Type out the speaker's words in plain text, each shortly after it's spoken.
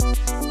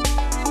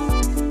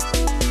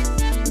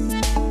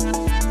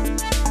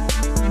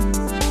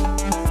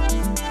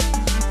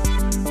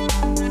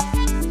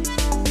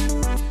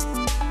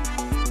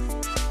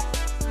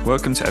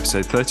Welcome to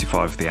episode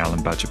 35 of the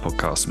Alan Badger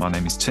podcast. My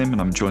name is Tim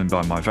and I'm joined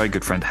by my very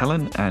good friend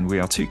Helen, and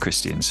we are two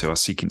Christians who are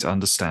seeking to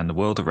understand the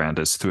world around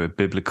us through a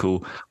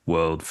biblical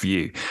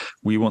worldview.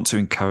 We want to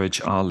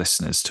encourage our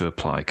listeners to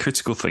apply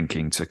critical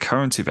thinking to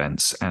current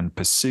events and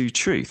pursue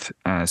truth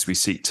as we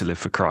seek to live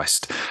for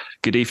Christ.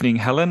 Good evening,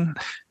 Helen.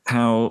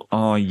 How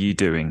are you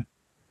doing?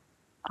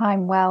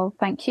 I'm well,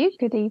 thank you.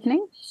 Good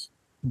evening.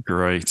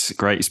 Great.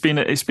 It's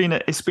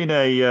been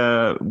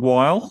a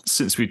while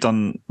since we've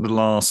done the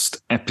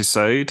last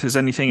episode. Has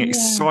anything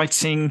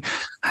exciting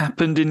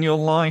happened in your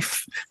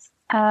life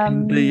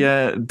in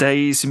the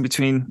days in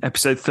between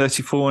episode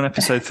 34 and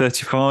episode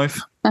 35?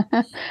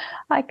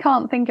 I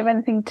can't think of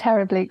anything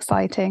terribly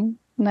exciting.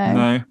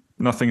 No,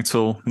 nothing at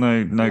all.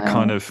 No.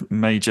 Kind of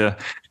major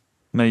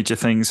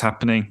things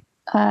happening.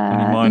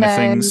 Any minor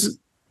things?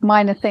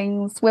 Minor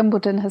things.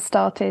 Wimbledon has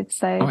started,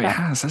 so it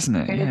has, hasn't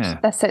it? Good.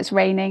 Yeah. So it's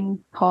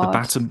raining hard. The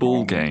bat and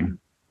ball game.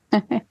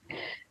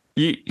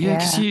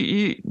 Because do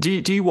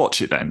you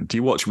watch it then? Do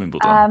you watch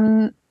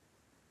Wimbledon?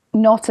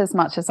 Not as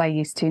much as I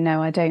used to.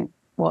 No, I don't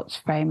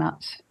watch very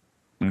much.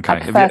 Okay. I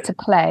prefer to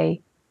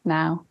play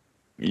now.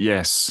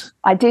 Yes.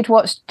 I did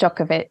watch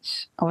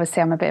Djokovic.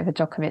 Obviously, I'm a bit of a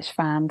Djokovic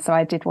fan, so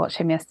I did watch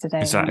him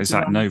yesterday. Is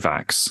that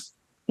Novak's?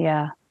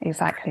 Yeah,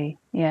 exactly.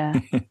 Yeah,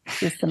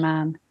 he's the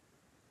man.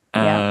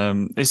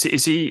 Is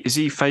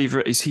he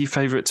favourite? Is he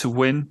favourite to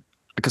win?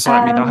 Because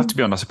I have to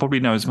be honest, I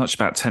probably know as much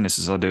about tennis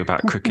as I do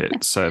about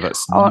cricket. So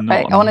that's not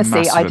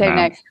honestly, I don't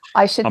amount.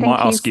 Know. I might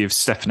ask you if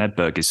Stefan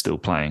Edberg is still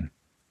playing.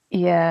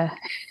 Yeah,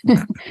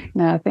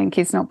 no, I think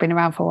he's not been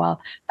around for a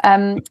while.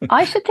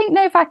 I should think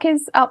Novak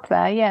is up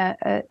there.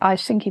 Yeah, I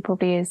think he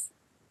probably is.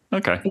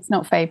 Okay, he's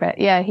not favourite.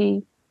 Yeah,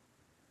 he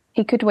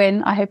could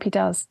win. I hope he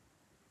does.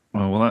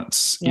 Well,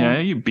 that's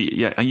you'd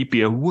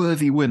be a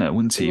worthy winner,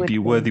 wouldn't he? You'd be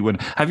a worthy winner.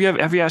 Have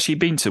you actually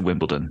been to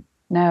Wimbledon?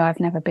 No, I've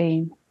never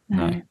been.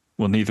 No.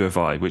 Well, neither have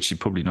I, which you're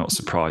probably not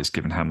surprised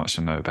given how much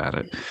I know about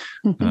it.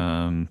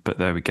 But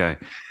there we go.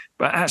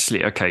 But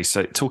actually, okay,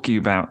 so talking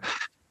about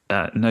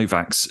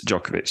Novak's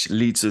Djokovic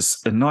leads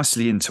us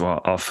nicely into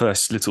our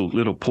first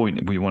little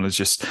point we want to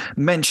just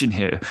mention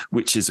here,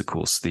 which is, of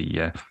course,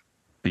 the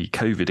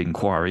COVID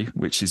inquiry,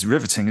 which is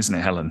riveting, isn't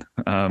it, Helen?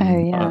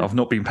 I've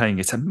not been paying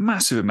it a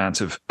massive amount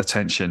of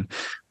attention,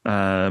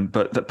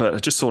 but I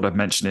just thought I'd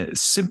mention it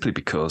simply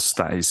because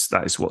that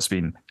is what's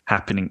been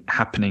happening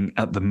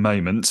at the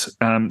moment.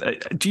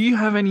 Do you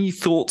have any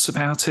thoughts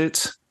about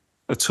it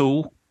at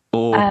all?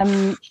 Or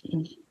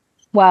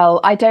well,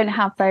 I don't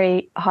have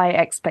very high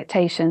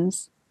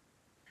expectations.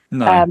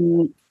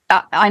 No,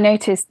 I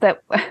noticed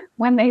that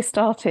when they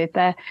started,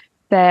 their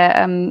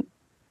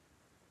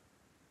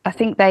I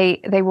think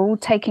they were all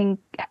taking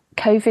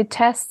COVID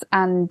tests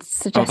and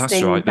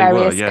suggesting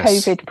various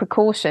COVID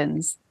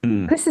precautions.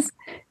 This is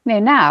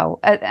now,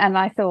 and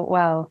I thought,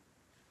 well,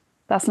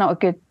 that's not a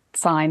good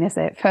sign, is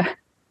it?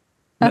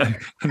 No,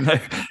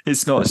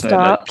 it's not.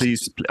 No,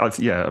 please,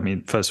 I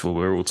mean, first of all,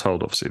 we're all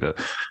told obviously that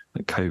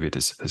COVID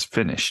has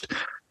finished,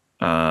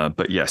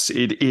 but yes,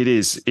 it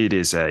is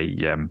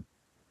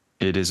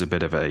a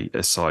bit of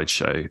a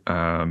sideshow.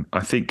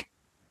 I think.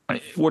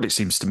 What it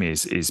seems to me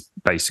is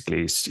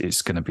basically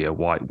it's going to be a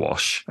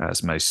whitewash,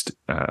 as most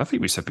I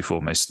think we said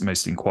before,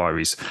 most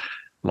inquiries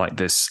like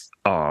this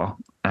are,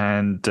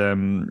 and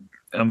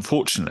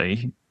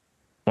unfortunately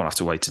we'll have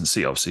to wait and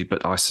see, obviously,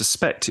 but I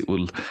suspect it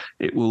will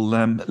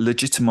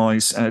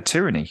legitimize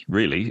tyranny,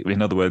 really.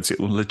 In other words, it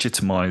will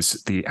legitimize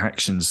the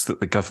actions that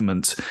the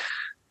government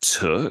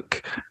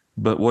took.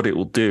 But what it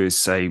will do is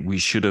say we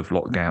should have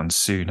locked down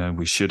sooner,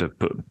 we should have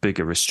put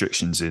bigger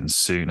restrictions in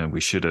sooner, we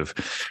should have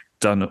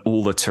done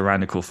all the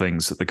tyrannical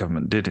things that the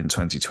government did in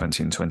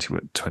 2020 and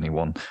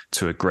 2021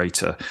 to a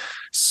greater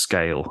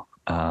scale.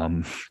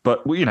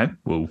 But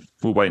we'll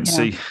wait and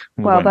see.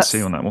 We'll wait and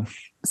see on that one.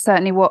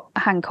 Certainly what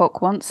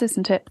Hancock wants,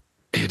 isn't it?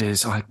 It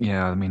is. I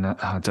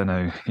don't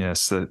know.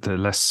 Yes, the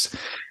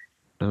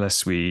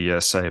less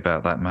we say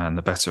about that man,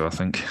 the better, I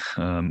think.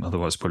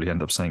 Otherwise, probably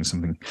end up saying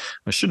something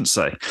I shouldn't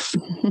say.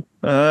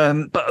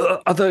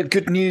 But other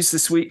good news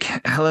this week,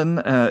 Helen,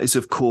 is,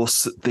 of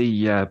course,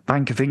 the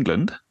Bank of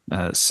England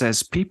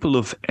says people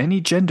of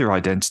any gender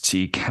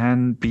identity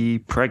can be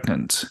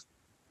pregnant.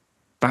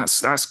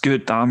 That's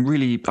good. I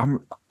don't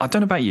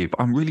know about you, but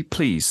I'm really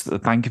pleased that the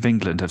Bank of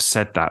England have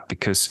said that,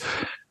 because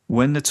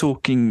when they're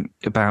talking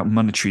about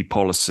monetary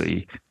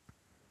policy,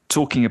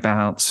 talking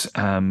about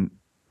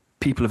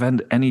people of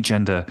any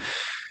gender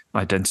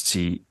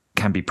identity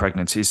can be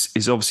pregnant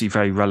is obviously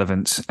very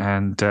relevant,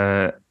 and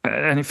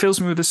it fills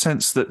me with a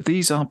sense that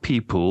these are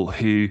people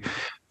who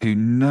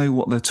know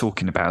what they're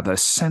talking about. They're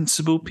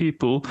sensible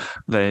people.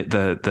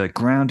 They're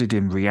grounded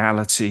in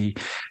reality,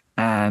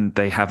 and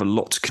they have a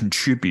lot to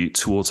contribute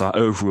towards our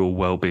overall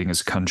well-being as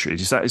a country.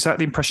 Is that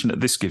the impression that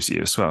this gives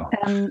you as well?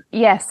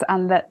 Yes,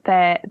 and that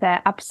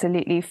they're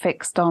absolutely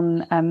fixed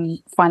on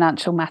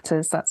financial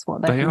matters. That's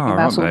what they're thinking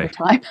about all the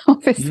time.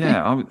 Obviously,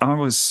 yeah. I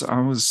was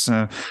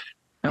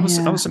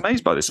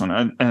amazed by this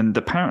one, and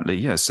apparently,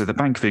 yes. So the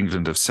Bank of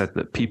England have said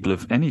that people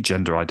of any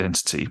gender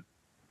identity,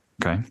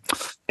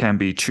 can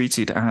be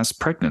treated as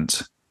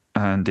pregnant.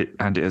 and it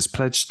has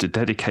pledged to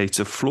dedicate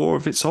a floor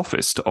of its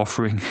office to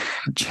offering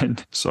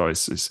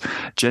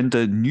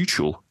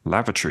gender-neutral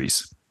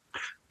lavatories.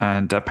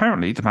 And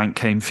apparently, the bank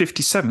came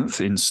 57th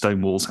in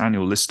Stonewall's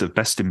annual list of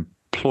best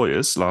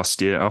employers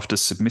last year after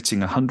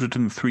submitting a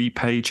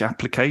 103-page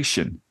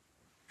application.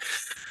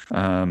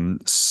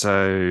 That's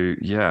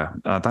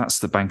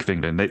the Bank of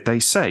England. They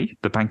say,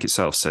 the bank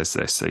itself says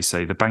this, they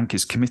say the bank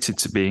is committed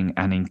to being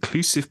an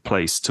inclusive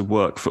place to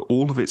work for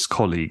all of its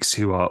colleagues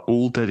who are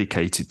all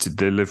dedicated to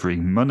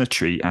delivering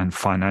monetary and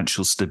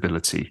financial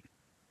stability.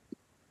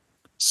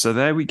 So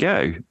there we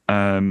go.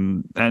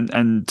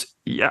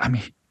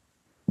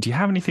 Do you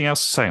have anything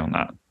else to say on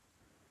that?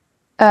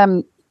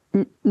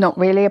 Not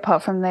really,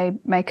 apart from they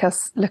make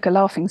us look a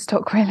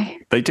laughingstock, really.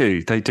 They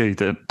do,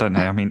 don't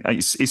they? I mean,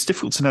 it's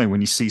difficult to know when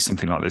you see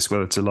something like this,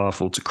 whether to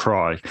laugh or to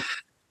cry.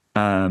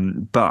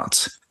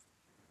 But,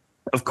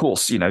 of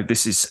course,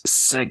 this is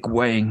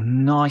segueing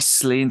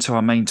nicely into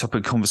our main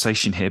topic of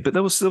conversation here. But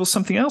there was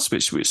something else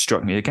which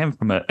struck me, again,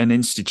 from an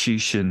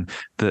institution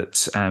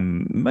that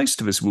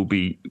most of us will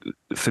be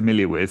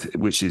familiar with,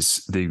 which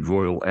is the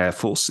Royal Air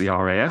Force, the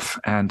RAF.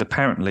 And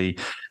apparently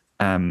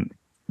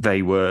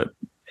they were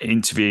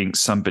interviewing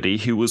somebody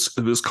who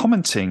was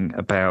commenting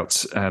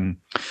about an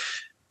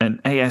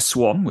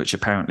AS1, which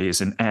apparently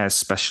is an air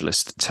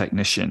specialist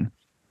technician,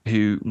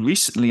 who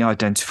recently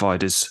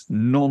identified as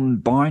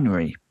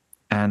non-binary.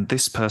 And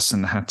this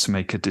person had to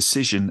make a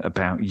decision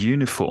about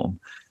uniform.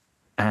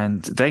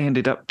 And they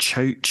ended up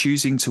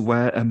choosing to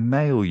wear a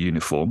male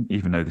uniform,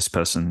 even though this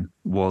person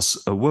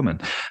was a woman.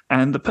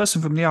 And the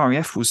person from the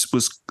RAF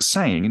was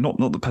saying, not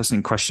the person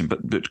in question,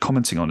 but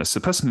commenting on this, the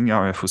person in the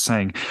RAF was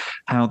saying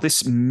how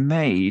this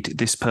made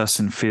this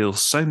person feel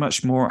so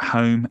much more at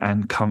home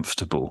and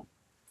comfortable.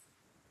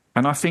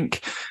 And I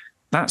think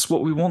that's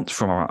what we want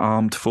from our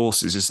armed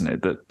forces, isn't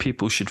it? That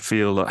people should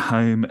feel at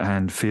home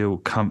and feel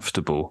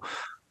comfortable.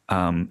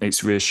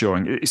 It's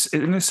reassuring. It's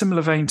in a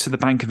similar vein to the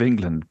Bank of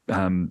England,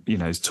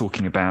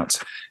 talking about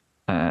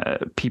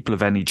people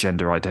of any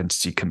gender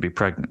identity can be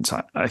pregnant.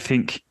 I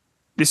think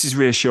this is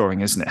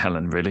reassuring, isn't it,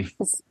 Helen, really?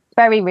 It's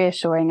very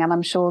reassuring, and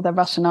I'm sure the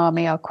Russian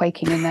army are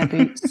quaking in their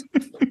boots.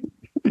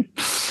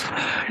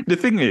 The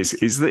thing is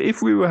that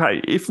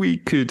if we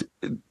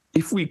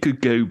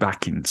could go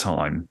back in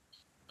time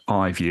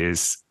 5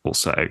 years or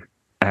so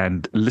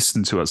and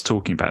listen to us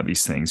talking about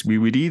these things, we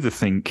would either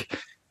think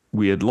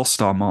we had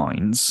lost our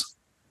minds,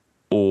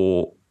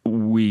 or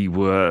we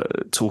were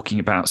talking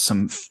about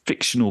some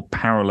fictional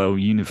parallel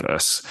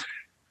universe,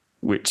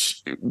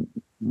 which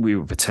we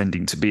were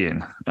pretending to be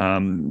in.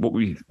 What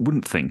we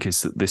wouldn't think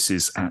is that this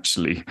is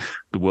actually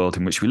the world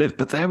in which we live.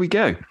 But there we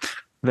go.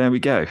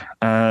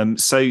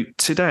 So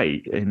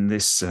today in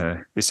this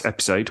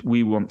episode,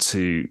 we want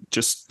to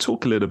just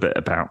talk a little bit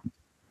about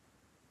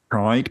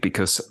Pride,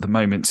 because at the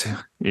moment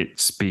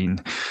it's been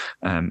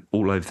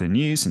all over the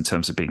news in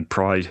terms of being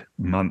Pride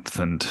Month,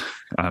 and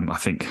I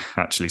think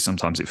actually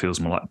sometimes it feels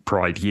more like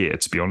Pride Year,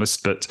 to be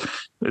honest. But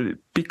it'd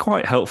be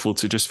quite helpful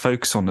to just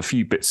focus on a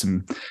few bits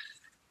and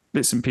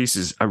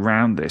pieces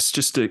around this,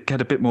 just to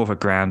get a bit more of a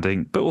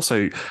grounding, but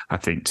also I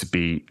think to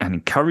be an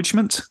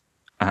encouragement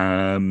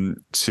to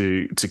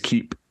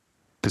keep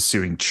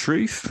pursuing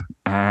truth,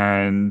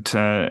 and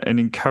an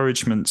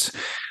encouragement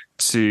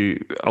to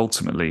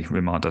ultimately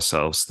remind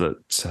ourselves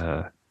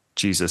that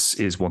Jesus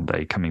is one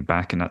day coming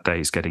back, and that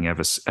day is getting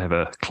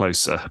ever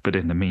closer. But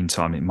in the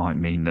meantime, it might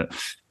mean that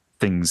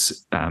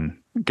things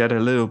get a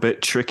little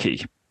bit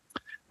tricky.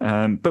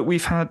 But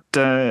we've had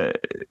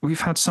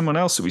someone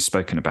else that we've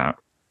spoken about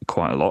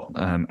quite a lot,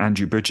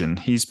 Andrew Bridgen.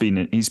 He's been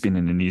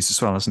in the news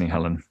as well, hasn't he,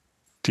 Helen?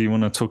 Do you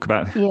want to talk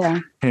about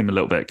him a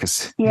little bit?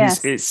 Because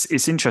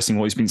it's interesting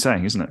what he's been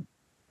saying, isn't it?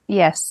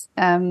 Yes.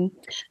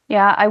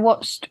 I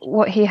watched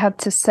what he had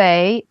to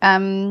say.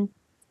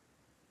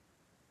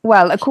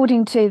 Well,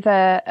 according to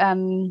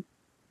the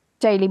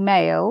Daily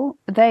Mail,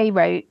 they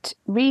wrote,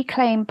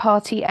 Reclaim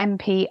Party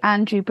MP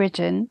Andrew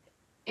Bridgen,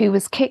 who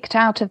was kicked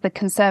out of the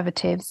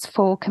Conservatives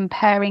for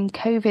comparing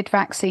COVID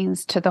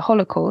vaccines to the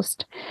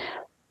Holocaust,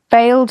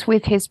 failed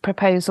with his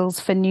proposals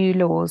for new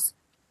laws.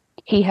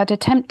 He had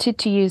attempted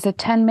to use a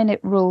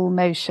 10-minute rule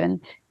motion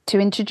to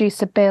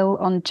introduce a bill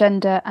on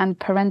gender and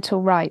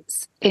parental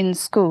rights in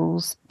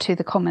schools to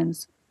the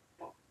Commons.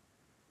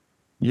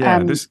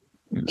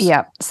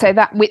 So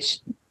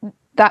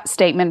that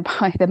statement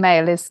by the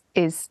Mail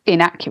is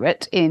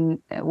inaccurate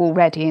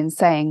already in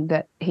saying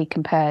that he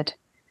compared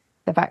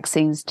the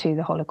vaccines to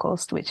the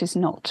Holocaust, which is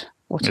not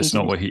what he did. It's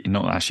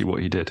not actually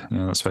what he did.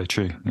 Yeah, that's very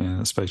true.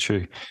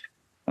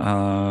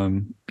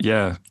 And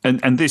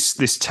this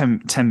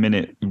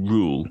 10-minute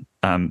rule,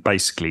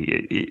 basically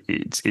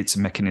it's a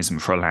mechanism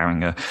for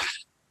allowing a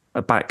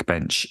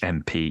backbench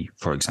MP,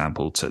 for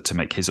example, to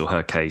make his or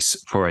her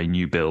case for a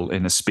new bill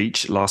in a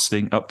speech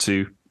lasting up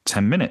to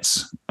 10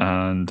 minutes.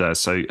 And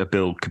so a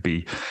bill could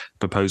be a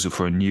proposal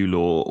for a new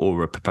law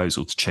or a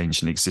proposal to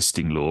change an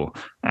existing law,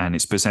 and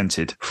it's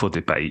presented for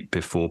debate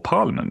before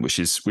Parliament, which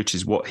is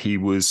what he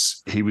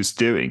was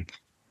doing.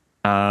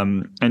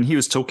 And he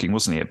was talking,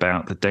 wasn't he,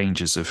 about the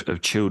dangers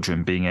of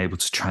children being able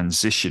to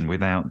transition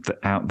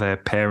without their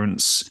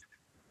parents'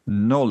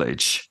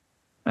 knowledge,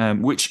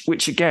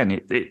 which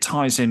again, it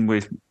ties in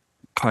with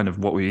kind of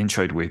what we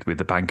introed with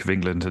the Bank of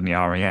England and the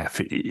RAF.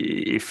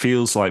 It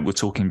feels like we're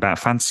talking about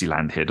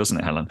Fantasyland here, doesn't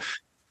it, Helen?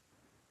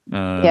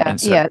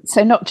 Yeah.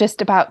 So not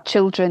just about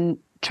children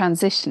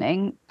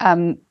transitioning,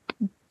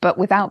 but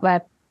without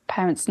their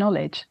parents'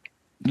 knowledge.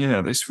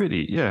 Yeah, it's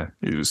really,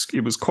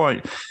 it was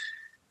quite,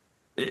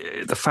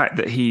 the fact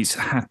that he's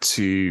had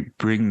to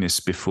bring this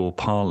before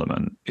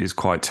Parliament is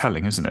quite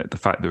telling, isn't it? The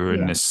fact that we're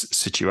in this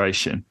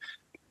situation.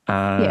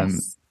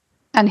 Yes.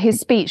 And his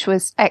speech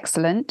was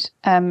excellent.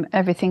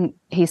 Everything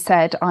he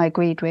said, I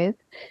agreed with.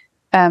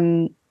 I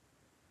mean,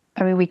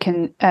 we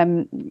can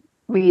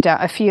read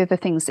out a few of the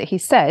things that he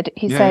said.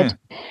 He said,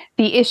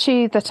 "The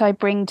issue that I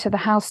bring to the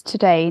House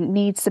today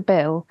needs a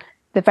bill,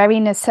 the very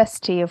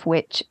necessity of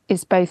which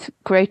is both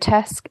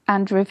grotesque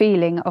and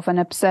revealing of an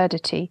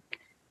absurdity,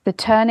 the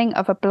turning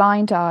of a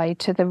blind eye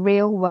to the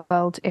real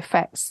world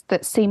effects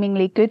that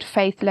seemingly good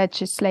faith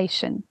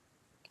legislation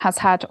has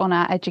had on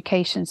our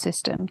education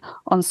system,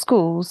 on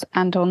schools,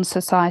 and on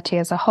society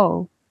as a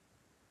whole."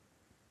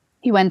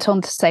 He went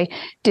on to say,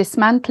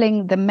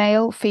 "Dismantling the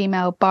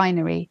male-female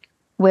binary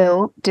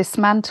will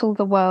dismantle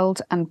the world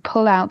and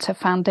pull out a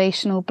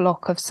foundational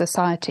block of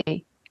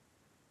society."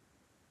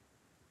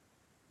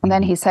 And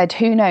then he said,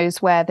 "Who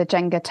knows where the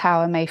Jenga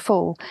tower may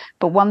fall,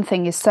 but one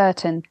thing is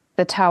certain,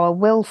 the tower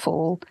will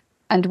fall,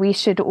 and we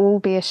should all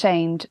be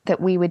ashamed that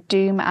we would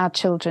doom our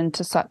children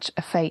to such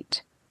a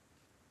fate."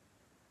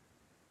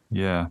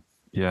 Yeah.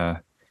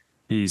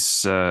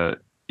 He's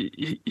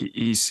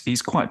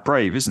quite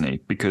brave, isn't he?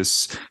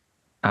 Because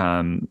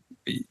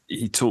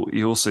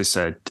he also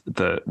said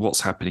that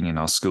what's happening in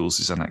our schools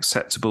is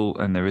unacceptable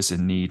and there is a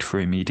need for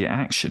immediate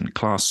action.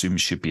 Classrooms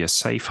should be a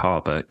safe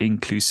harbour.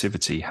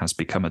 Inclusivity has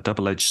become a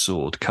double-edged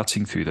sword,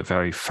 cutting through the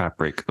very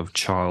fabric of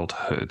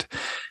childhood.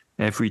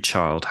 Every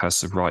child has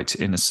the right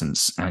to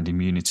innocence and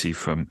immunity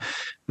from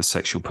the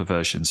sexual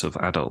perversions of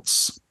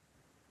adults.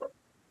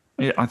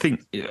 Yeah, I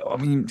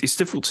mean, it's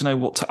difficult to know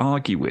what to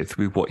argue with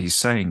what he's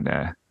saying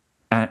there.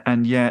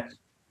 And yet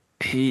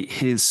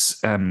his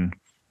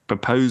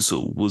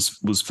proposal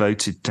was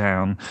voted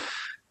down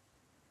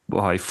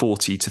by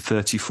 40 to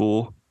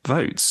 34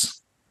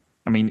 votes.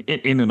 I mean,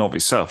 in and of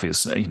itself,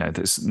 is,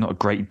 there's not a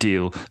great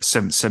deal.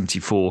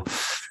 74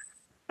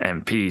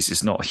 MPs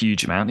is not a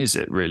huge amount, is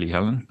it really,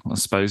 Helen? I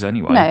suppose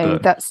anyway. No,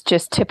 that's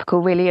just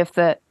typical, really, of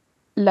the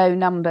low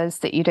numbers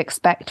that you'd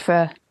expect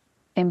for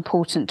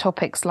important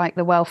topics like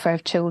the welfare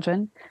of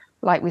children,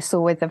 like we saw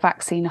with the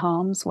vaccine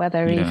harms, where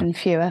there are even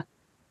fewer.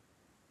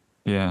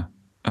 Yeah.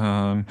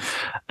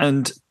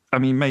 And I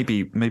mean,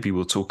 maybe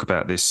we'll talk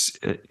about this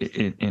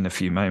in a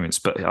few moments,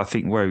 but I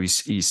think where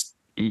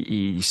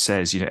he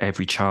says,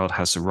 every child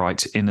has the right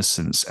to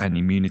innocence and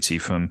immunity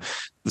from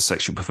the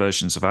sexual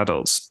perversions of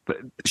adults. But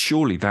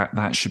surely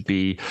that should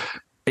be,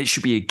 it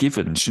should be a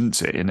given,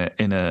 shouldn't it?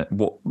 In a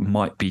what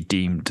might be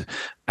deemed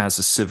as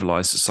a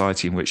civilized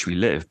society in which we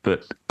live,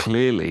 but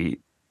clearly,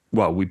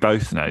 well, we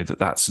both know that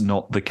that's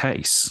not the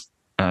case,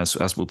 as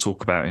we'll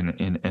talk about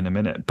in a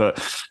minute. But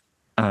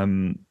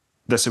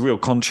there's a real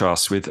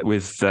contrast with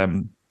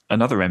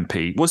another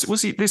MP.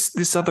 Was he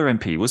this other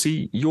MP? Was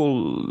he your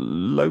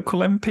local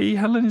MP,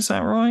 Helen? Is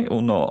that right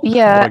or not?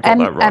 Yeah,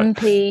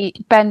 MP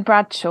Ben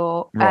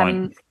Bradshaw.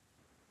 Right.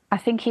 I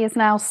think he is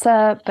now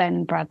Sir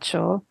Ben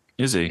Bradshaw.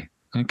 Is he?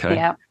 Okay.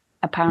 Yeah,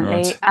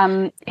 apparently.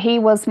 Right. He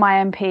was my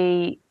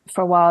MP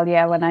for a while,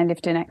 when I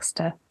lived in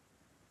Exeter.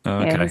 Oh,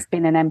 okay. Yeah, he's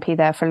been an MP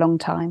there for a long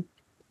time.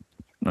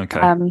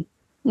 Okay.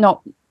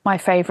 Not my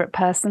favourite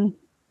person,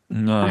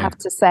 no, I have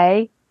to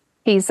say.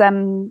 He's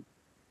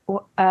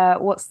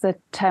what's the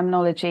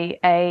terminology?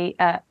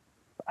 I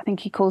think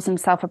he calls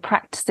himself a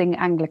practicing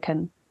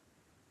Anglican.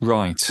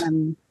 Right.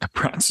 A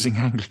practicing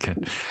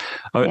Anglican.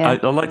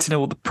 I'd like to know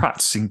what the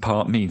practicing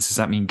part means. Does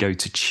that mean go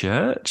to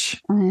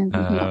church? I'm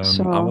not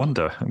sure. I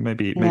wonder.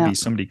 Maybe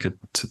somebody could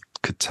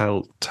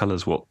tell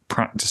us what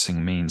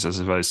practicing means as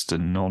opposed to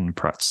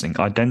non-practicing.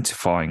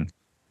 Identifying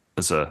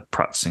as a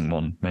practicing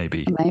one,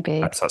 maybe.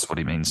 That's what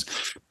he means.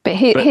 But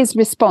his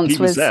response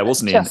was there,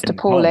 wasn't he, just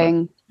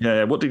appalling.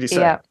 Yeah. What did he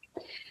say?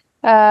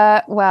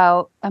 Yeah.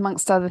 Well,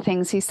 amongst other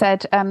things, he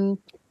said,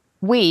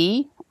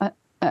 we.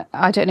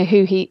 I don't know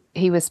who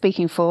he was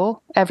speaking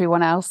for.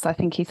 Everyone else, I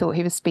think he thought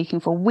he was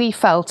speaking for. We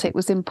felt it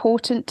was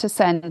important to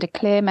send a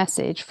clear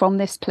message from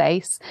this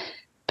place,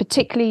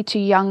 particularly to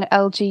young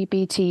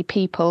LGBT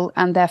people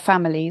and their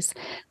families,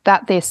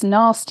 that this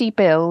nasty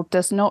bill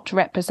does not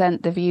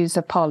represent the views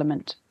of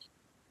Parliament.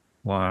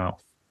 Wow.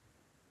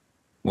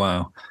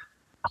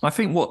 I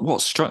think what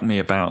struck me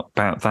about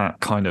that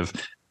kind of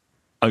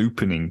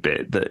opening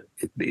bit, that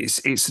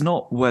it's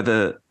not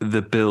whether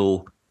the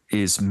bill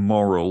is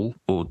moral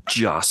or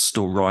just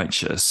or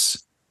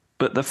righteous,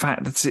 but the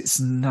fact that it's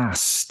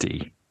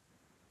nasty.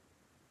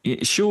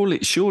 surely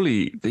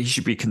he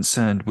should be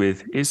concerned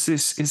with, is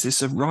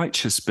this a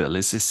righteous bill?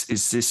 Is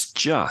this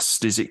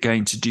just? Is it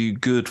going to do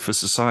good for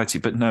society?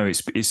 But no,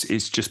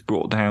 it's just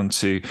brought down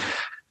to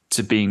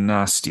being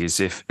nasty, as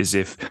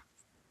if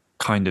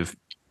kind of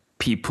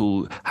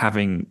people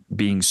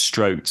being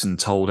stroked and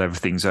told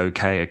everything's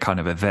okay, a kind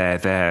of a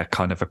there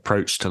kind of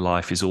approach to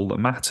life is all that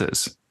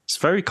matters. It's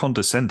very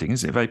condescending,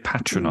 isn't it? Very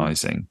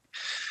patronizing.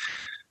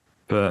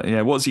 But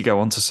yeah, what does he go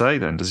on to say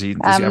then? Does he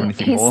have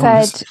anything more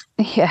on this?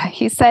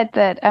 He said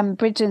that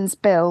Bridgen's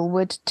bill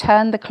would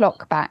turn the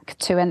clock back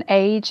to an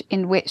age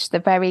in which the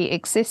very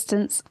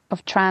existence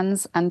of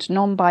trans and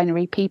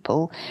non-binary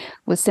people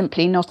was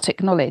simply not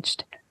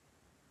acknowledged.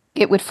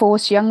 It would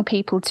force young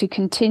people to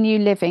continue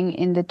living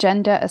in the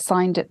gender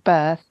assigned at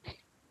birth,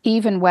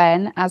 even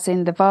when, as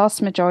in the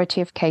vast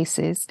majority of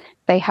cases,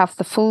 they have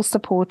the full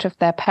support of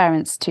their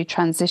parents to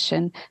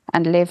transition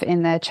and live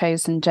in their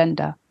chosen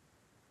gender.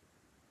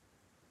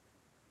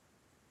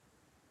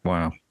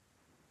 Wow.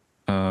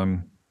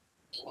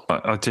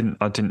 I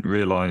didn't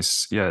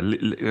realize. Yeah.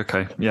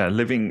 Okay. Yeah.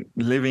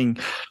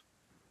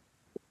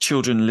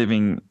 Children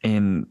living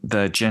in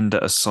their gender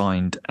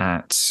assigned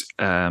at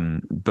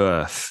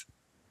birth.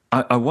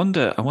 I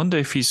wonder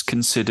if he's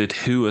considered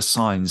who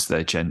assigns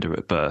their gender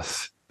at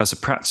birth. As a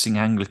practicing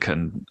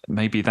Anglican,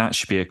 maybe that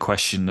should be a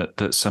question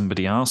that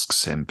somebody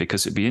asks him,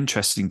 because it'd be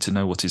interesting to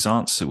know what his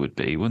answer would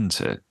be,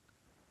 wouldn't it?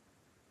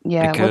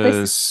 Yeah.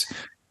 Because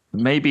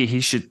maybe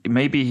he should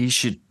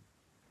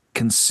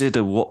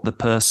consider what the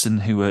person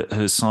who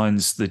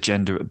assigns the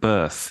gender at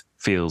birth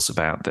feels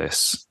about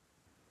this.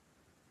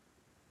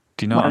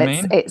 Do you know what I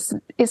mean?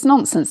 It's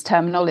nonsense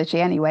terminology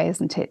anyway,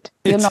 isn't it?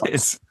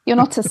 You're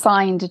not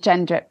assigned a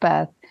gender at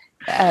birth.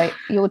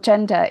 Your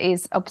gender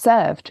is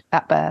observed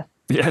at birth.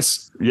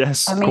 Yes.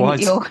 I mean,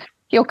 quite.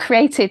 You're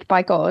created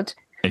by God.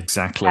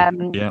 Exactly.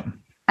 Yeah.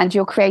 And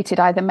you're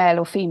created either male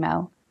or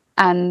female.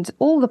 And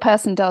all the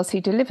person does who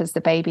delivers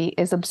the baby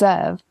is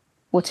observe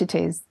what it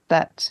is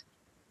that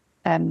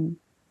has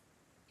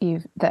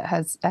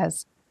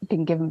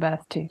been given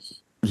birth to.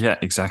 Yeah,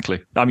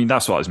 exactly. I mean,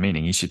 that's what I was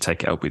meaning. You should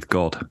take it up with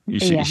God. You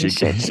should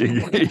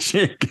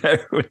go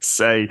and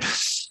say,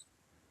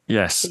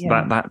 yes,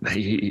 that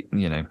he,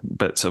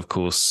 but of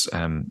course,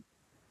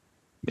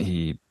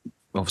 he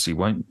obviously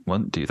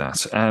won't do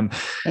that.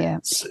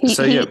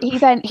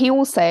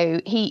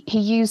 He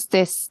used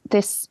this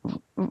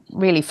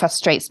really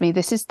frustrates me.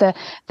 This is the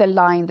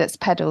line that's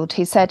peddled.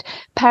 He said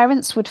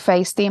parents would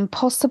face the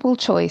impossible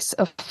choice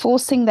of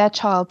forcing their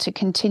child to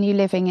continue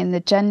living in the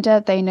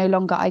gender they no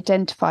longer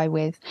identify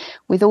with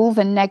all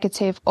the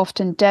negative,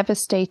 often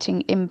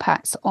devastating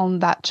impacts on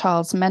that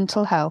child's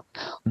mental health,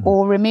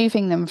 or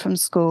removing them from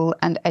school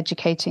and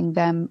educating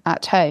them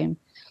at home.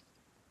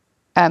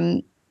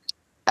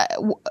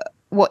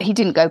 What he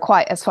didn't go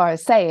quite as far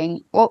as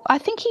saying, well, I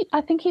think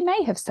he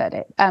may have said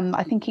it.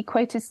 I think he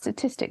quoted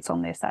statistics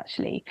on this,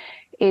 actually,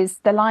 is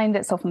the line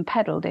that's often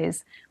peddled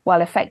is,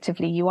 well,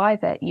 effectively, you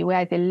either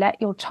let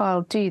your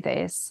child do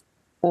this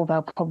or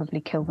they'll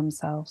probably kill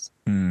themselves.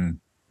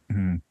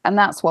 Mm-hmm. And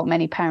that's what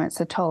many parents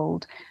are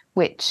told,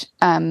 which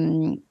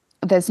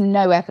there's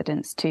no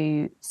evidence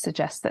to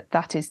suggest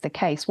that is the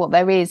case. What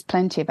there is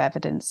plenty of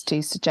evidence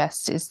to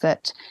suggest is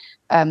that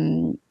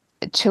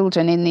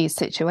children in these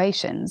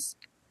situations,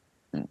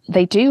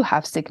 they do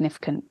have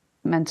significant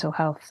mental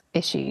health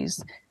issues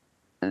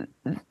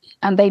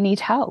and they need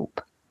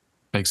help.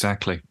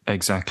 Exactly.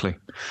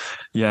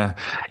 Yeah.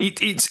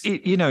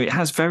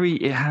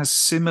 It has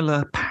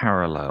similar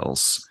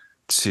parallels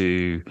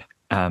to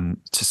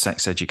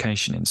sex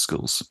education in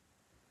schools.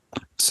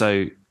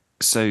 So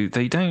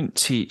they don't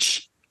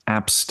teach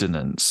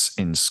abstinence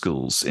in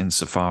schools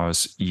insofar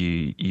as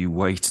you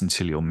wait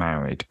until you're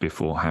married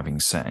before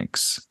having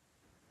sex.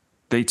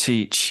 They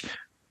teach,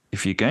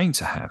 if you're going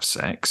to have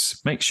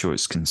sex, make sure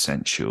it's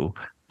consensual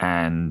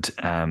and,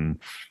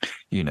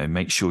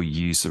 make sure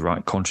you use the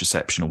right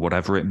contraception or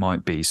whatever it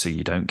might be so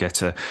you don't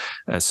get a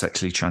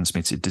sexually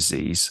transmitted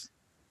disease.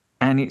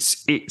 And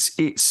it's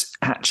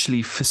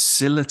actually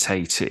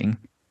facilitating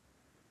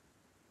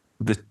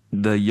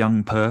the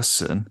young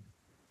person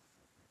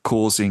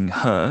causing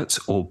hurt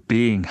or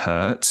being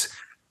hurt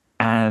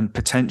and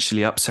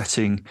potentially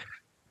upsetting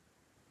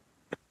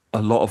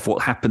a lot of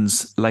what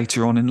happens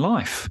later on in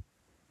life.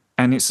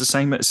 And it's the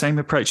same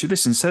approach to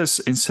this.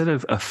 Instead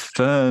of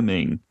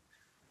affirming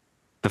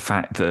the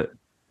fact that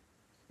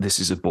this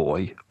is a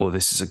boy or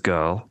this is a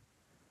girl,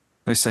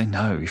 they say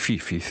no. If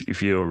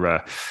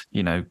you're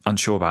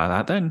unsure about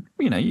that, then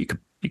you could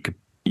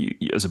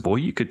as a boy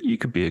you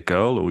could be a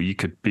girl, or you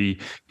could be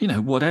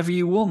whatever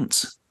you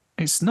want.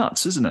 It's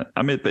nuts, isn't it?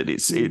 I mean, but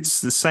it's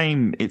the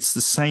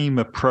same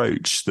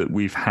approach that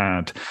we've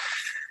had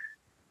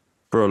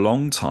for a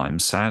long time,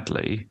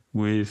 sadly,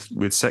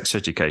 with sex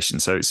education.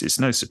 So it's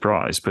no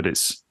surprise, but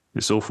it's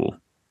awful.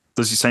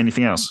 Does he say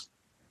anything else?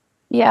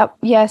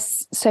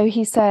 Yes. So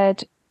he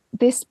said,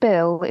 this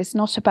bill is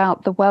not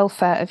about the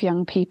welfare of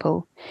young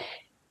people,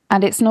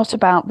 and it's not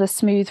about the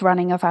smooth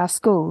running of our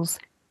schools.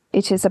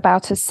 It is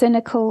about a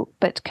cynical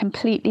but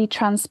completely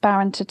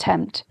transparent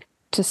attempt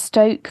to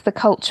stoke the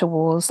culture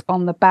wars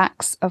on the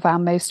backs of our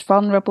most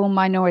vulnerable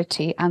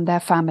minority and their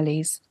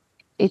families.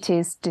 It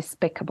is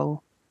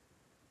despicable.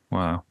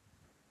 Wow.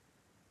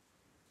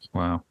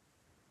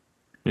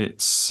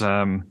 It's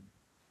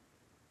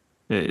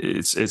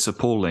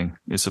appalling.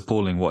 It's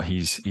appalling what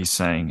he's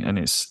saying, and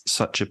it's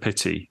such a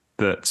pity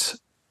that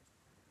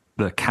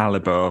the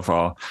caliber of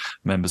our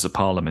members of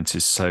parliament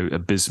is so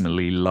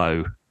abysmally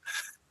low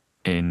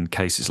in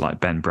cases like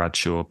Ben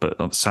Bradshaw,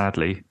 but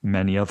sadly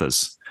many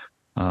others.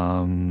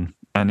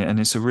 And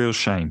it's a real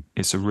shame.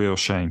 It's a real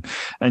shame.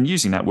 And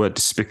using that word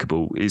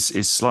despicable is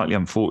slightly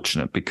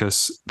unfortunate,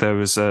 because there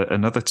was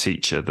another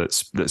teacher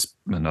that's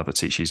another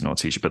teacher. He's not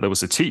a teacher, but there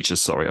was a teacher,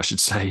 sorry, I should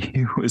say,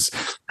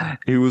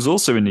 who was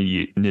also in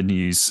the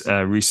news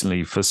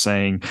recently for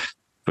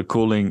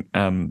calling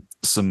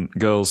some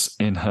girls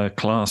in her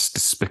class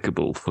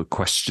despicable for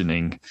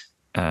questioning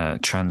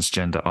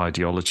transgender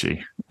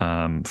ideology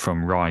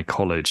from Rye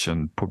College.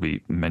 And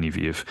probably many of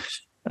you have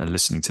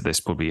listening to this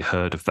probably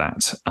heard of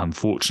that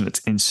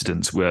unfortunate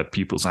incident where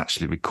pupils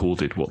actually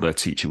recorded what their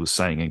teacher was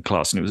saying in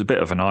class, and it was a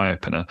bit of an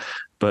eye-opener.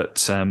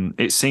 But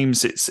it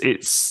seems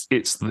it's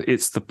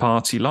the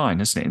party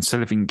line, isn't it?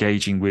 Instead of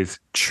engaging with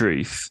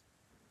truth,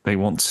 they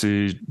want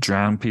to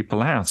drown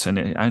people out, and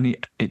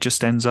it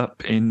just ends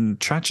up in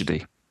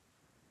tragedy.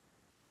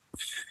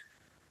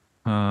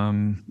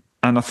 And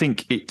I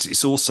think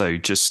it's also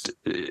just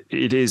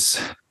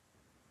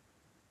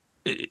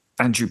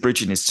Andrew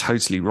Bridgen is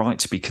totally right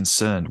to be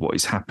concerned what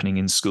is happening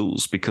in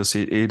schools, because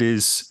it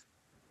is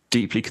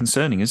deeply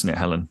concerning, isn't it,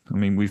 Helen? I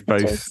mean, we've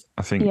both,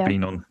 I think,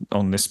 been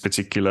on this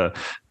particular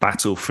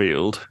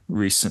battlefield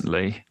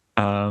recently,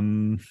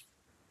 and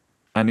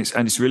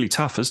it's really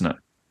tough, isn't it?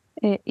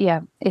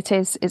 It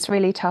is. It's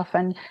really tough,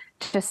 and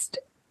just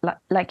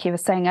like you were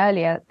saying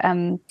earlier,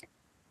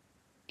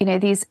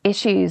 these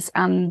issues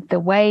and the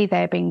way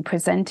they're being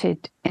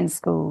presented in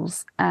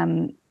schools.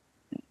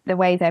 The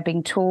way they're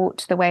being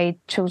taught, the way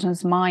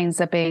children's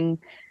minds are being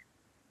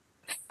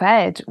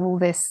fed all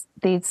this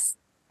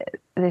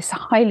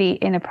highly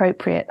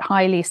inappropriate,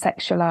 highly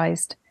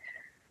sexualized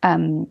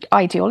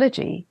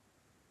ideology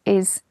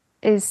is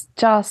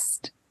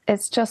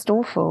just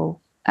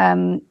awful.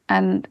 And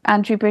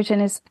Andrew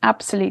Bridgen is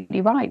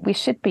absolutely right. We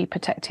should be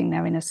protecting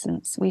their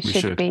innocence. We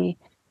should be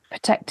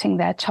protecting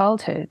their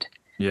childhood.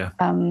 Yeah.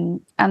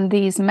 And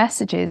these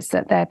messages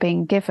that they're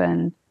being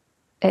given,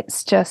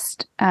 it's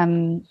just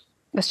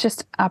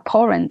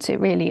abhorrent. It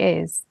really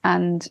is.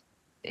 And,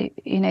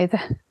 the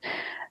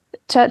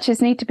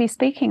churches need to be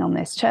speaking on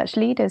this. Church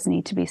leaders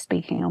need to be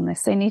speaking on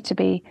this. They need to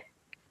be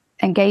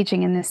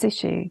engaging in this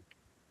issue.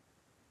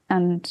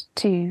 And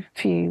too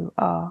few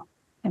are,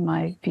 in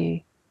my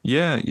view.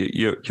 Yeah,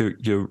 you're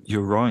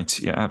right.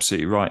 You're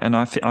absolutely right. And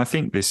I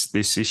think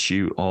this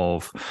issue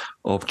of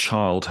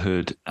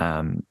childhood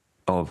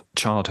of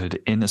childhood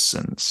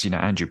innocence.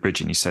 Andrew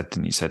Bridgen,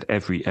 he said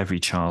every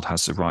child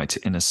has the right to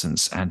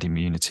innocence and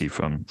immunity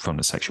from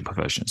the sexual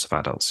perversions of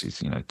adults.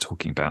 He's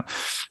talking about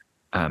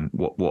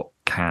what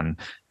can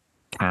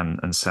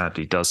and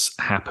sadly does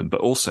happen,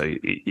 but also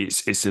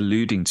it's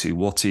alluding to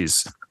what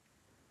is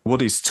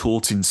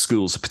taught in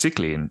schools,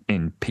 particularly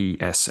in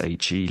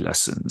PSHE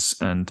lessons.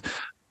 And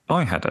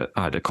I had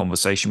a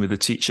conversation with a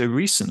teacher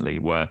recently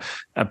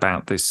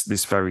about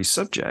this very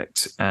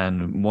subject,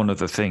 and one of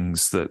the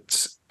things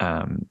that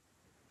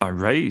I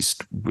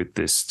raised with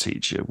this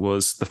teacher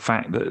was the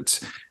fact that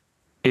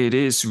it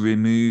is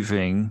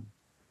removing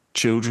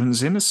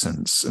children's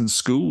innocence, and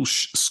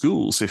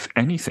schools, if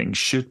anything,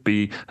 should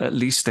be at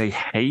least a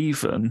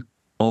haven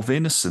of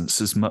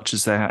innocence as much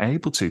as they are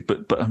able to.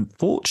 But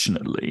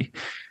unfortunately,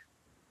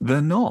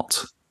 they're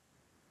not.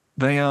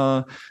 They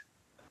are.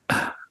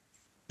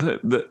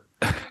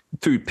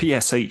 Through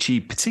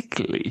PSHE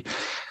particularly,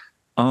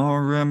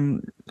 are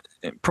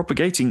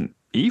propagating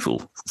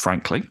evil,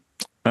 frankly,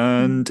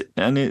 and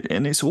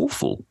it's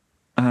awful.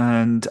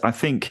 And I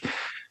think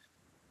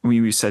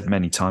we've said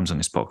many times on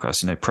this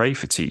podcast, pray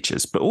for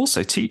teachers, but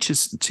also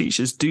teachers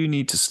do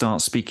need to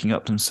start speaking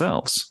up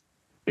themselves.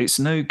 It's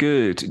no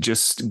good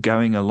just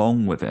going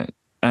along with it,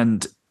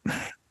 and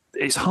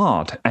it's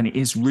hard, and it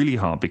is really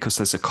hard because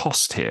there's a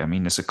cost here. I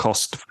mean, there's a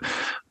cost.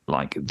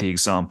 Like the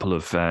example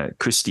of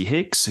Christy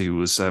Higgs, who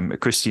was a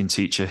Christian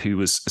teacher who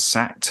was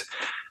sacked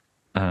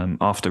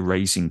after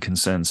raising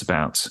concerns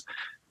about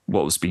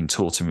what was being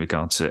taught in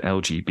regard to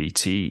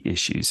LGBT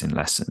issues in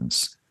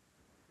lessons.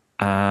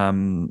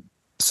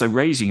 So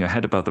raising your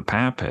head above the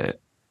parapet,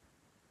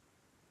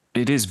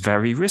 it is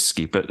very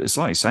risky. But it's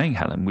like you're saying,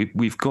 Helen,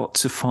 we've got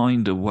to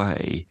find a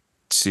way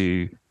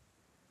to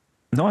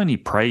not only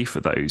pray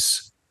for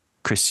those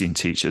Christian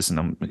teachers,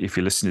 and if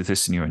you listen to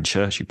this and you're in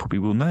church, you probably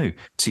will know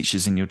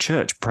teachers in your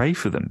church. Pray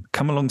for them,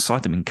 come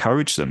alongside them,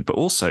 encourage them, but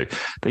also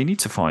they need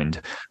to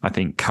find, I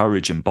think,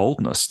 courage and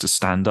boldness to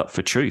stand up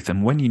for truth.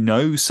 And when you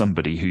know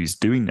somebody who's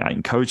doing that,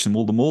 encourage them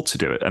all the more to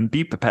do it, and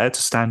be prepared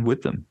to stand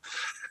with them.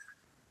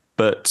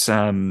 But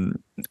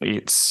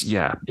it's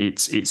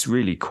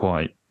really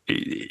quite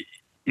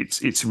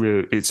it's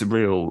a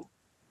real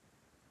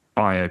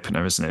eye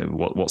opener, isn't it?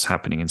 What's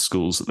happening in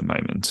schools at the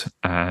moment,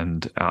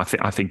 and I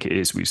think it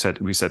is. We said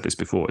this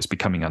before. It's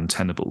becoming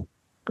untenable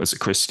as a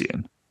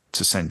Christian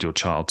to send your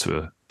child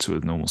to a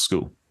normal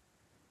school.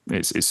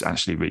 It's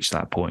actually reached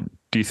that point.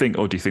 Do you think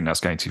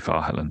that's going too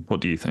far, Helen? What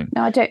do you think?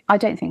 No, I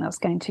don't think that's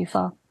going too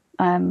far.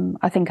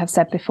 I think I've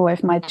said before,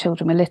 if my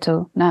children were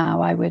little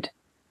now, I would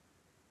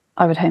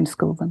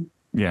homeschool them.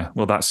 Yeah,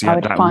 well, I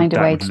would find a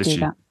way to do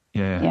that.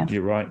 Yeah,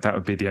 you're right. That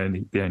would be the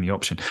only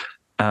option.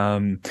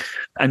 And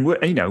we're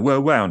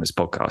on this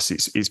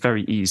podcast. It's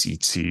very easy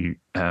to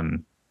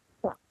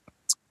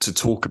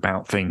talk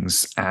about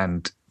things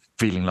and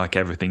feeling like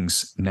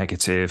everything's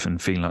negative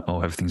and feeling like,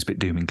 oh, everything's a bit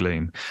doom and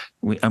gloom.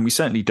 We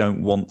certainly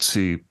don't want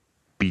to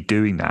be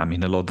doing that. I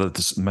mean,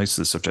 most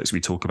of the subjects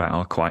we talk about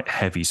are quite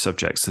heavy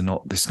subjects.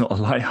 It's not a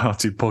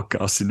light-hearted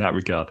podcast in that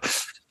regard.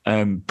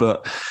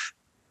 But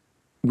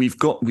we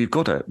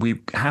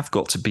have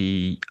got to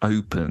be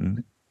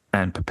open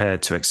and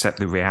prepared to accept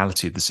the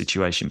reality of the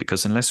situation,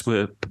 because unless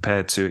we're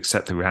prepared to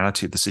accept the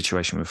reality of the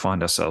situation we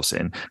find ourselves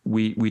in,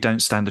 we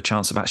don't stand a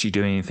chance of actually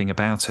doing anything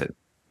about it.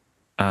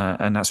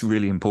 And that's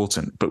really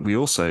important. But we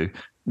also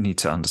need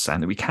to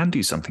understand that we can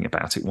do something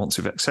about it once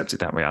we've accepted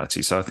that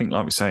reality. So I think,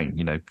 like we're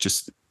saying,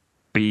 just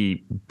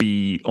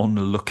be on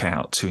the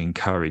lookout to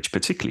encourage,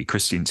 particularly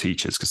Christian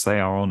teachers, because they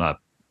are on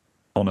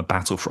a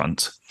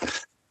battlefront,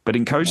 but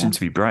encourage them to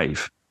be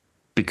brave,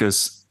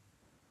 because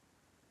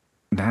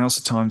now's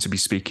the time to be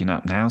speaking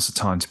up. Now's the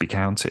time to be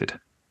counted.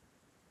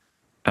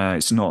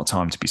 It's not a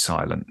time to be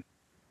silent.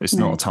 It's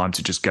not a time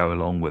to just go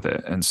along with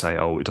it and say,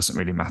 oh, it doesn't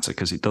really matter,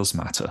 because it does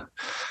matter.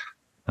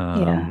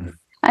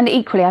 And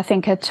equally, I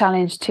think a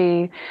challenge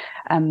to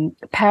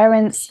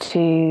parents,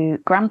 to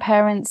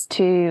grandparents,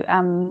 to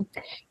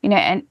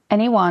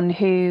anyone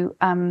who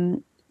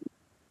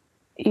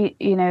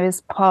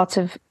is part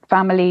of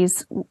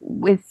families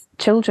with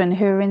children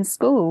who are in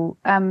school.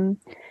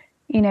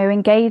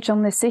 Engage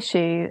on this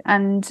issue,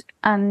 and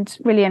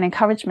really an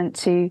encouragement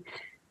to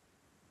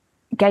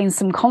gain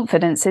some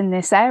confidence in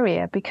this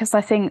area, because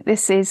I think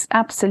this is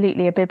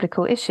absolutely a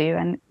biblical issue,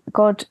 and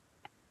God,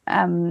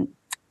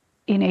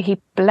 he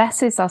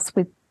blesses us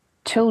with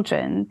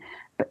children,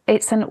 but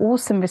it's an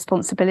awesome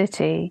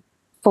responsibility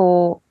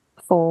for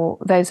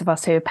those of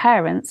us who are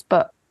parents,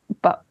 but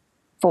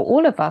for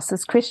all of us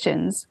as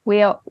Christians,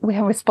 we are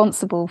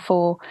responsible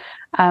for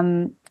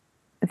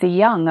the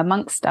young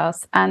amongst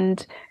us.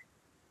 And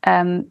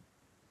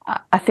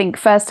I think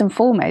first and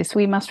foremost,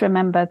 we must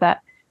remember that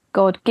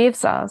God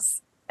gives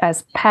us,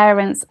 as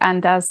parents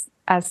and as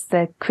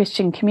the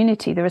Christian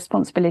community, the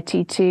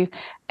responsibility to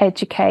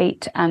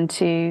educate and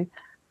to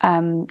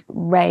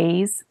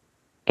raise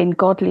in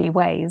godly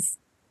ways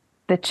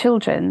the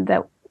children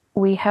that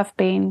we have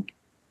been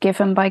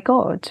given by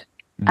God.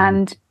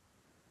 And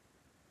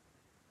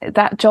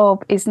that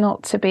job is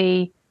not to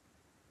be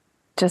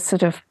just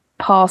sort of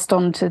passed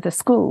on to the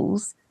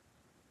schools.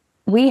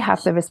 We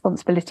have the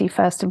responsibility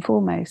first and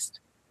foremost.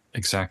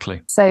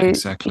 Exactly. So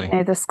exactly.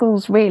 The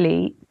schools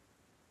really,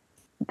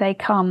 they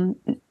come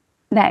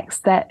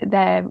next.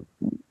 They're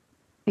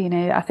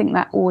I think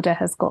that order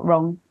has got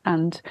wrong,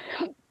 and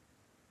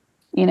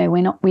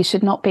we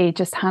should not be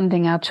just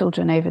handing our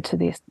children over to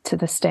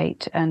the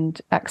state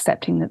and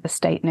accepting that the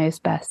state knows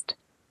best.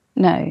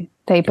 No,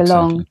 they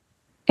belong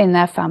in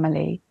their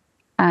family,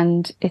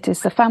 and it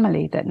is the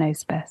family that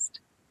knows best.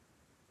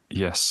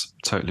 Yes,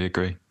 totally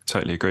agree.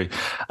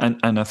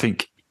 And I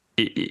think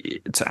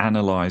to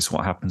analyze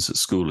what happens at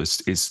school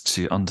is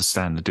to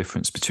understand the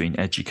difference between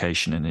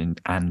education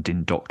and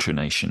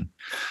indoctrination.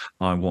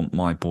 I want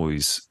my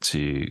boys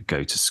to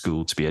go to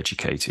school to be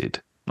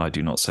educated. I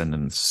do not send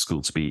them to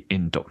school to be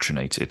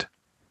indoctrinated.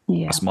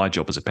 Yeah. That's my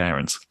job as a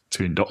parent,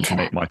 to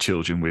indoctrinate my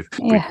children with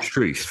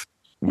truth,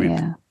 with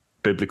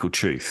biblical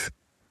truth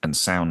and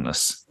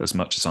soundness as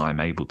much as I'm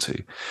able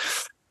to.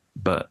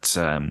 But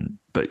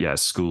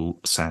school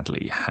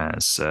sadly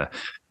has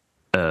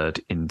erred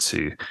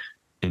into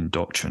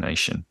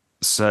indoctrination.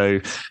 So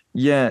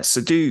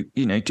do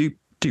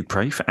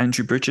pray for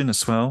Andrew Bridgen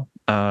as well.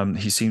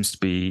 He seems to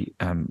be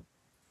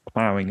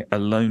ploughing a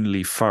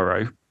lonely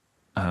furrow.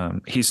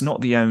 He's not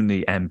the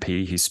only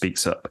MP who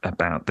speaks up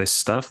about this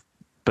stuff,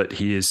 but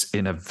he is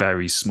in a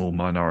very small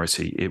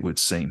minority, it would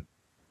seem.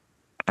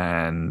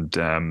 And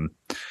I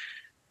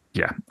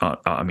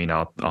mean,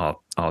 our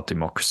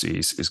democracy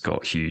has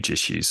got huge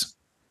issues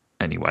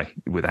anyway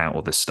without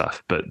all this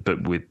stuff, but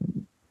with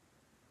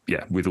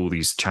all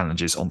these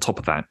challenges on top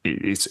of that,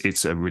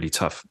 it's a really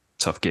tough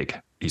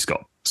gig he's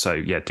got. So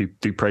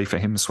do pray for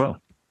him as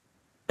well.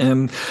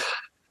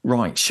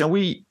 Right, shall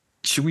we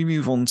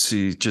move on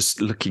to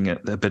just looking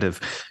at a bit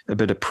of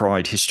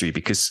Pride history,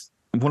 because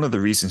one of the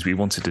reasons we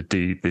wanted to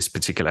do this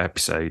particular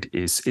episode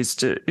is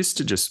to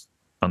just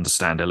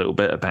understand a little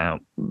bit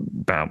about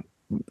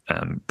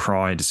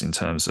Pride, in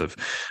terms of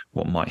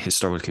what might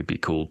historically be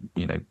called,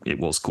 it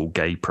was called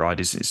Gay Pride.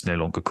 It's no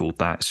longer called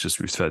that. It's just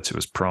referred to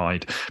as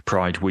Pride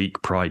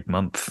Week, Pride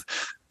Month.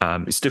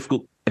 It's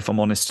difficult, if I'm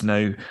honest, to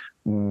know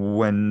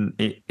when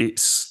it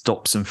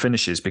stops and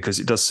finishes, because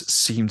it does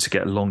seem to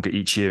get longer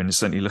each year. And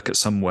certainly look at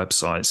some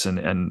websites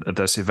and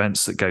there's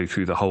events that go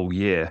through the whole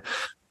year.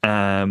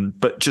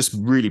 But just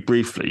really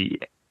briefly,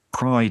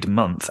 Pride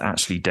Month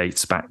actually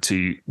dates back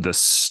to the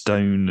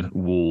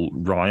Stonewall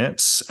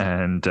riots,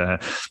 and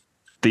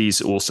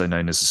these are also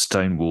known as the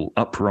Stonewall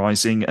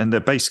Uprising, and they're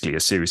basically a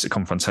series of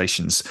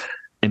confrontations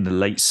in the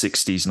late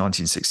 60s,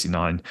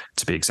 1969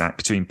 to be exact,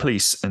 between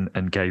police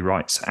and gay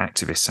rights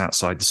activists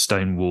outside the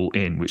Stonewall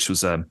Inn, which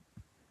was a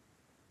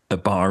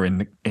bar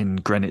in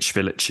Greenwich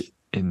Village,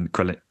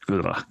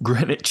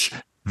 Greenwich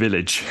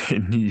Village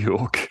in New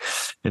York,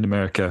 in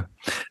America.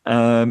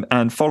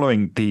 And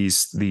following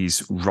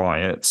these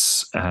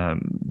riots,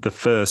 the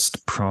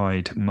first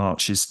Pride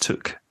marches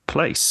took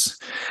place.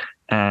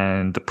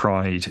 And the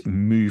Pride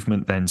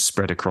movement then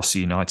spread across the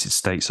United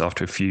States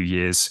after a few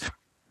years.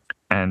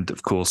 And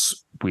of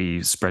course,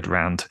 we spread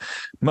around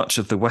much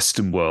of the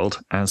Western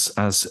world, as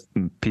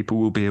people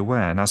will be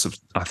aware. And as of,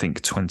 I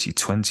think,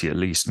 2020 at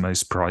least,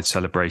 most Pride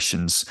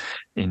celebrations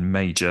in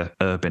major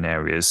urban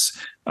areas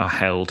are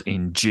held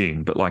in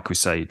June. But like we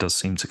say, it does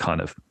seem to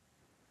kind of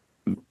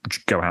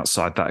go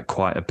outside that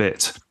quite a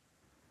bit.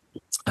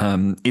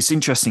 It's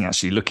interesting,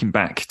 actually, looking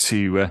back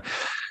to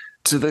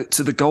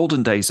the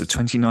golden days of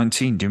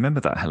 2019. Do you remember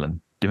that,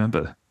 Helen? Do you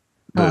remember?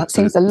 It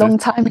seems a long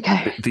time ago.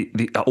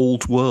 The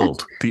old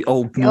world, the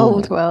old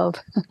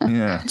world.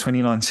 Yeah,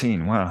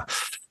 2019. Wow.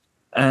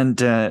 And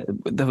there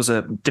was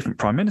a different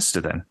prime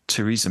minister then,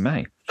 Theresa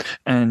May,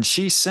 and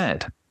she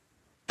said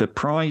the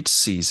Pride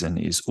season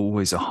is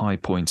always a high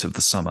point of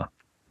the summer.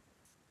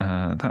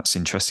 That's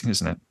interesting,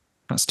 isn't it?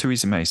 That's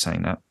Theresa May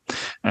saying that.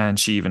 And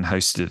she even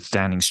hosted a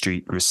Downing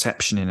Street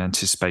reception in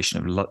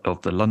anticipation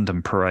of the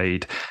London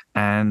Parade,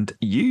 and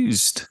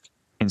used,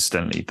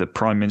 incidentally, the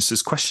Prime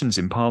Minister's questions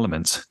in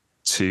Parliament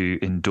to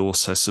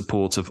endorse her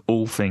support of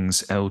all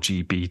things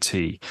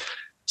LGBT.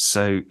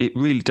 So it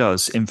really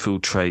does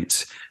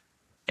infiltrate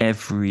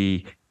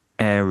every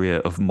area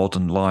of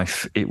modern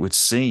life, it would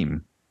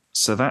seem.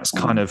 So that's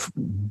kind of a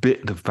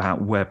bit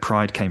about where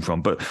Pride came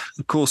from. But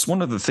of course,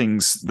 one of the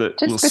things that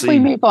just we'll before see... we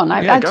move on,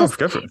 go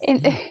for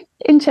it.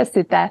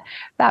 Interested there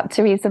about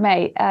Theresa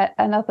May,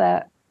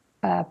 another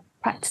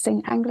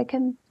practicing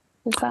Anglican.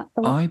 Is that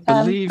the one?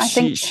 I believe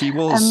she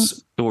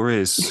was or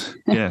is,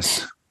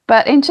 yes.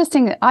 But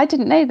interesting, I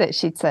didn't know that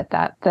she'd said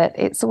that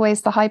it's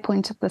always the high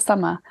point of the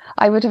summer.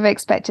 I would have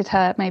expected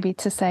her maybe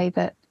to say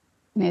that,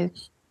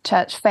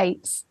 church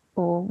fates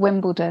or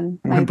Wimbledon,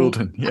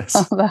 yes,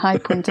 are the high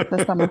point of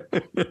the summer.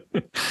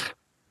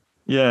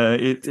 Yeah,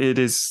 it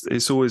is.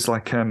 It's always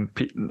like,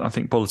 I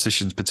think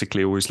politicians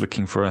particularly are always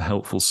looking for a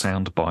helpful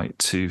soundbite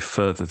to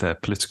further their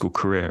political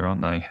career,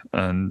 aren't they?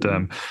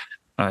 And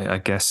I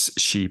guess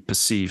she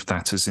perceived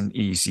that as an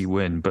easy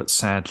win, but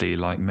sadly,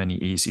 like many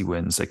easy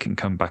wins, they can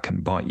come back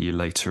and bite you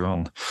later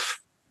on.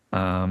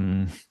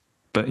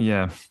 But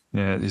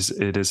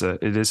it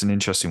is an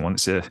interesting one.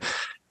 It's a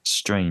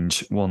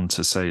strange one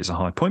to say it's a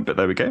high point, but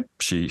there we go.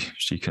 She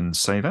can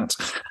say that.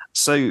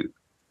 So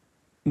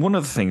one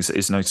of the things that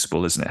is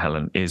noticeable, isn't it,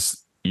 Helen,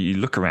 is you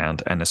look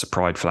around and there's a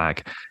Pride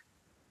flag.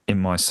 In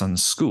my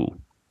son's school,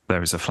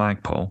 there is a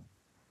flagpole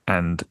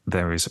and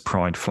there is a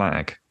Pride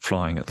flag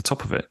flying at the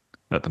top of it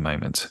at the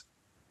moment.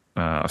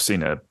 I've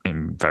seen it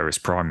in various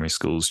primary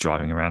schools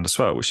driving around as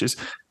well, which is,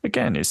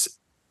 again,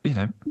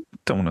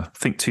 don't want to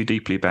think too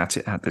deeply about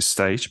it at this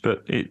stage,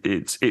 but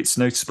it's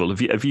noticeable.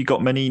 Have you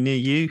got many near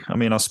you? I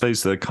mean, I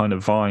suppose they're kind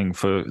of vying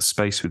for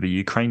space with the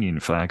Ukrainian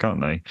flag,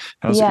 aren't they?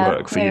 How does it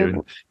work for you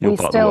in your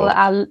part of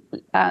the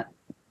world?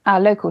 Our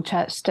local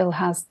church still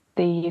has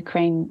the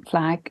Ukraine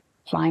flag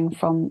flying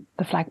from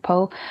the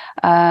flagpole.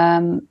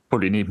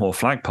 Probably need more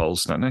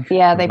flagpoles, don't they?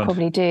 Yeah, they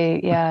probably do.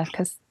 Yeah,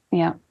 because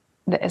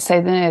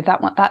so no,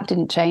 that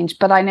didn't change.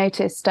 But I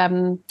noticed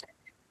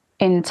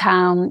in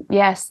town,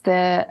 yes,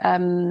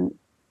 the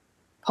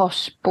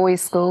posh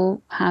boys'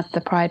 school had the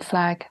Pride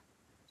flag.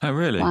 Oh,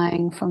 really?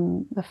 Flying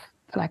from the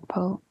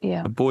flagpole.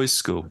 Yeah. A boys'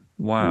 school.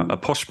 Wow, a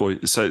posh boy.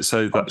 So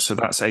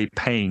that's a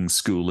paying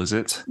school, is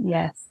it?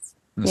 Yes.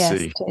 Yes,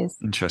 it is.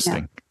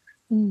 Interesting.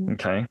 Yeah.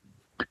 Okay.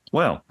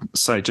 Well,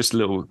 so just a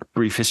little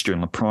brief history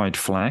on the Pride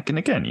flag, and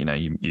again,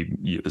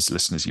 you as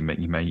listeners, you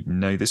may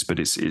know this, but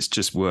it's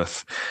just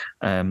worth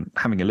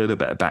having a little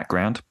bit of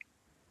background.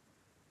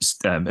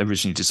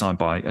 Originally designed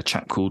by a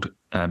chap called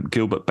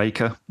Gilbert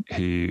Baker,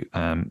 who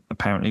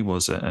apparently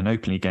was an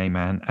openly gay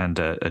man and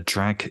a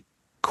drag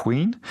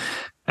queen,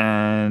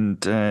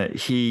 and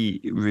he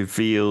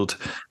revealed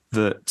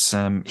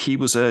that he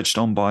was urged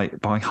on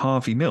by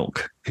Harvey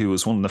Milk, who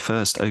was one of the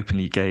first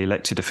openly gay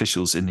elected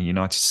officials in the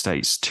United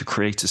States, to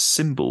create a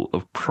symbol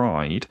of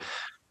pride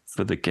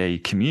for the gay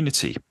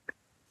community.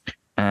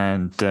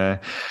 And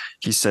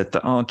he said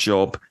that our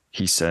job,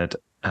 he said,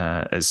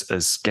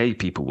 as gay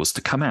people, was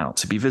to come out,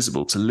 to be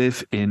visible, to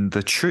live in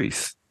the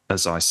truth,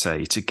 as I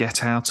say, to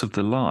get out of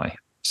the lie.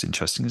 It's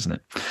interesting, isn't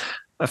it?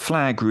 A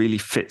flag really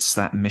fits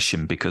that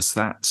mission, because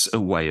that's a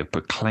way of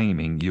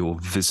proclaiming your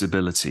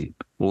visibility,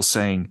 or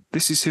saying,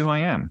 this is who I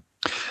am.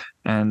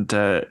 And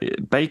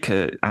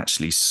Baker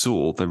actually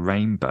saw the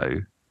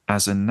rainbow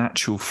as a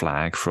natural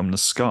flag from the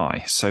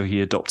sky. So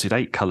he adopted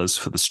 8 colours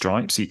for the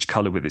stripes, each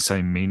colour with its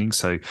own meaning.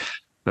 So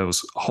there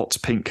was hot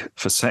pink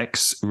for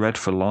sex, red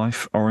for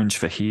life, orange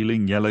for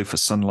healing, yellow for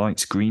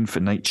sunlight, green for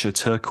nature,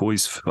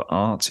 turquoise for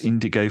art,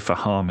 indigo for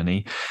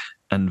harmony,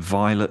 and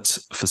violet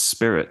for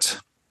spirit.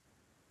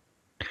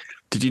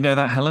 Did you know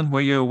that, Helen?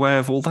 Were you aware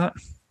of all that?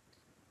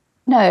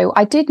 No,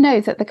 I did know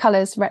that the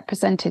colours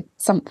represented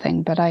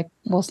something, but I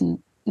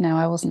wasn't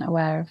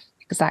aware of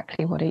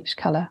exactly what each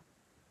colour.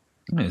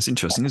 Yeah, it's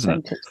interesting,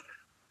 isn't it?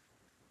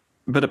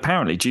 But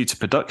apparently, due to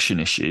production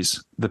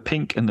issues, the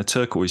pink and the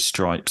turquoise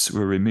stripes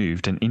were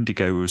removed and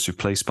indigo was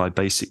replaced by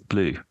basic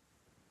blue.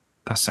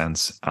 I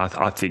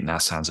think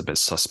that sounds a bit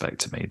suspect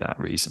to me, that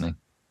reasoning.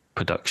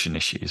 Production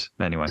issues.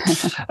 Anyway,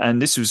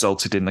 and this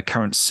resulted in the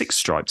current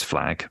 6-striped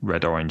flag: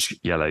 red, orange,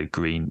 yellow,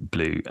 green,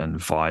 blue, and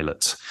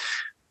violet.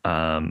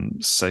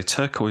 So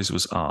turquoise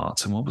was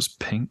art, and what was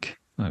pink?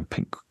 No,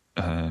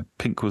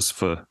 pink was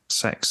for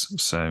sex.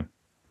 So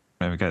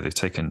there we go. They've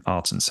taken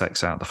art and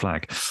sex out of the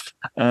flag.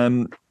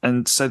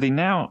 And so they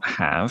now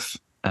have,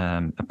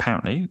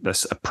 apparently,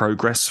 there's a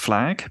progress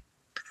flag.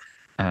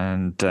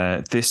 And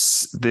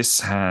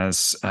this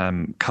has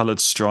coloured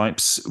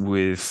stripes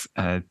with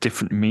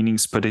different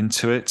meanings put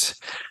into it.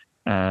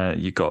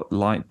 You've got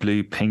light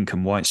blue, pink,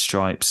 and white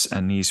stripes,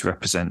 and these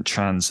represent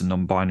trans and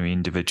non-binary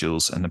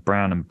individuals. And the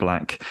brown and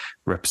black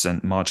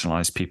represent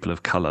marginalised people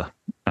of colour.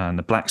 And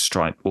the black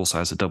stripe also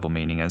has a double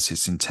meaning, as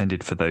it's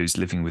intended for those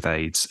living with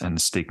AIDS and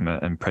the stigma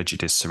and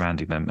prejudice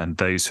surrounding them, and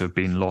those who have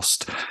been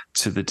lost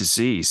to the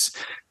disease.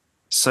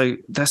 So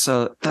that's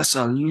a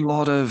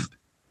lot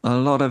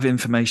of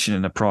information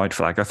in a pride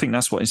flag. I think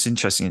that's what is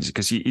interesting, is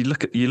because you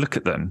look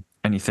at them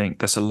and you think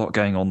there's a lot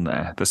going on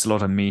there. There's a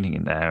lot of meaning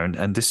in there,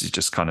 and this is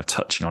just kind of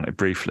touching on it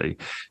briefly,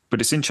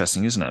 but it's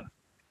interesting, isn't it?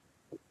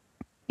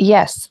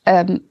 Yes,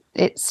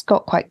 it's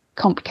got quite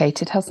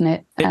complicated, hasn't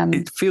it?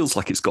 It feels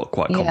like it's got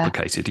quite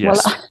complicated.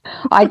 Yes. Well,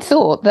 I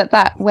thought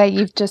that where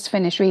you've just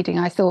finished reading,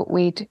 I thought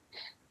we'd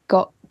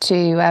got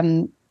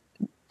to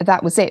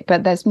that was it,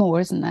 but there's more,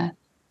 isn't there?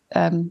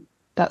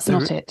 That's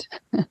not it.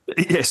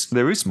 Yes,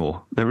 there is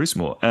more. There is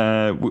more.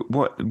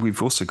 What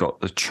we've also got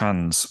the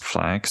trans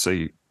flag.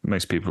 So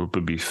most people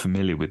will be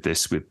familiar with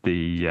this, with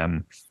the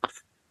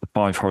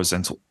 5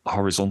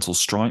 horizontal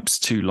stripes: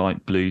 2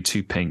 light blue,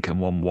 2 pink,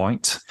 and 1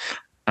 white.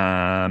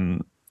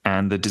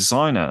 And the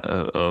designer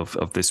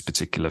of this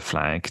particular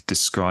flag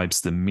describes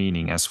the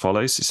meaning as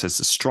follows. It says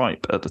the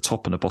stripe at the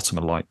top and the bottom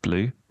are light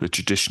blue, the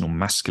traditional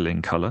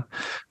masculine colour.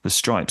 The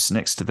stripes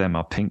next to them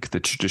are pink, the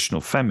traditional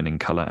feminine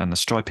colour, and the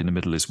stripe in the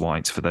middle is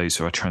white for those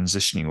who are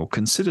transitioning or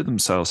consider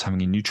themselves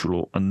having a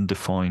neutral or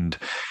undefined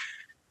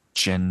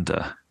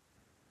gender.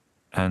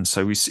 And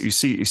so we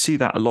see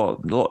that a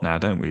lot now,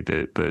 don't we?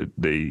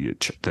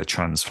 The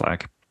trans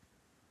flag.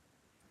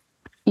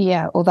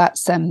 Yeah, well,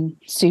 that's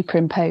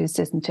superimposed,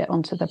 isn't it,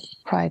 onto the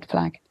pride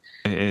flag?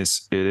 It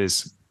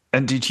is.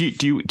 And do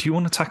you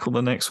want to tackle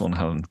the next one,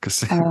 Helen?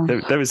 Because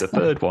there is a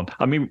third one.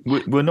 I mean,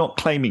 we're not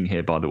claiming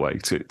here, by the way,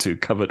 to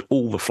cover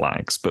all the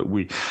flags, but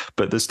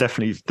there's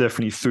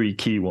definitely 3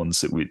 key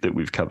ones that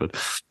we've covered.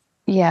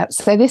 Yeah,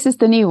 so this is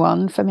the new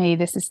one for me.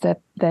 This is the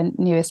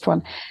newest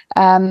one.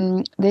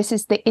 This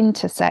is the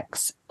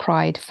intersex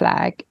pride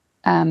flag,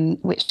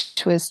 which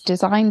was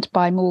designed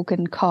by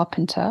Morgan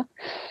Carpenter.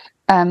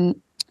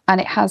 And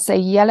it has a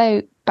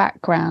yellow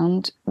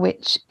background,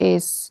 which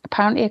is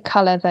apparently a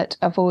colour that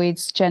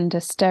avoids gender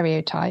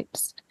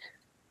stereotypes.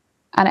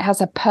 And it has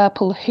a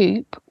purple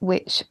hoop,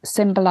 which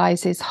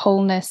symbolises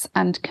wholeness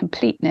and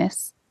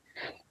completeness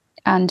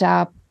and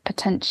our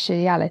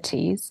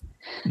potentialities.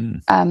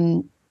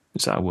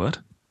 Is that a word?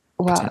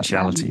 Well,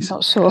 potentialities? I'm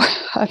not sure.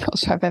 I'm not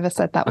sure I've ever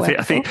said that word.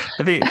 I think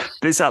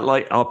is that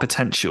like our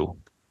potential?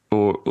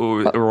 Or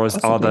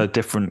are there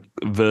different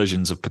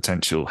versions of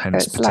potential,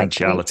 hence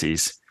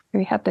potentialities?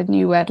 We had the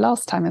new word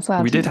last time as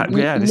well. We did have,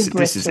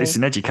 it's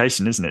an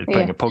education, isn't it?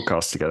 Putting a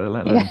podcast together.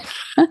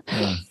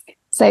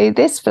 So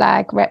this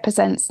flag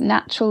represents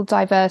natural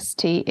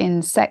diversity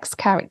in sex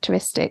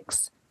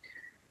characteristics.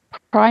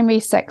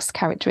 Primary sex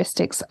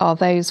characteristics are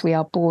those we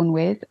are born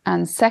with,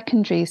 and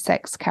secondary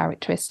sex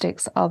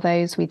characteristics are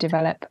those we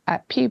develop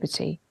at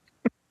puberty.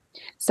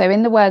 So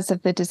in the words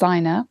of the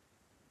designer,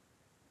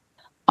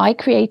 I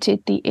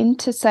created the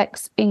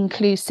intersex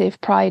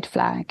inclusive pride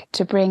flag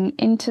to bring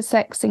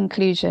intersex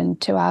inclusion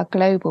to our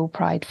global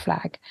pride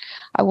flag.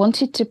 I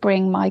wanted to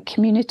bring my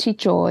community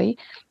joy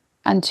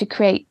and to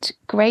create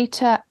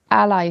greater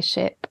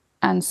allyship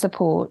and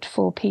support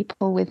for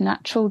people with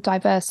natural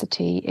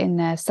diversity in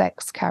their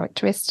sex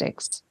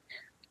characteristics.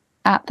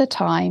 At the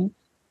time,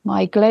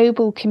 my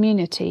global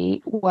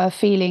community were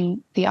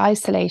feeling the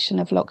isolation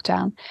of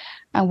lockdown,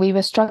 and we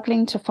were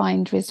struggling to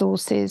find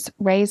resources,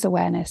 raise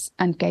awareness,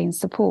 and gain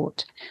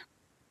support.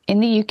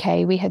 In the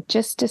UK, we had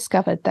just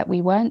discovered that we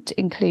weren't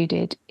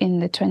included in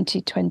the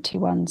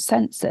 2021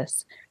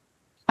 census.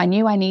 I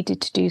knew I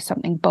needed to do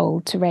something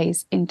bold to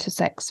raise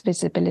intersex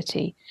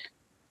visibility.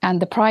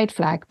 and the pride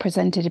flag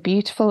presented a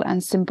beautiful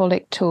and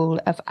symbolic tool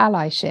of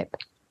allyship.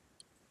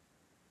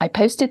 I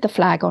posted the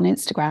flag on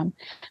Instagram,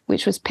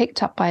 which was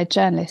picked up by a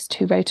journalist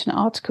who wrote an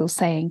article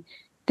saying,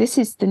 "This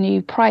is the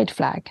new pride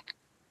flag,"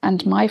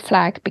 and my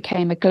flag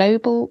became a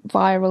global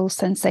viral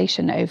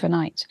sensation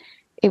overnight.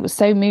 It was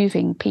so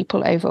moving,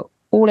 people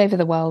all over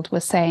the world were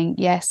saying,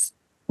 "Yes,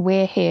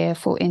 we're here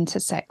for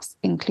intersex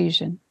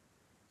inclusion."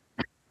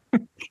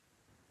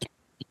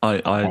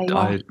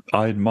 I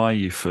admire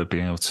you for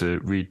being able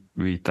to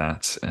read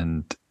that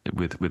and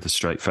with a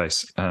straight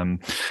face.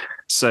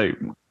 So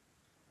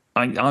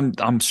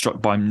I'm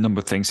struck by a number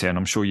of things here, and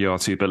I'm sure you are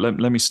too. But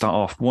let me start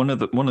off. One of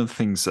the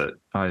things that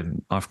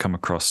I've come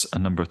across a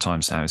number of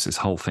times now is this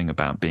whole thing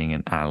about being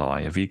an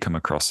ally. Have you come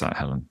across that,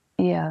 Helen?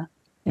 Yeah.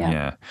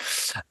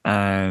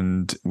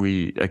 And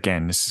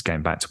this is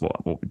going back to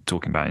what we were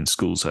talking about in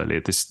schools earlier.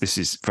 This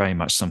is very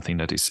much something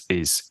that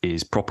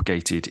is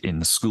propagated in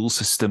the school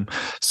system.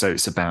 So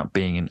it's about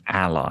being an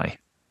ally,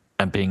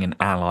 and being an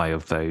ally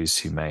of those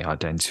who may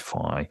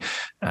identify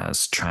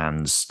as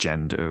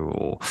transgender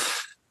or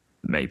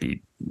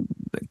maybe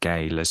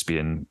gay,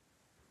 lesbian,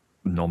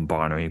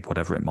 non-binary,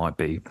 whatever it might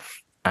be.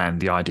 And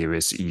the idea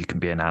is you can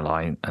be an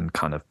ally and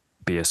kind of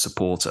be a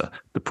supporter.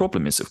 The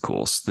problem is, of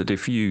course, that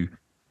if you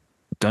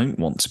don't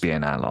want to be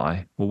an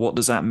ally, well, what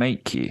does that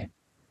make you?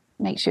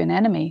 Makes you an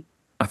enemy.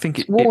 I think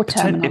it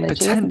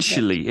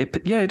potentially,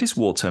 it is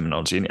war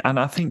terminology, and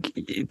I think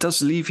it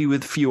does leave you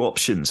with few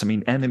options. I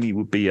mean, enemy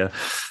would be an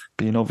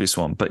obvious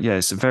one, but yeah,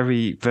 it's a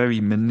very,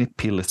 very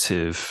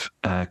manipulative,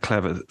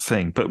 clever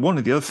thing. But one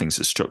of the other things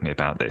that struck me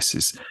about this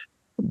is,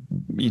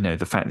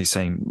 the fact that he's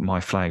saying my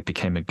flag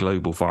became a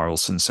global viral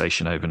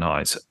sensation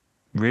overnight.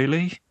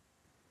 Really?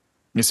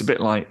 It's a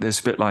bit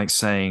like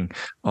saying,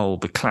 oh,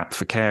 the clap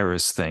for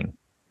carers thing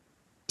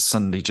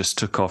suddenly just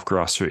took off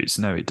grassroots.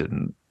 No, it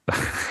didn't.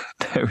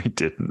 No, it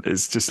didn't.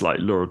 It's just like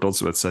Laura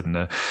Dodsworth said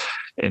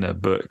in a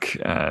book,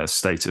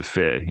 State of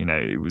Fear.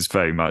 It was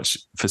very much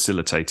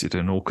facilitated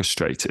and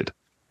orchestrated.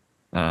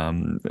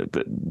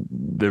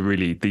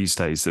 Really, these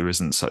days, there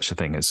isn't such a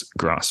thing as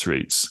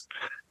grassroots.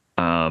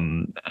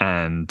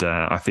 And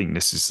I think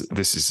this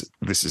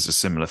is a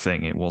similar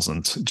thing. It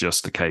wasn't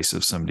just a case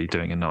of somebody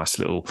doing a nice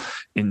little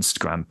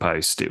Instagram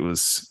post. It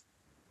was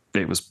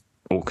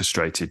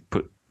orchestrated,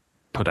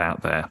 put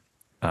out there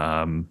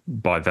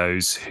by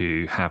those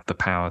who have the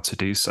power to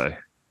do so.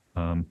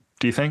 Do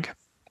you think?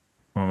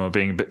 Or am I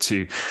being a bit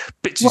too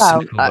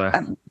cynical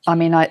there? I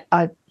mean, I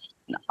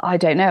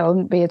don't know. I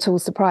wouldn't be at all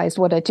surprised.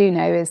 What I do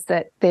know is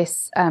that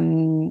this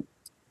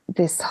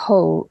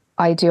whole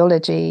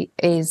ideology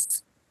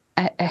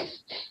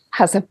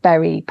has a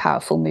very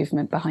powerful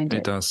movement behind it.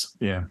 It does,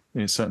 yeah.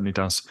 It certainly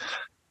does.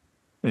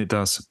 It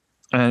does,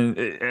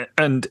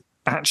 and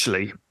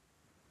actually,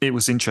 it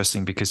was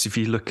interesting because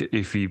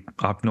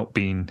I've not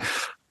been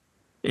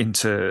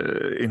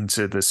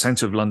into the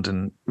centre of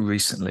London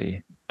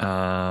recently,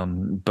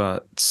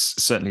 but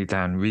certainly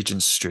down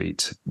Regent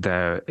Street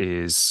there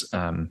is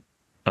a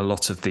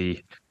lot of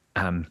these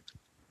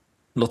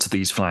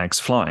flags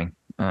flying.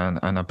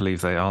 And I believe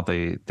they are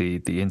the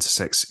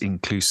intersex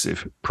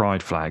inclusive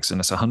pride flags, and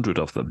there's 100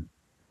 of them,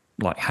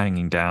 like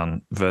hanging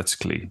down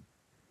vertically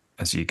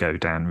as you go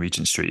down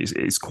Regent Street.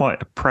 It's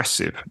quite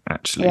oppressive,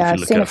 actually. Yeah, if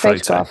you I've seen a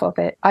photograph of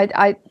it.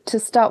 I to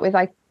start with,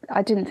 I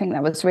didn't think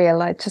that was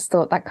real. I just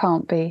thought that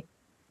can't be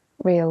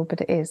real,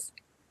 but it is.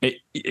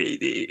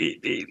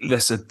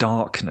 There's a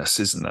darkness,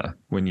 isn't there,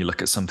 when you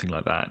look at something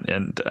like that,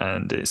 and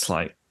it's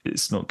like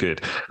it's not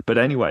good. But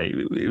anyway,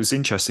 it was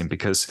interesting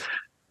because.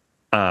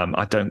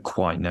 I don't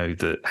quite know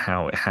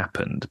how it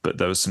happened, but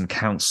there were some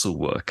council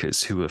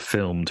workers who were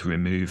filmed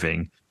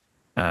removing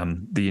the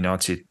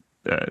United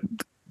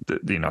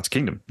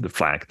Kingdom, the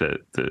flag, the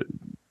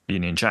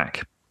Union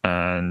Jack,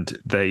 and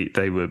they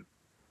were.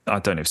 I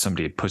don't know if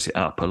somebody had put it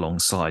up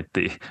alongside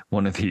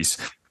one of these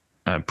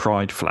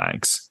pride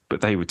flags,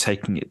 but they were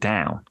taking it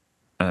down,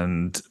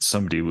 and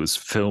somebody was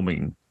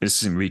filming.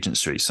 This is in Regent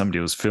Street. Somebody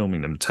was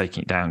filming them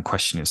taking it down,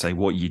 questioning, saying,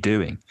 "What are you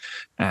doing?"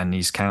 And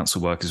these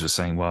council workers were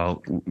saying,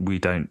 "Well, we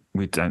don't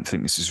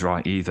think this is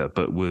right either,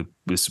 but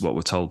this is what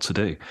we're told to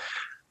do."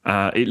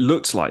 It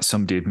looked like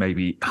somebody had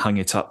maybe hung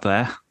it up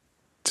there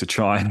to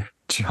try and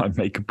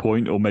make a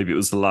point, or maybe it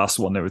was the last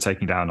one they were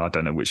taking down. I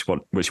don't know which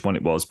one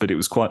it was, but it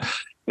was quite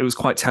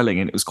telling,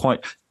 and it was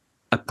quite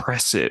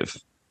oppressive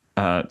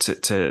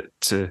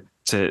to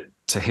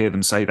hear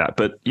them say that.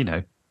 But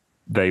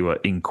they were,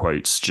 in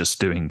quotes, just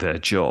doing their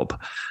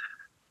job.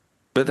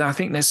 But I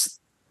think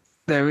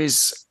there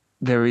is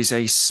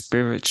a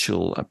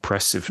spiritual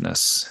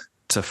oppressiveness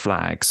to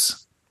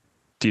flags.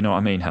 Do you know what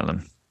I mean,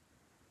 Helen?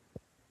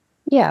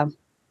 Yeah,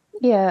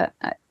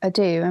 I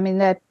do. I mean,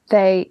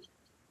 they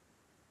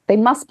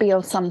must be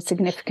of some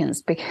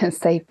significance because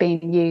they've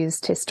been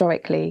used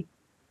historically,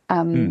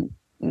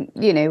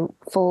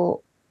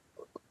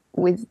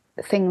 with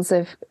things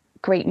of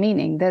great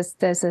meaning.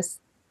 There's a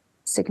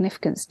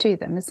significance to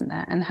them, isn't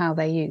there, and how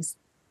they're used.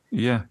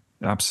 Yeah,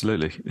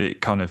 absolutely.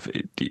 It kind of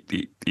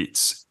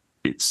it's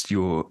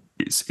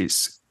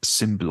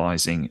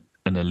symbolizing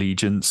an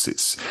allegiance.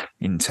 It's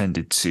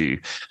intended to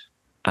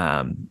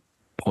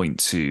point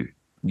to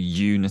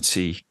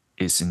unity.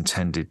 It's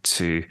intended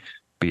to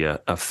be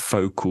a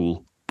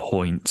focal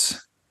point.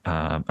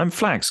 And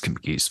flags can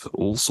be used for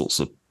all sorts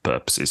of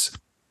purposes.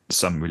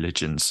 Some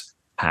religions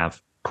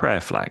have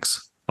prayer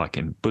flags, like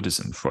in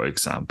Buddhism, for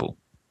example.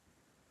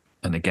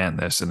 And again,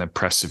 there's an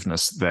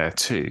oppressiveness there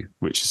too,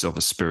 which is of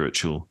a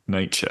spiritual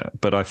nature.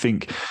 But I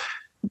think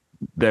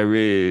there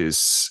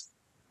is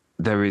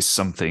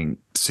something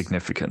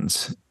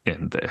significant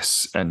in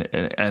this, and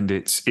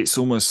it's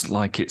almost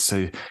like it's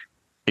a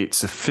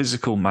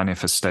physical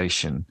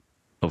manifestation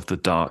of the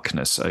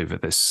darkness over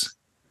this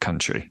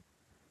country,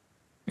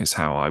 is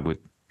how I would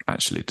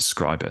actually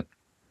describe it.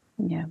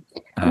 Yeah,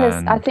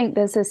 and I think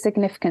there's a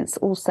significance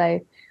also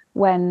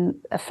when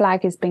a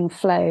flag is being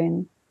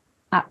flown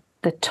at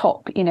the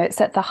top.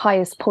 It's at the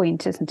highest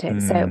point, isn't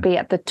it? So it'll be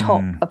at the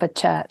top of a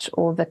church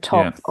or the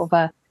top of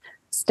a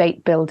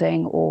state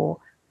building or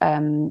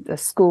the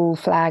school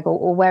flag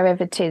or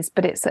wherever it is,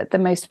 but it's at the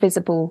most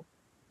visible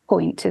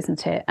point,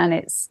 isn't it? And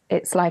it's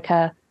like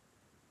a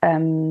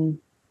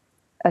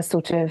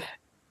sort of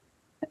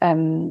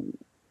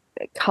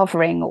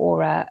covering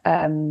or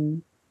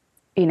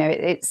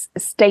it's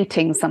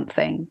stating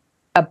something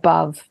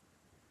above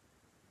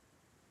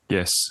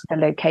the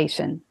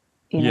location,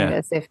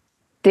 as if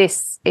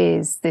this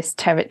is this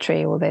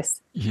territory or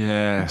this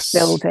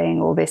building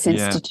or this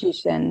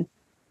institution.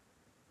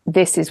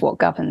 This is what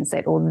governs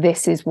it, or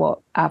this is what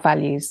our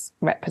values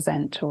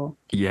represent, or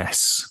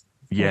yes.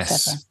 You've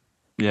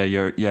hit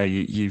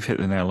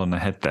the nail on the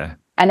head there.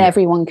 And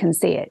everyone can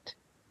see it.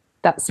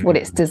 That's what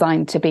it's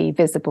designed to be,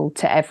 visible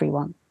to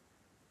everyone.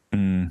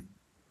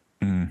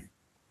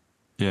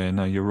 Yeah,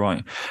 no, you're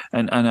right,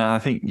 and I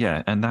think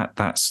and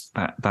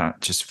that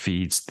just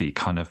feeds the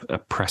kind of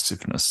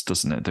oppressiveness,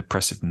 doesn't it? The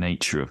oppressive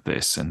nature of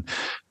this, and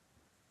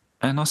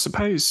I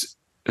suppose,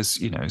 as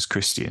as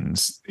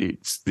Christians,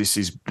 this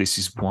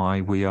is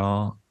why we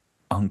are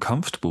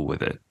uncomfortable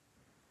with it,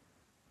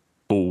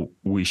 or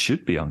we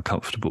should be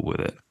uncomfortable with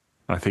it.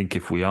 I think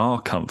if we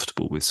are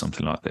comfortable with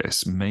something like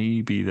this,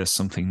 maybe there's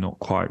something not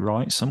quite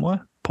right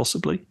somewhere,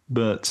 possibly.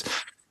 But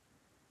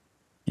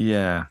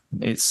yeah,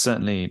 it's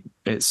certainly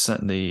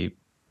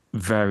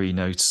very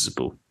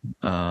noticeable.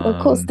 Well,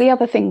 of course, the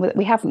other thing that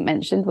we haven't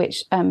mentioned,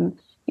 which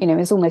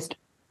is almost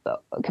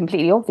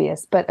completely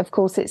obvious, but of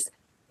course it's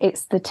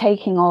the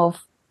taking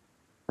of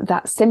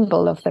that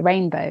symbol of the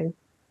rainbow,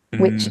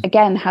 which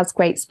again has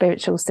great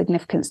spiritual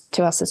significance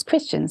to us as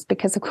Christians,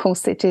 because of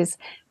course it is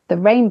the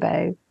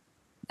rainbow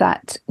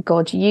that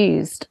God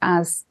used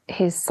as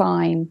his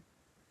sign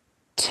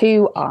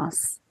to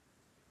us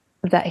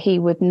that he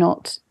would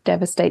not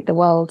devastate the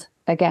world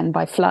again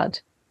by flood.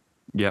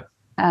 Yep.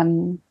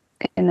 In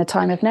the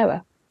time of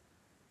Noah.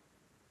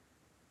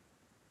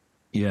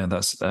 Yeah,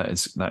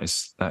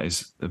 that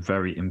is a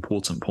very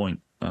important point.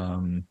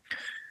 And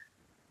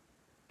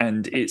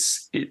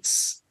it's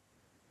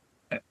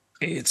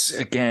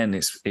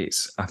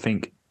I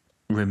think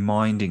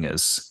reminding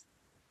us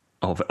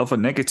of a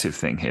negative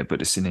thing here,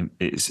 but it's an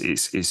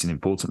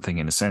important thing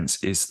in a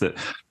sense, is that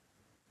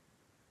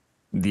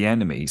the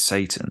enemy,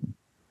 Satan,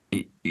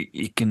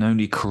 he can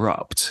only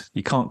corrupt.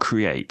 He can't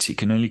create. He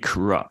can only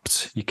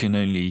corrupt. He can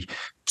only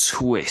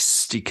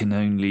twist. He can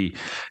only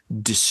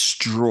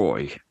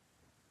destroy.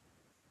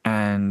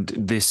 And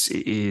this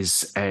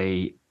is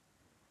a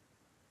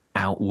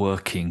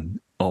outworking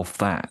of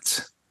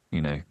that,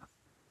 yeah.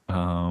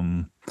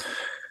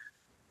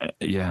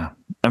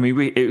 I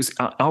mean,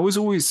 I was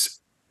always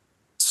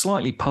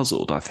slightly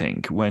puzzled, I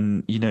think,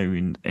 when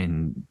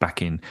in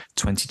back in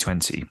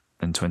 2020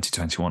 and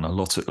 2021, a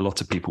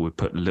lot of people would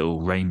put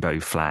little rainbow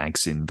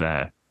flags in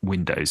their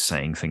windows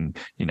saying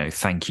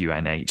thank you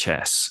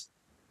NHS,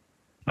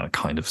 a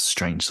kind of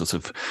strange sort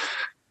of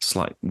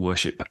slight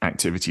worship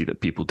activity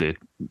that people did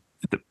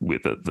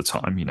with at the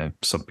time.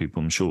 Some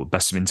people, I'm sure,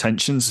 best of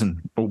intentions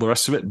and all the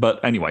rest of it,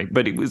 but anyway,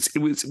 it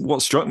was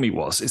what struck me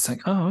was it's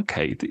like, oh,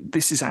 okay,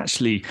 this is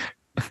actually,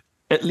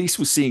 at least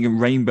we're seeing a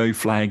rainbow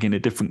flag in a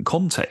different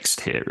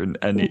context here,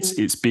 and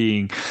it's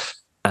being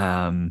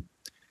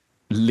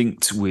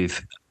linked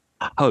with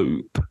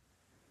hope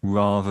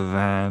rather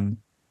than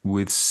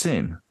with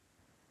sin.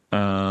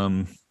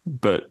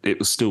 But it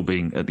was still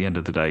being, at the end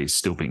of the day,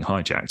 still being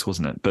hijacked,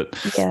 wasn't it? But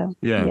yeah,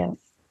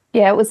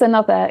 it was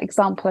another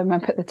example. I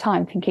remember at the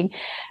time thinking,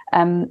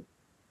 some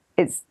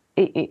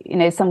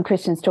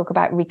Christians talk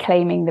about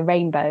reclaiming the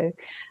rainbow,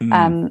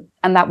 and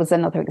that was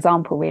another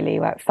example really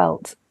where it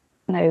felt,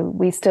 no,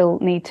 we still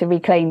need to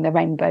reclaim the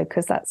rainbow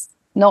because that's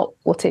not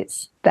what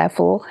it's there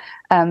for.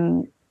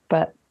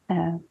 But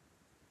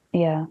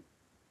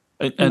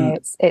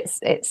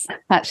it's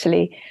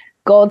actually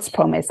God's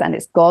promise and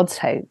it's God's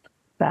hope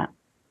that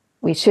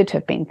we should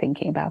have been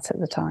thinking about at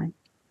the time.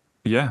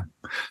 Yeah,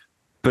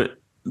 but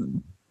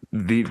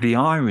the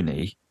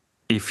irony,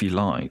 if you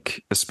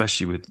like,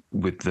 especially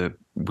with the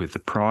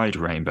Pride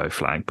rainbow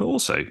flag, but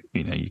also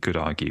you could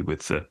argue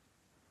with the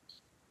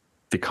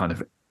kind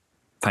of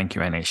thank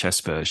you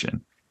NHS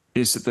version,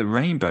 is that the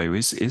rainbow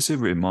is a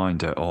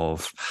reminder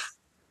of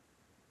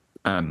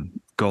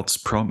God's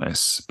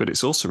promise, but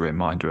it's also a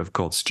reminder of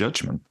God's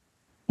judgment.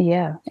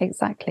 Yeah,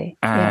 exactly.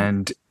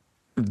 And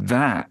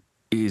that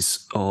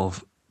is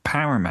of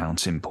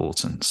paramount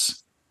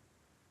importance,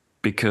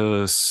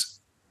 because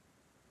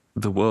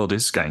the world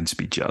is going to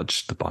be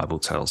judged, the Bible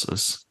tells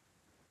us,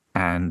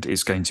 and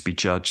is going to be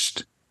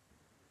judged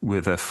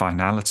with a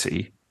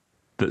finality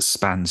that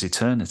spans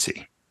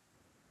eternity.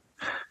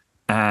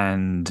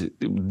 And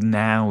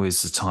now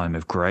is the time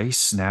of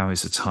grace. Now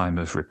is the time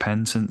of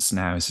repentance.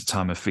 Now is the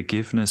time of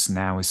forgiveness.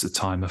 Now is the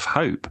time of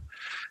hope.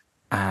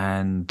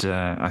 And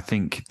I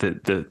think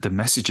that the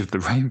message of the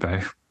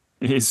rainbow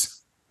is,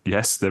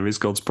 yes, there is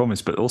God's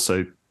promise, but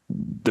also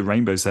the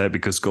rainbow's there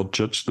because God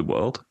judged the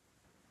world,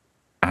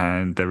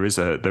 and there is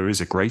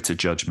a greater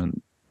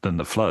judgment than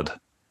the flood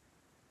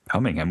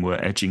coming, and we're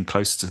edging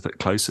closer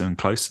and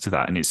closer to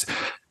that. And it's,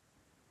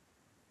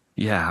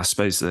 yeah, I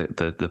suppose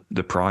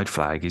the pride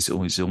flag is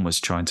always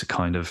almost trying to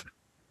kind of,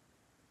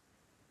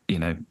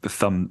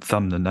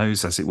 thumb the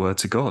nose, as it were,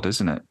 to God,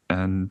 isn't it?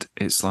 And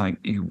it's like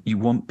you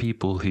want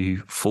people who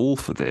fall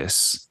for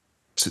this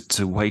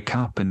to wake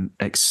up and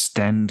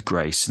extend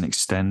grace and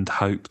extend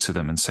hope to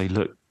them and say,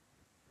 look,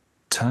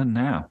 turn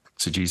now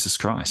to Jesus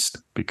Christ,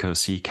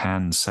 because he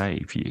can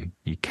save you.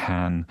 He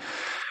can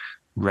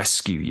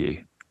rescue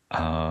you.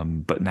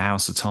 But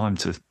now's the time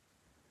to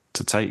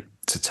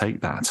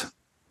take that.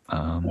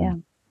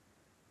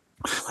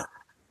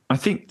 I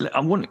think we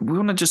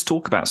want to just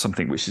talk about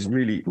something which is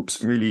really,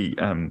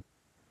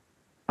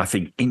 I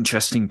think,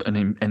 interesting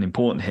and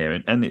important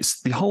here, and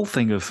it's the whole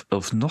thing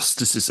of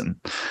Gnosticism,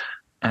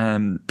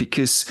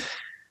 because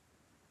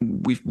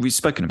we've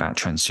spoken about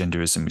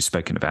transgenderism, we've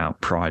spoken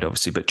about pride,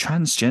 obviously, but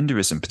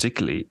transgenderism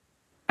particularly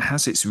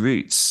has its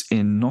roots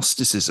in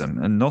Gnosticism,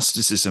 and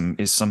Gnosticism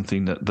is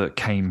something that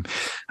came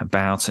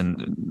about,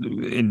 and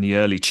in the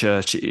early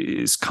church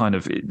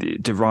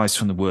it derives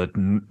from the word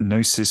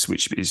gnosis,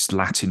 which is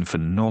Latin for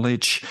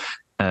knowledge,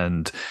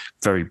 and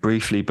very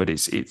briefly, but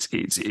it's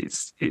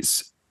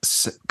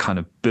kind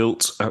of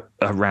built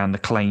around the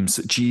claims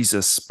that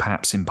Jesus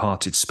perhaps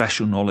imparted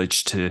special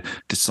knowledge to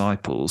his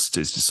disciples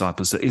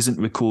that isn't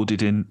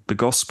recorded in the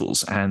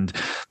Gospels, and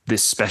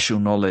this special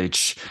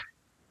knowledge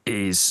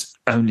is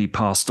only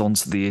passed on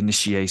to the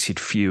initiated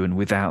few, and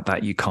without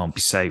that you can't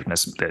be saved. And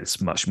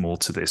there's much more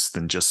to this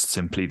than just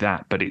simply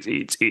that, but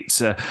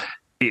it's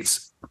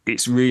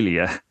really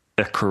a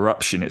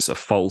corruption. It's a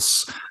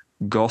false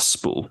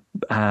gospel,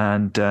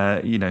 and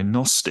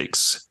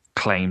Gnostics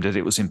claimed that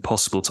it was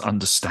impossible to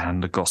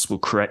understand the gospel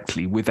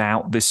correctly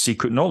without this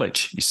secret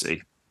knowledge, you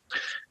see.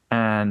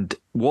 And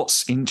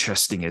what's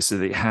interesting is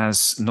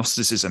that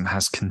Gnosticism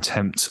has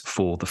contempt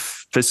for the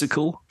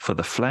physical, for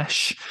the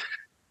flesh.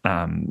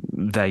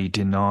 They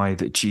deny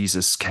that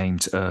Jesus came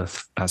to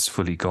earth as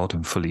fully God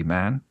and fully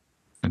man.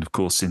 And of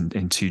course, in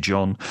 2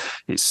 John,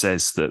 it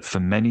says that for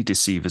many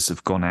deceivers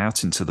have gone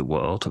out into the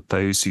world,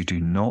 those who do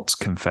not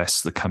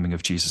confess the coming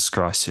of Jesus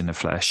Christ in the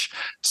flesh.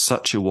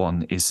 Such a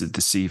one is the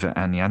deceiver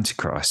and the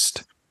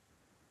Antichrist.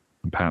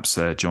 And perhaps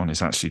John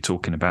is actually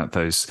talking about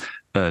those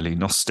early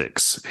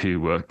Gnostics who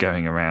were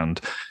going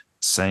around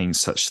saying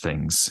such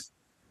things.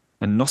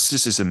 And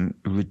Gnosticism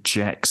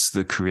rejects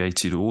the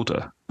created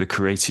order, the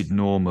created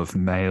norm of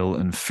male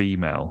and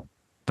female,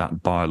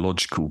 that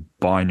biological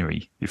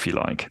binary, if you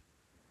like.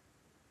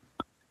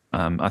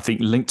 I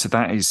think linked to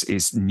that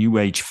is New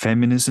Age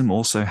feminism,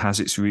 also has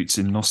its roots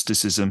in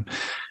Gnosticism.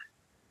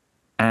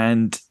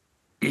 And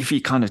if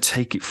you kind of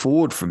take it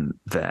forward from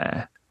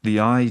there, the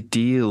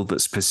ideal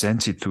that's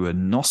presented through a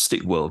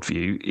Gnostic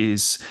worldview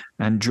is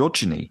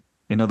androgyny.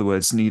 In other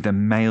words, neither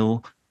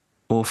male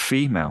or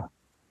female.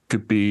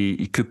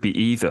 It could be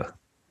either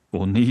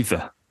or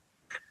neither.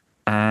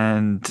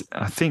 And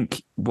I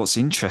think what's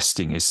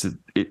interesting is that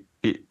it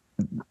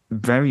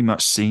very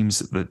much seems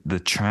that the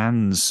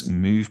trans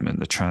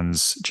movement, the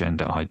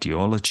transgender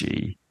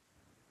ideology,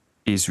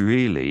 is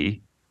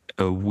really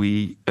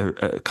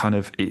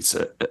it's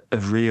a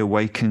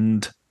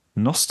reawakened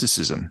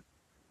Gnosticism.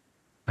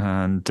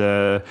 And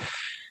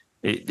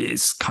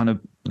it's kind of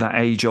that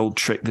age-old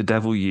trick the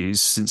devil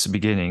used since the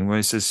beginning, where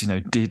he says,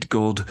 did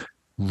God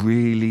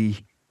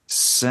really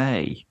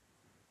say?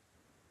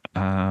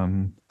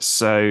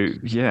 So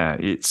yeah,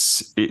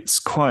 it's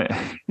quite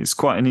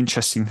an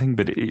interesting thing,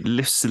 but it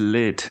lifts the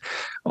lid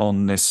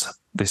on this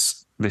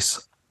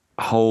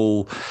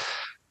whole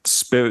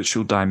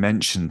spiritual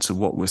dimension to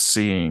what we're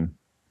seeing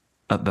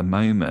at the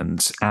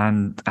moment,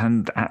 and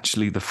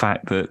actually the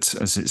fact that,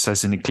 as it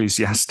says in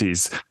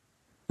Ecclesiastes,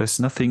 there's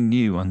nothing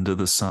new under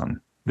the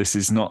sun.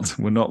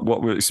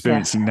 What we're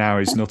experiencing now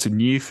is not a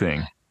new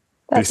thing.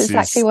 That's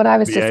exactly what I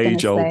was just going to say. The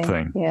age-old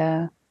thing.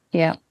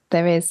 Yeah.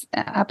 There is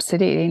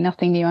absolutely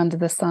nothing new under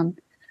the sun.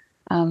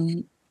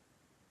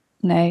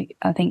 No,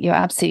 I think you're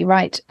absolutely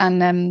right.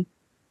 And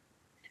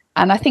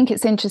I think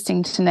it's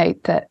interesting to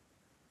note that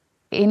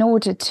in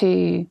order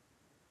to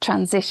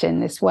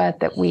transition, this word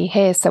that we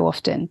hear so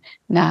often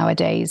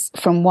nowadays,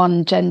 from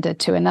one gender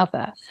to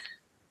another,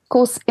 of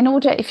course,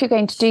 if you're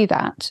going to do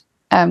that,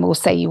 or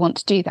say you want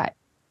to do that,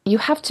 you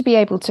have to be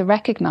able to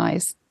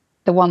recognize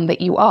the one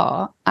that you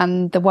are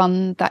and the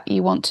one that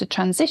you want to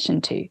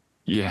transition to.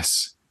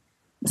 Yes.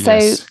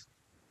 So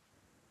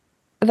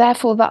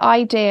therefore, the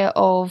idea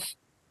of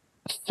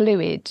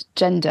fluid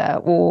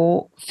gender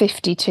or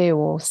 52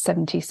 or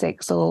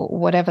 76 or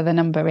whatever the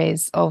number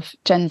is of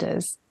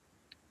genders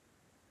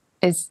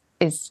is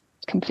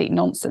complete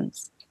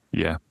nonsense.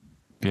 Yeah.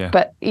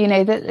 But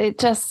that it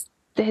just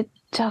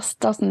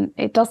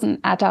doesn't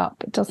add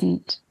up. It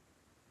doesn't.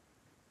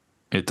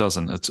 No,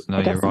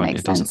 you're right.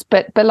 It doesn't.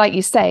 But like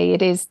you say,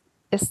 it's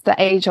the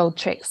age-old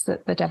tricks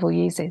that the devil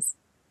uses,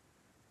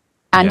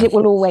 and it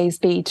will always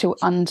be to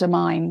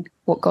undermine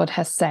what God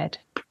has said.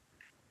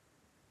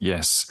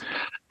 Yes,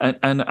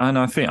 and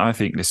I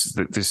think this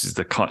is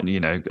the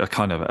kind, a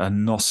kind of a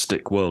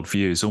Gnostic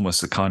worldview is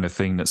almost the kind of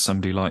thing that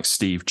somebody like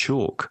Steve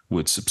Chalke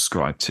would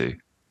subscribe to.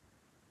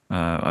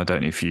 I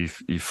don't know if you've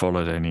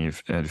followed any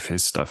of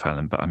his stuff,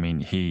 Helen, but I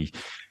mean he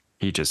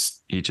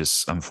just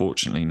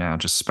unfortunately now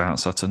just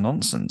spouts utter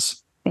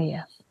nonsense.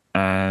 Yeah.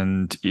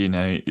 And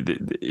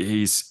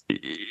he's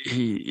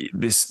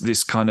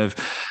this kind of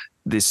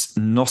this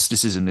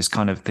Gnosticism, this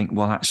kind of thing.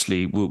 Well,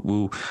 actually,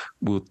 we'll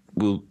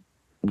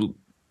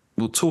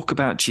talk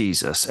about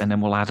Jesus, and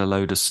then we'll add a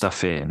load of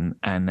stuff in,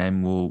 and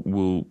then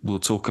we'll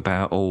talk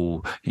about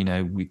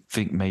we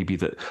think maybe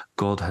that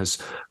God has,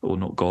 or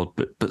not God,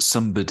 but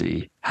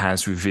somebody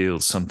has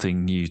revealed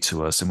something new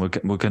to us, and we're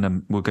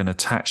gonna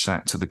attach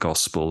that to the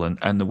gospel,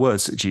 and the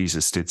words that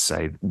Jesus did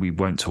say, we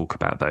won't talk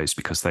about those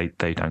because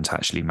they don't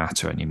actually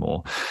matter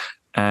anymore.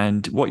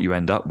 And what you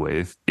end up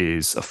with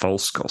is a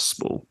false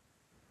gospel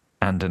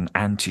and an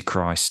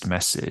antichrist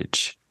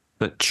message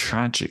that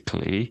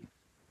tragically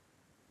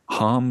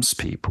harms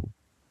people,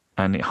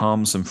 and it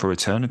harms them for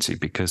eternity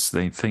because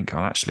they think,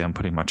 actually, I'm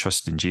putting my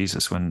trust in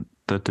Jesus, when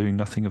they're doing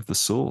nothing of the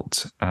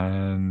sort.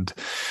 And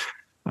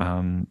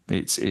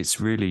it's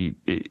really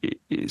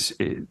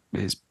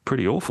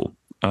pretty awful.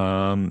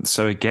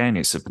 So again,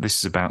 this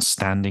is about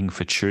standing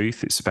for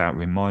truth. It's about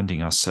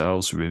reminding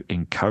ourselves,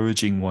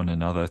 encouraging one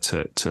another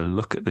to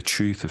look at the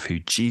truth of who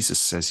Jesus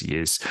says he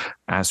is,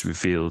 as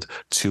revealed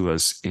to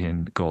us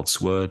in God's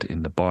word,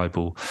 in the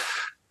Bible,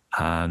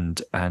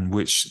 and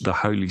which the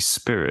Holy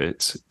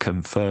Spirit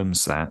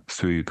confirms that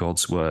through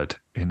God's word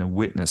in a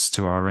witness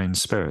to our own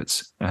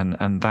spirits.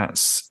 And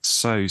that's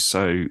so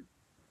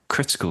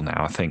critical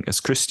now, I think, as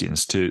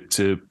Christians,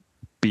 to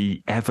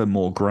be ever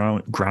more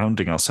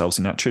grounding ourselves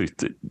in that truth.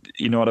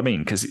 You know what I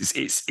mean? Because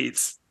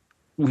it's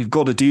we've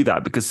got to do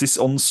that, because this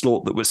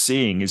onslaught that we're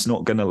seeing is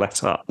not going to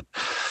let up.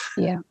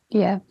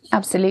 Yeah,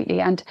 absolutely.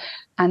 And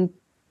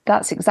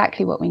that's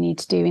exactly what we need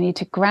to do. We need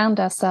to ground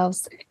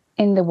ourselves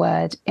in the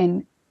word,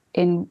 in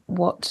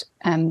what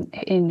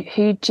in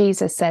who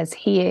Jesus says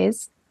he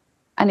is,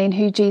 and in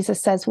who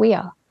Jesus says we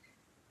are.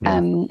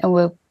 And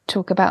we'll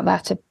talk about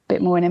that a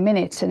bit more in a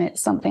minute. And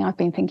it's something I've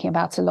been thinking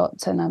about a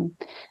lot, and I'm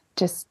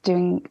just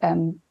doing a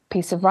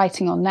piece of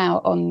writing on now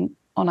on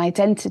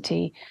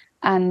identity,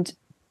 and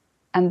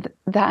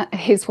that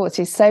is what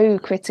is so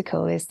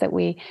critical, is that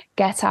we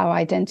get our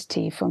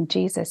identity from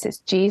Jesus. It's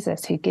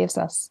Jesus who gives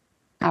us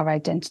our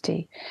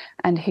identity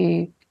and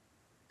who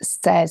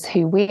says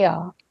who we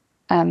are.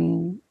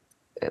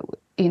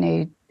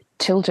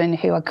 Children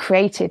who are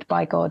created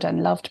by God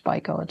and loved by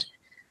God.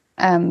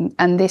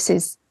 And this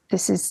is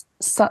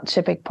such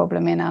a big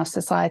problem in our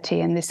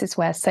society. And this is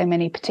where so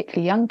many,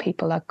 particularly young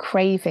people, are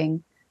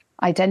craving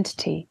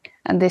identity.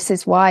 And this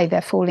is why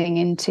they're falling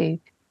into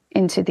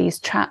these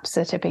traps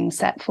that are being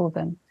set for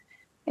them,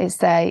 is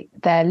they're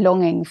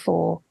longing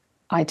for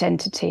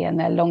identity, and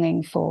they're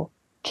longing for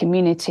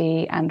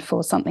community and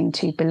for something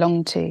to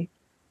belong to.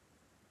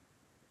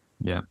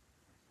 Yeah,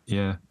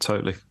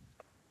 totally.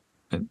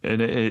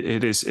 And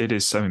it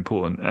is so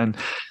important. And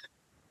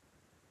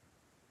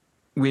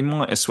we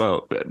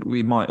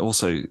might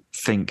also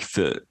think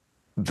that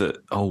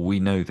we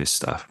know this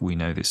stuff,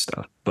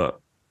 but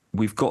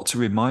we've got to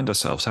remind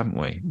ourselves, haven't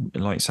we?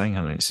 Like saying,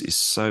 Helen, it's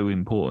so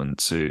important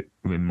to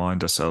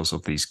remind ourselves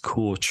of these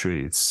core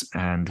truths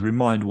and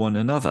remind one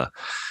another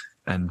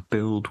and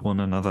build one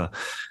another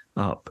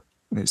up.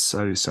 It's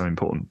so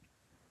important,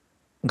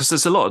 because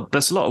there's a lot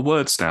of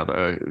words now that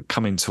are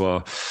coming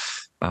to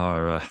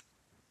our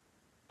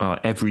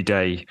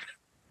everyday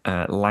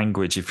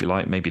language, if you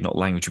like. Maybe not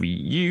language we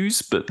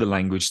use, but the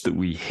language that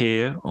we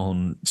hear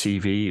on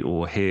TV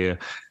or hear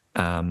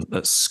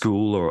at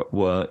school or at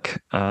work,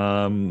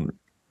 and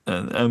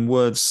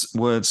words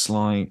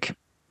like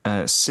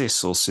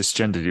cis or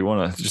cisgender. Do you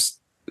want to just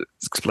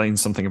explain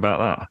something about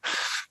that?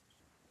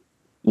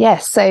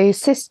 Yes. So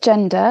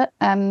cisgender,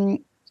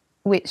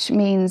 which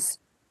means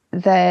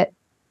that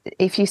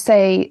if you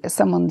say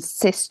someone's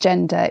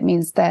cisgender, it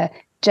means their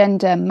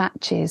gender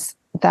matches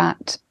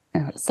that,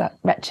 it's that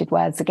wretched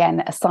words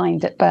again,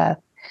 assigned at birth.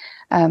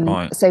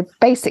 Right. So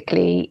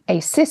basically,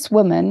 a cis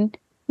woman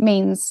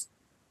means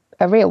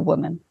a real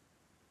woman.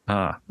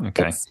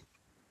 Okay.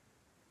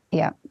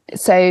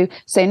 So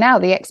now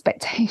the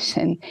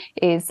expectation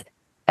is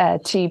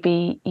to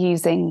be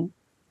using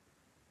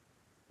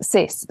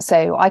cis.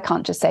 So I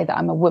can't just say that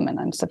I'm a woman.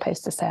 I'm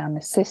supposed to say I'm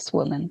a cis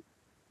woman,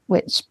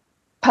 which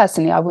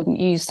personally, I wouldn't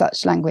use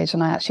such language,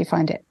 and I actually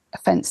find it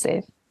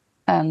offensive.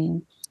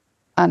 And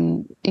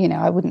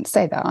I wouldn't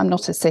say that. I'm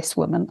not a cis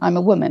woman. I'm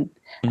a woman,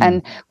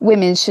 and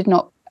women should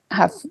not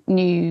have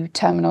new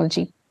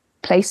terminology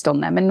placed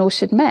on them, and nor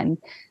should men.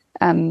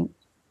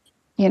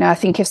 I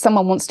think if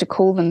someone wants to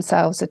call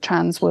themselves a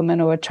trans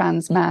woman or a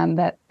trans man,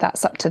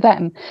 that's up to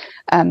them.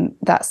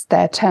 That's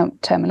their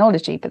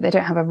terminology, but they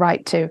don't have a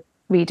right to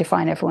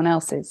redefine everyone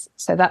else's.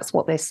 So that's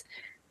what this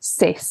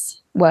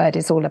cis word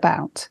is all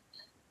about.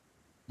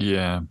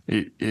 Yeah,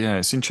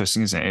 it's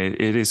interesting, isn't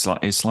it?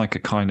 It's like a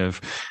kind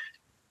of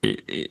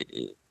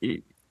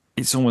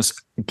it's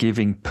almost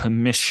giving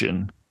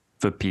permission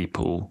for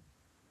people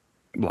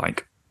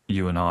like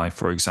you and I,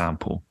 for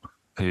example,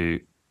 who,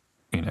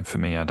 for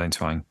me,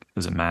 identifying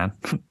as a man,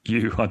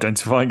 you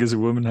identifying as a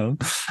woman,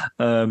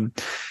 Helen,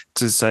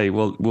 to say,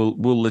 well,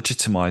 we'll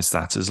legitimize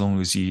that as long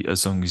as you,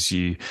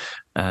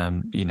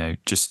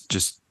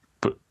 just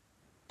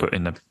put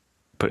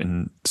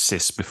in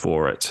cis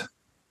before it.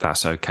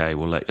 That's okay.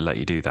 We'll let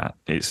you do that.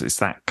 It's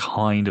that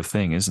kind of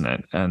thing, isn't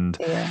it? And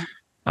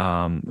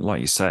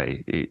like you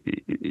say,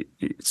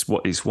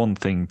 it's one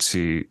thing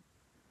to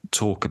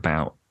talk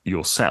about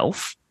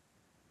yourself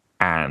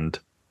and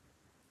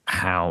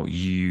how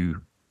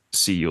you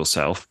see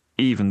yourself,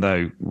 even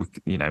though,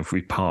 if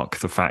we park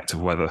the fact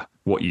of whether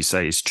what you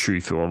say is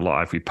truth or a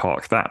lie, if we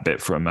park that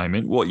bit for a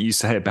moment, what you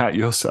say about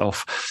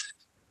yourself,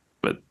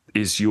 but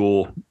it's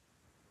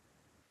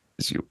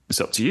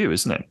up to you,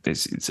 isn't it?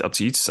 It's up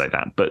to you to say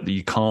that, but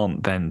you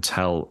can't then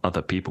tell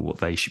other people what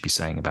they should be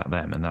saying about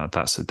them, and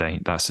that's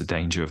the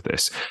danger of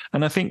this.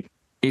 And I think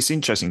it's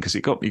interesting because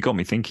it got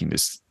me thinking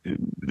this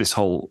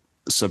whole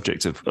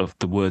subject of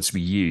the words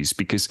we use,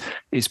 because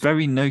it's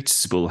very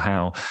noticeable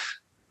how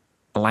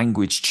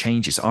language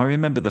changes. I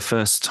remember the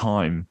first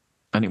time,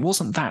 and it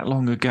wasn't that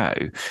long ago,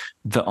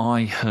 that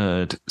I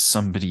heard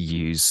somebody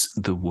use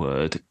the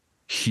word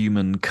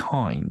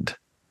humankind.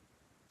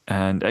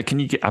 And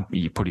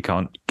you probably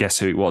can't guess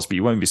who it was, but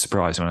you won't be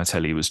surprised when I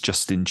tell you it was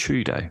Justin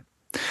Trudeau.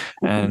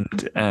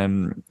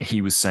 And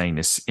he was saying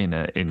this in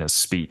a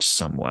speech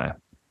somewhere.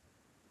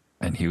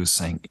 And he was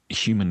saying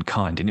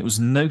humankind. And it was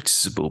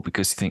noticeable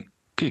because you think,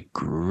 good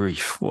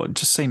grief, what?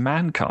 Just say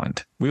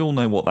mankind. We all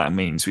know what that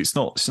means. It's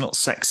not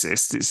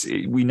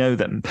sexist. We know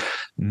that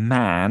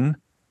man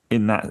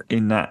in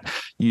that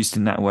used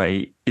in that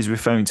way is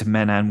referring to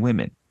men and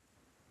women.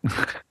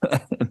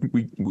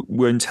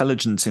 We're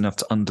intelligent enough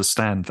to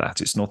understand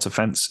that it's not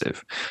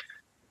offensive.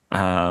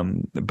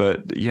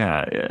 But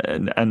yeah,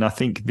 and I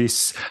think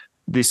this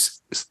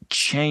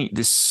change,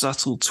 this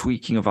subtle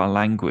tweaking of our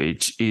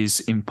language is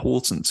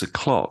important to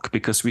clock,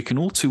 because we can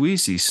all too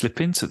easily slip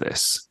into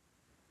this.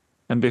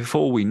 And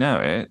before we know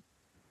it,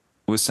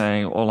 we're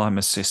saying, "Oh, I'm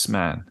a cis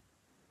man,"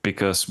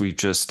 because we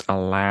just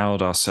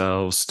allowed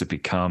ourselves to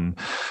become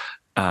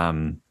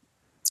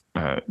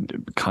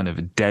kind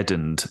of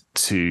deadened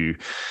to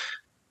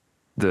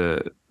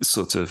the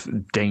sort of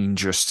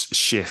dangerous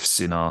shifts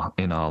in our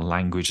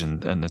language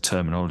and the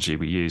terminology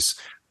we use.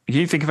 Can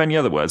you think of any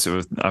other words?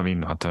 I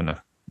mean, I don't know.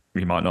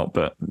 You might not,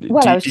 but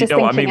well, do you know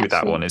what I mean with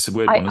that one? It's a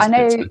weird one. I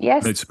know,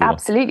 yes,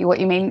 absolutely what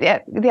you mean.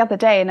 The other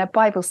day in a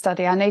Bible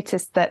study, I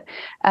noticed that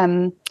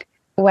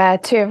where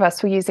two of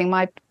us were using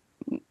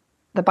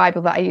the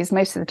Bible that I use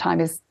most of the time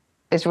is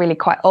really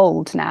quite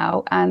old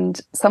now,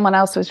 and someone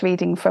else was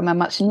reading from a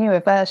much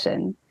newer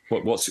version.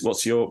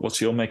 What's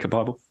your Maker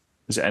Bible?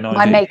 Is it NIV?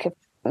 My Maker,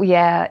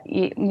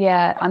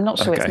 yeah. I'm not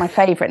sure it's my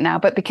favourite now,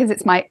 but because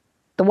it's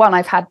the one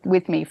I've had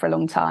with me for a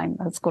long time.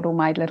 It's got all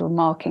my little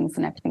markings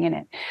and everything in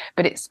it,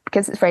 but it's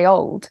because it's very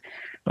old.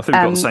 I think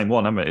we've got the same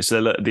one, haven't we? It's the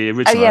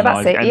original. Oh, yeah,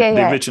 that's it.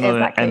 The original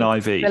exactly.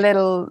 NIV. The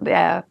little,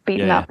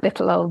 beaten up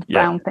little old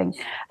brown thing.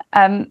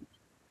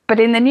 But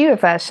in the newer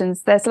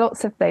versions, there's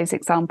lots of those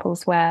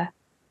examples where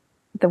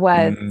the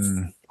words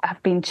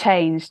have been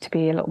changed to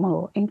be a lot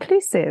more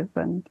inclusive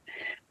and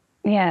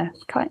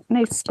quite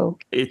noticeable.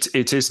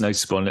 It is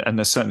noticeable, and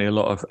there's certainly a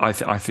lot of. I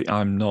think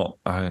I'm not.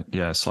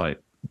 Slight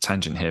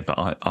tangent here,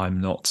 but I'm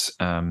not.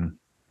 I'm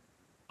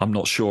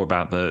not sure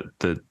about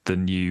the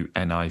new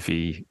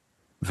NIV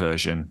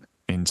version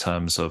in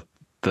terms of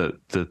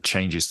the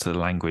changes to the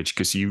language,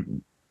 because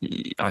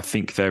I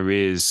think there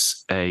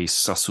is a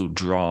subtle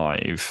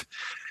drive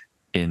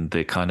in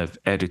the kind of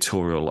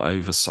editorial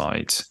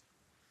oversight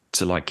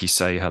to, like you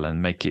say,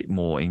 Helen, make it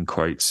more, in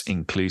quotes,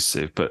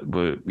 inclusive. But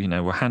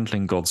we're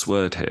handling God's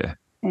word here.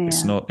 Yeah.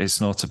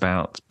 It's not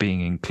about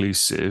being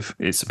inclusive.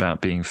 It's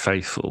about being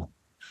faithful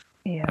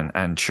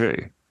and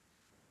true.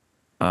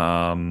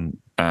 And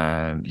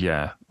I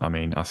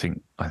mean, I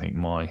think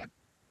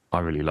I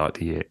really like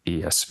the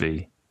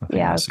ESV.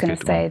 I was going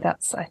to say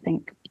that's, I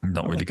think,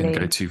 not really going to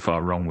go too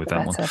far wrong with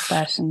that one. Better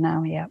version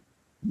now, yeah.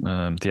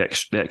 The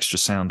extra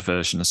sound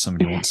version, as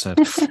somebody once said.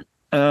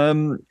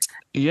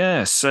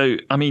 So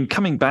I mean,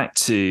 coming back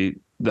to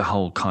the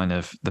whole kind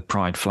of the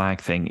pride flag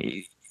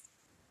thing,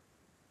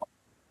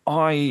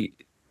 I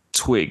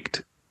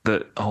twigged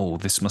that,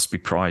 this must be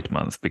Pride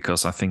Month,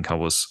 because I think I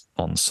was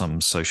on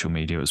some social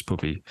media. It was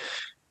probably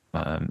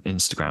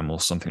Instagram or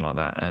something like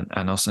that,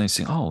 and I was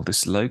noticing, oh,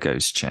 this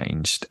logo's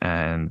changed,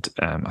 and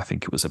I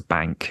think it was a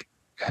bank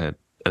had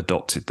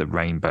adopted the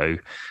rainbow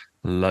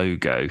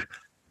logo,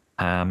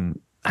 and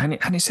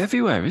it's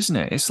everywhere, isn't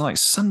it? It's like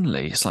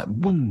suddenly, it's like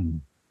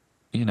boom,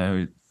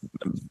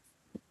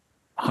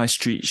 high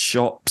street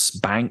shops,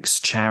 banks,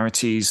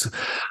 charities,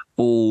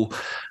 all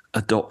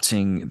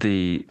adopting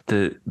the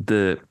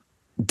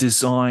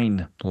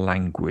design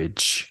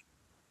language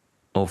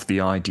of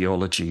the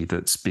ideology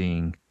that's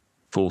being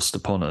forced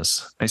upon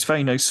us. It's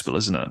very noticeable,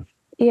 isn't it?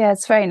 Yeah,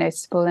 it's very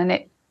noticeable, and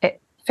it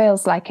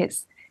feels like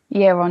it's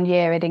year on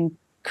year it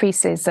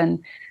increases,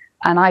 and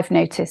I've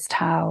noticed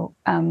how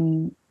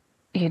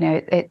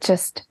it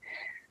just,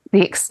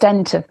 the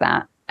extent of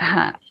that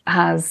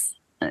has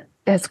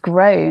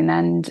grown,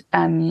 and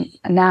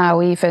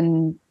now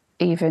even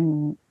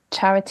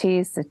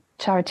charities, the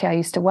charity I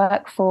used to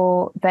work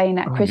for,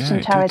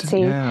 Christian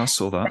charity, I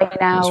saw that. They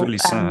now, it was really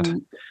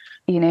sad.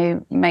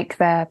 Make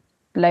their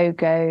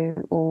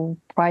logo all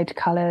pride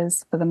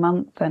colours for the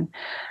month, and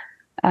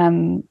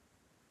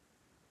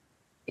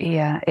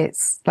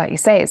it's like you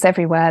say, it's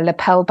everywhere.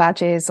 Lapel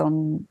badges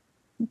on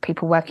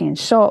people working in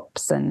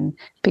shops, and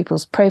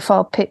people's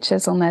profile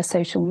pictures on their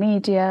social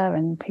media,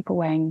 and people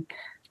wearing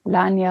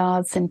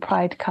lanyards in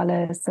pride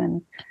colours.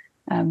 And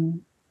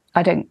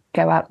I don't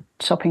go out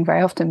shopping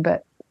very often,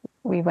 but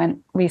I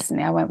went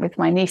with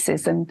my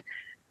nieces, and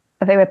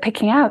they were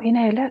picking out,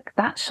 look,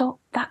 that shop.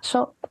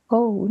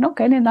 Oh, we're not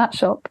going in that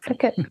shop.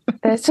 Look at,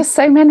 there's just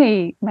so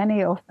many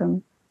of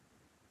them.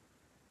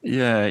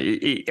 Yeah,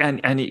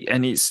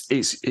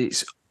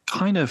 it's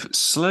kind of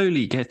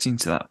slowly getting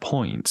to that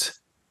point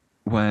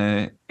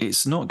where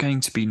it's not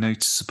going to be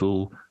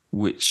noticeable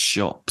which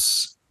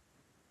shops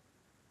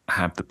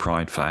have the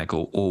pride flag,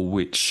 or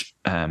which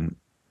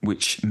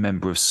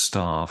member of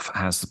staff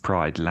has the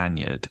pride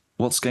lanyard.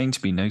 What's going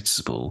to be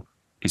noticeable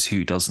is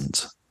who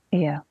doesn't.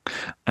 Yeah.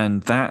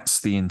 And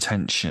that's the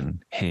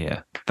intention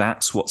here.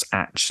 That's what's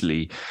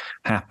actually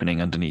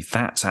happening underneath.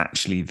 That's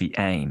actually the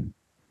aim.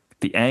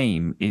 The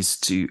aim is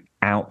to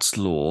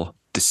outlaw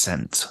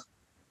dissent.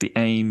 The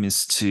aim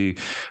is to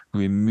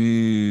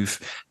remove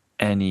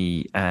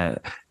any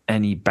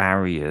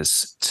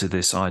barriers to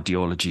this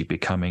ideology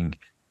becoming,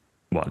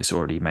 well, it's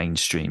already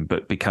mainstream,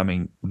 but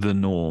becoming the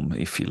norm,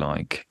 if you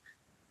like.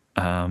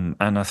 And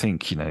I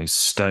think,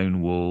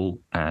 Stonewall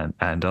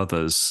and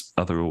other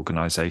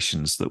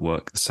organizations that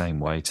work the same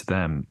way to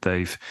them,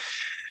 they've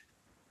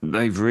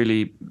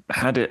really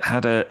had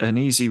an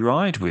easy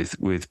ride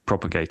with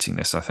propagating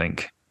this, I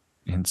think.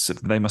 And so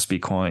they must be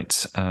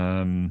quite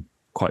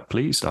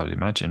pleased, I would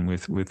imagine,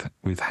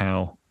 with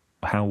how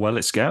well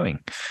it's going.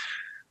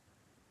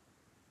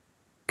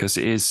 Because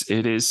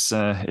it is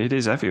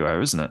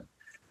everywhere, isn't it?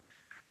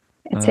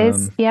 It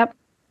is, yep.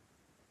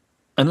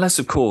 Unless,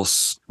 of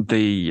course,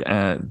 the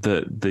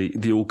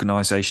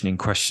organisation in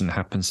question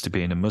happens to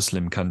be in a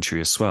Muslim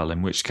country as well,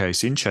 in which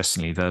case,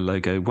 interestingly, their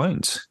logo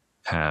won't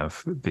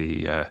have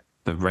the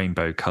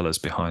rainbow colours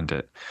behind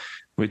it,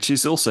 which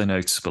is also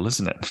noticeable,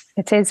 isn't it?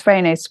 It is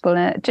very noticeable,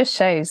 and it just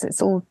shows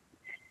it's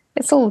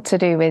all to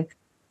do with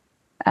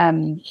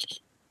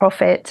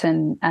profit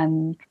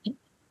and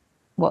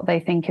what they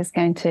think is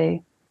going to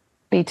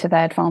be to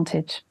their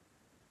advantage.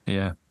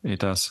 Yeah, it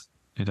does.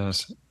 It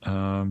does,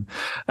 and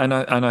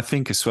I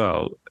think as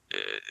well,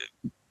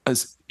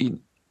 if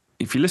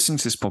you're listening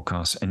to this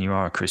podcast and you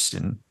are a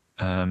Christian,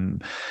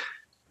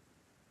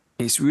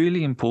 it's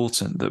really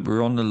important that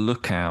we're on the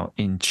lookout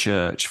in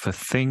church for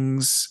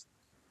things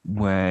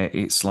where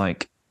it's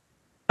like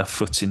a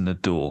foot in the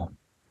door,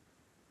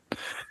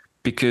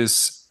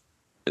 because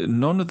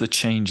none of the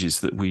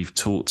changes that we've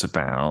talked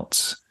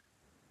about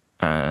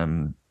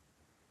have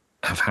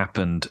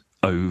happened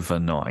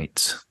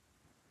overnight.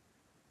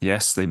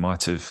 Yes, they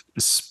might have.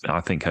 I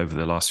think over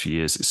the last few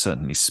years, it's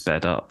certainly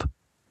sped up.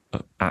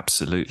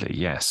 Absolutely,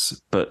 yes.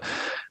 But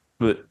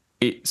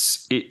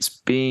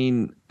it's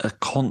been a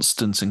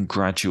constant and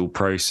gradual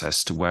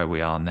process to where we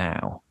are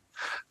now.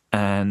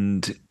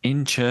 And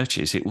in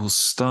churches, it will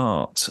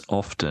start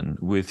often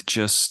with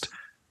just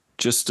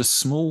a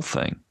small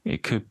thing.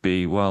 It could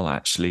be, well,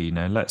 actually,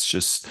 let's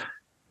just.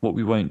 What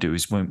we won't do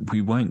is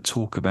we won't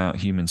talk about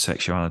human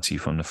sexuality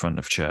from the front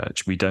of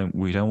church. We don't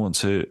want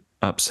to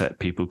upset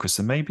people, because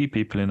there may be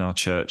people in our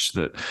church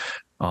that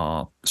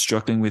are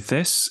struggling with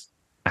this,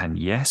 and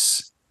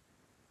yes,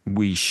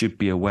 we should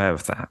be aware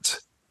of that.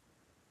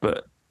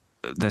 But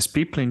there's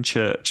people in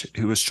church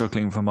who are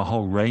struggling from a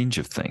whole range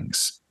of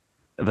things,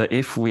 that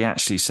if we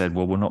actually said,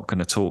 well, we're not going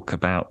to talk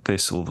about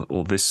this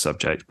or this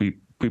subject, we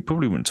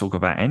probably wouldn't talk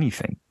about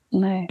anything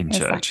in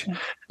church. Exactly.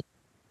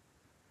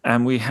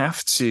 And we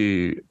have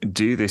to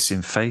do this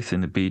in faith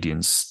and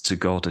obedience to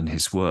God and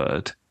his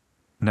word,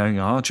 knowing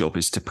our job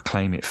is to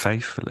proclaim it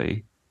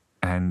faithfully,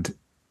 and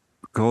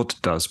God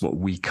does what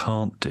we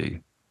can't do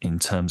in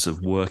terms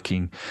of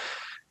working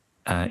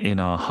in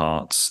our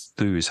hearts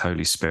through his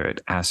Holy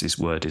Spirit as his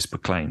word is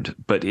proclaimed.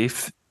 But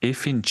if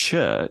in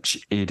church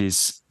it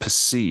is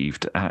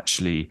perceived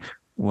actually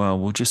well,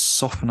 we'll just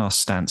soften our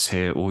stance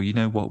here, or you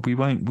know what, we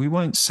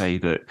won't say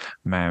that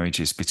marriage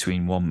is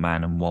between one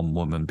man and one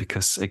woman,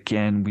 because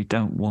again, we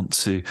don't want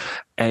to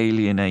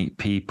alienate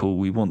people.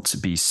 We want to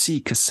be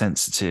seeker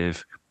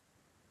sensitive.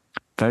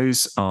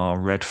 Those are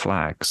red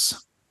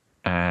flags.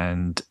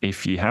 And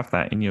if you have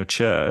that in your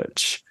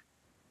church,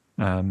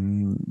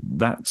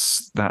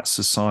 that's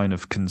a sign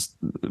of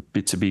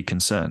to be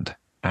concerned,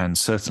 and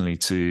certainly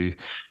to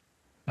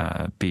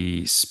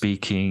be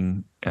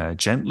speaking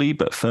gently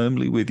but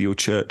firmly with your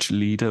church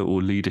leader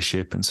or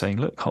leadership and saying,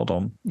 "Look, hold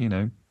on,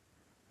 are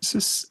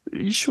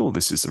you sure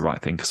this is the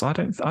right thing? Because I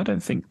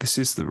don't think this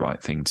is the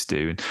right thing to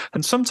do."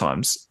 And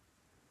sometimes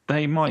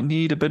they might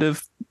need a bit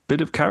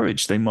of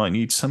courage. They might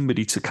need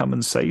somebody to come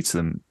and say to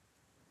them,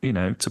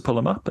 to pull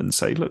them up and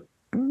say, "Look,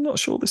 I'm not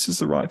sure this is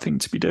the right thing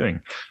to be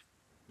doing."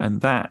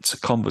 And that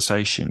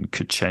conversation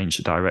could change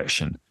the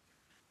direction.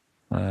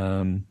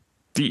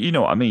 You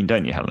know what I mean,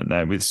 don't you, Helen?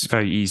 There, it's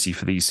very easy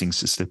for these things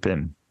to slip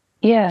in.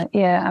 Yeah,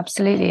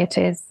 absolutely, it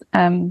is.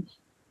 And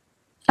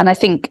I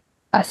think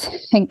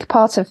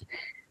part of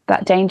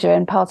that danger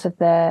and part of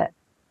the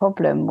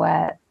problem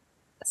where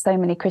so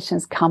many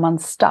Christians come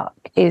unstuck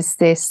is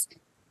this,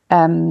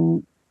 where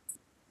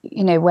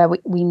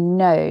we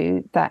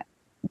know that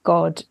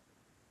God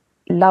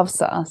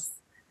loves us,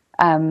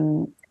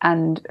 and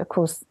of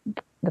course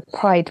the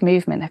Pride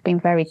movement have been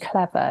very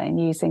clever in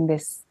using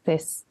this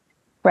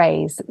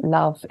phrase,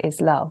 "love is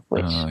love,"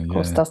 which of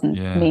course doesn't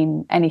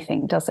mean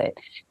anything, does it?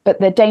 But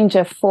the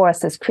danger for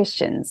us as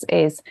Christians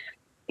is,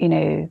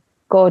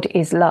 God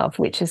is love,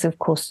 which is of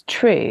course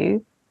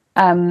true,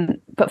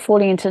 but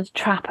falling into the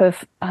trap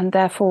of, and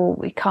therefore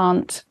we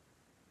can't,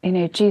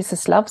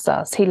 Jesus loves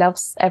us, he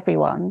loves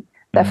everyone,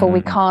 therefore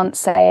we can't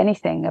say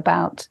anything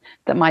about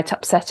that might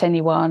upset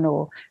anyone,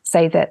 or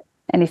say that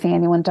anything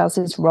anyone does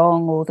is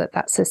wrong, or that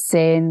that's a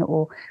sin,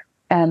 or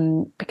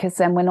because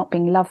then we're not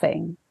being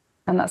loving.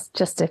 And that's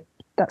just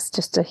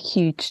a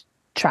huge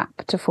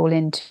trap to fall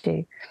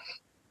into,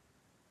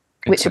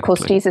 which of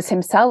course Jesus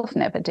himself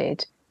never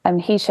did.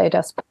 He showed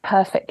us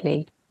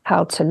perfectly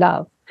how to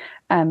love.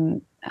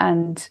 And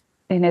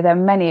there are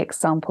many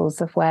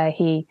examples of where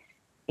he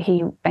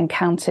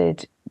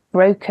encountered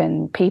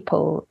broken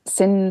people,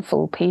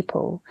 sinful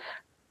people,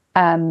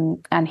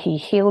 and he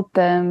healed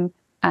them,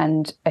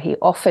 and he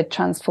offered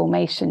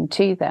transformation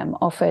to them,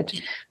 offered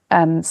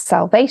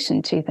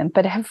salvation to them.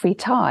 But every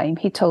time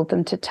he told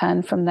them to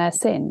turn from their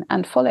sin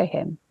and follow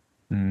him.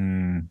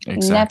 Exactly.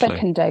 He never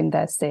condoned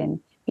their sin.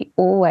 He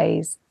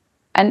always,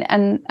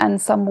 and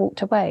some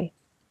walked away,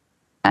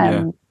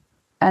 and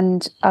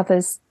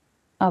others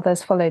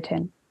followed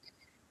him.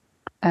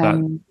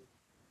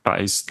 That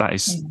is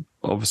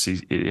obviously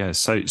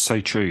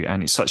so true,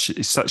 and it's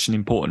such an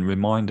important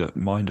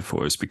reminder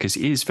for us, because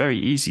it is very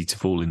easy to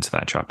fall into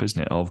that trap,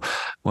 isn't it? Of,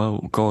 well,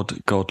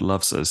 God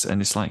loves us,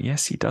 and it's like,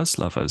 yes, he does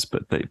love us,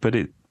 but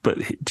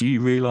do you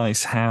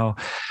realize how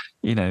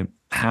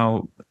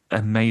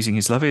amazing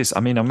his love is? I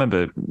mean, I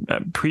remember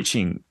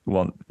preaching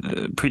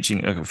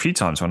a few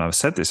times when I've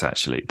said this,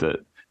 actually,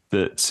 that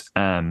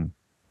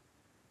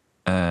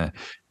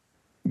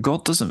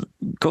God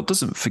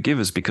doesn't forgive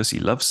us because he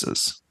loves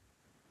us.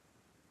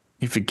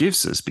 He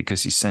forgives us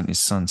because he sent his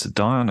son to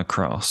die on a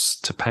cross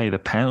to pay the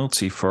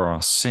penalty for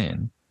our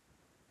sin,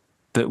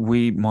 that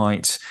we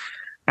might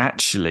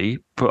actually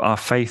put our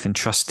faith and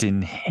trust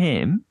in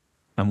him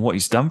and what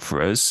he's done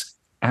for us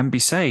and be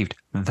saved.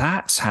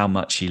 That's how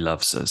much he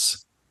loves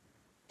us.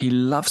 He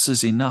loves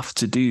us enough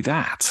to do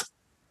that.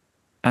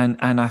 And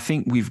I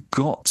think we've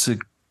got to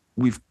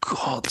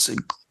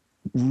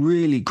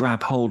really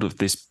grab hold of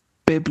this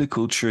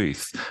biblical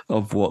truth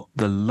of what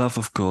the love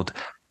of God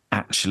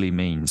actually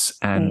means,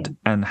 and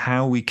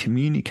how we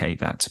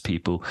communicate that to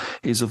people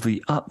is of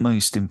the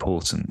utmost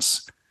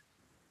importance.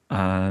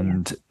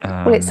 And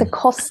well, it's a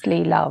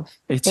costly love.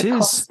 It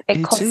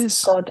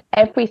costs God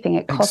everything.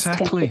 It cost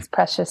him his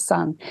precious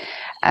son.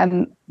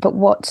 But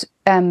what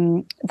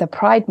the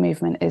Pride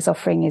movement is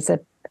offering is a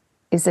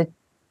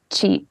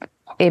cheap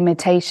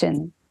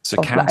imitation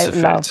of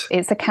love.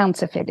 It's a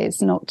counterfeit.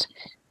 It's not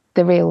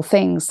the real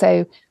thing.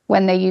 So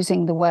when they're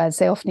using the words,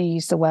 they often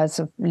use the words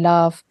of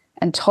love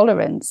and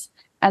tolerance,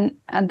 and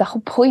the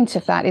whole point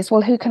of that is,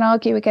 well, who can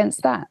argue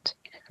against that?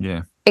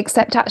 Yeah.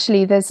 Except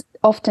actually there's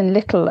often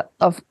little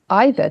of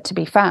either to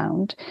be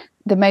found.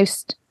 The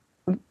most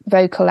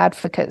vocal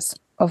advocates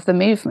of the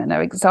movement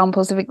are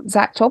examples of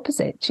exact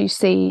opposite. You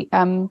see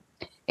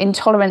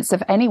intolerance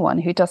of anyone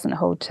who doesn't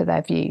hold to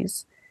their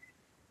views,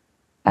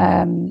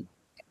 and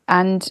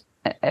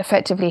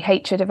effectively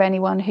hatred of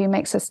anyone who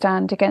makes a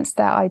stand against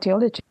their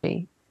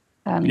ideology.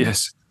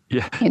 Yes.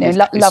 Yeah,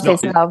 love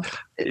is love.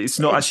 It's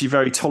not actually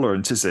very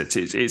tolerant, is it?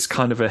 It's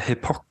kind of a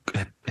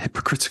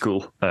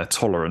hypocritical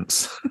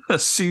tolerance, a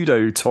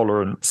pseudo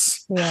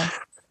tolerance. Yeah.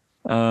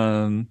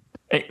 And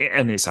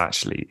it's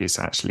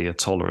actually a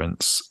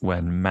tolerance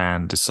when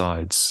man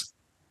decides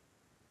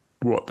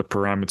what the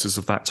parameters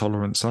of that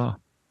tolerance are.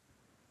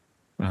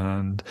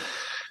 And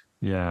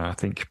I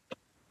think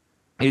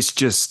it's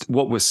just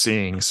what we're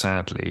seeing,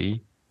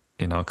 sadly,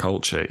 in our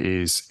culture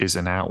is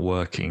an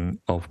outworking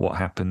of what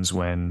happens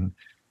when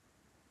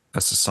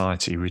a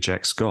society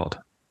rejects God.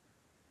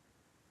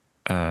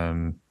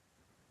 And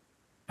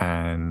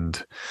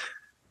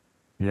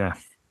yeah,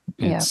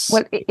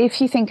 well,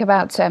 if you think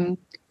about,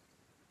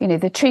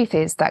 the truth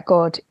is that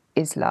God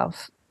is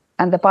love,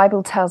 and the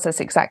Bible tells us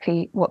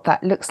exactly what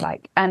that looks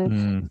like.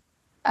 And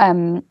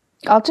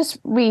I'll just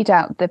read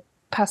out the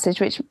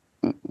passage, which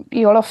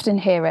you'll often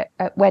hear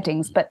at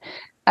weddings, but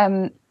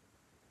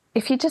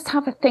if you just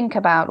have a think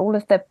about all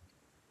of the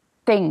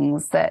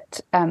things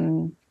that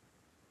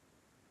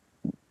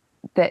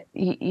that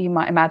you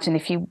might imagine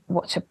if you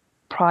watch a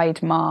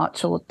Pride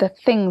march, or the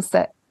things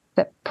that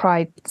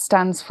Pride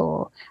stands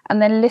for,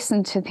 and then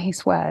listen to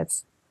these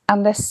words,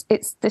 and it's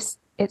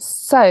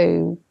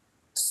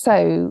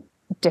so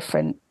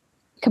different,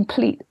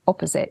 complete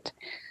opposite.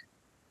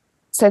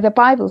 So the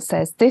Bible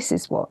says this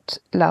is what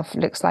love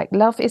looks like.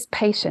 Love is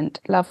patient,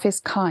 love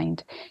is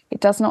kind, it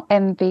does not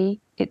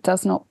envy, it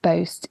does not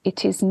boast,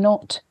 it is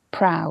not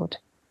proud,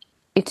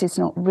 it is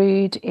not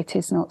rude, it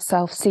is not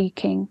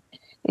self-seeking,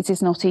 it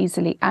is not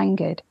easily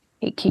angered,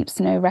 it keeps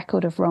no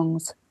record of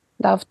wrongs.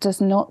 Love does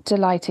not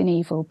delight in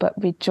evil, but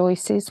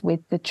rejoices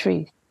with the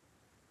truth.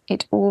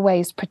 It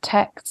always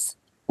protects,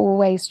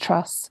 always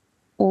trusts,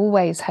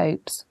 always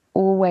hopes,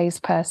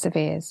 always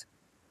perseveres.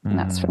 And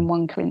that's from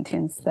 1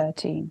 Corinthians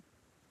 13.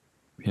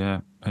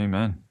 Yeah,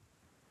 amen.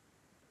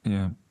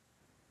 Yeah.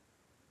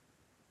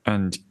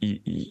 And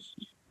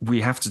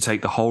we have to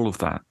take the whole of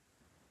that,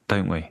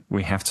 don't we?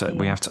 We have to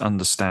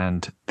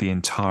understand the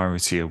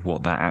entirety of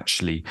what that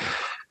actually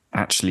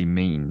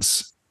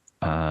means.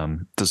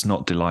 Does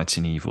not delight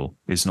in evil,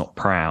 is not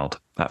proud.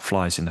 That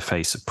flies in the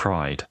face of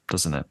pride,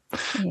 doesn't it?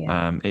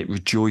 Yeah. It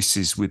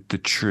rejoices with the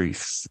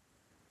truth,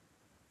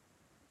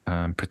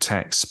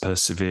 protects,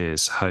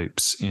 perseveres,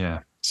 hopes. Yeah,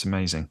 it's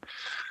amazing.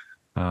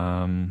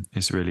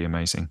 It's really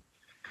amazing.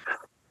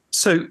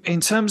 So,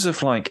 in terms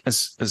of like,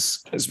 as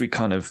we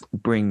kind of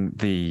bring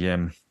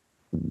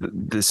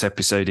this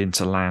episode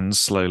into land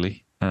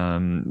slowly,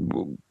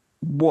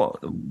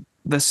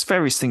 there's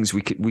various things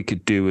we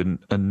could do and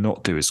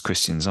not do as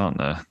Christians, aren't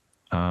there?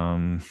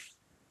 Do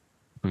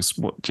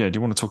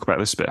you want to talk about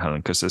this a bit,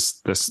 Helen?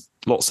 Because there's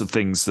lots of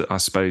things that I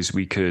suppose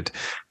we could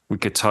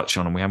touch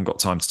on, and we haven't got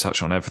time to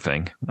touch on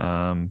everything.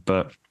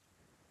 But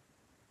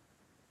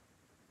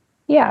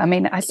yeah, I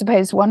mean, I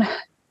suppose one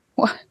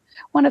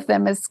of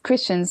them as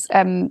Christians,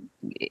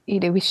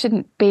 we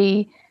shouldn't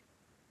be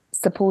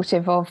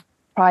supportive of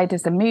Pride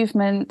as a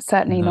movement.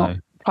 Certainly not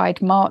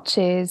Pride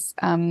marches.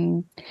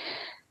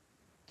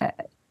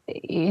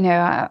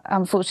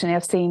 Unfortunately,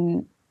 I've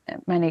seen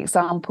many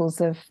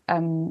examples of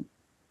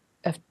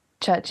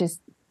churches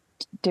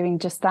doing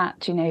just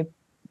that.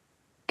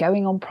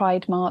 Going on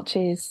Pride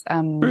marches.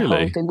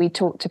 Really? We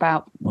talked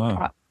about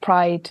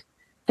Pride. I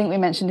think we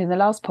mentioned in the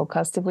last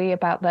podcast, did we,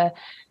 about the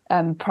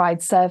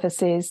Pride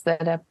services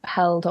that are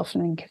held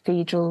often in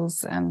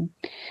cathedrals.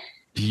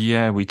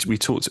 Yeah, we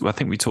talked. I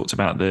think we talked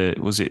about the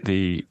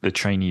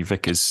trainee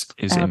vicars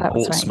in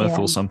Portsmouth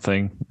or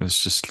something. It was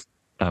just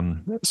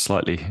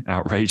slightly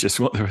outrageous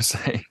what they were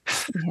saying.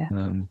 Yeah.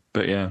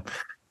 But yeah.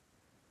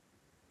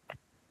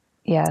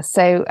 Yeah.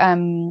 So I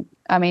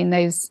mean,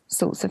 those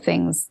sorts of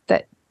things,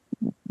 that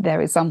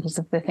they're examples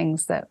of the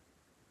things that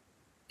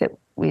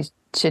we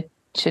should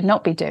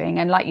not be doing.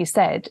 And like you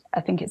said,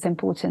 I think it's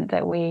important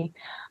that we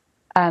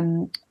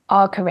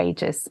are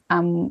courageous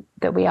and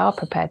that we are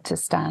prepared to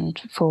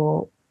stand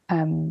for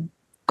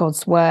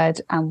God's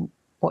word and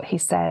what he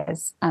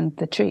says and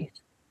the truth.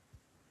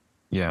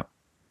 Yeah.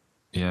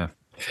 Yeah.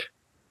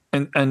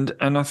 And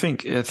I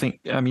think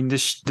I mean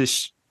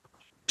this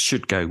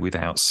should go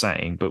without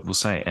saying, but we'll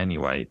say it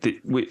anyway.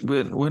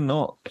 We're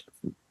not.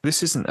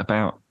 This isn't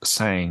about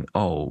saying,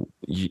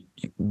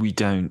 we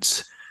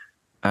don't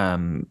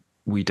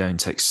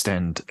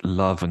extend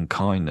love and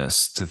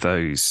kindness to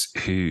those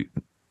who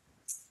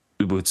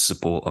would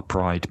support a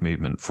pride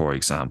movement, for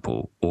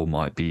example, or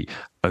might be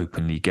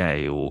openly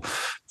gay, or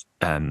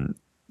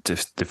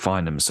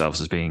define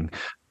themselves as being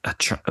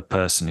a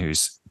person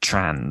who's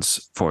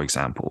trans, for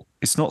example.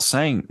 We're not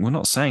saying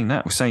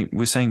that.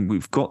 We're saying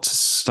we've got to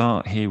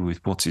start here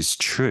with what is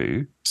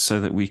true,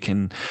 so that we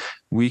can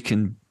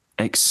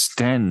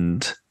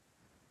extend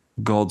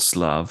God's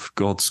love,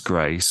 God's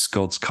grace,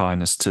 God's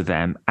kindness to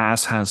them,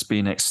 as has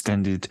been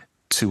extended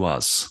to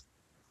us,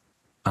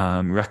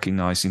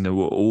 recognizing that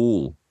we're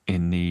all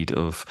in need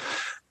of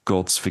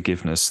God's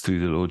forgiveness through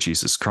the Lord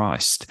Jesus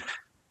Christ.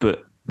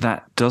 But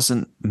that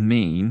doesn't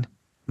mean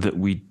that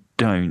we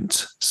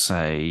don't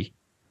say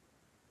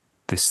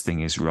this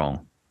thing is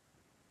wrong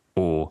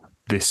or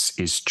this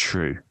is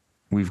true.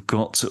 We've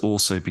got to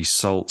also be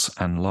salt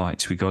and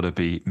light. We've got to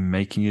be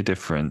making a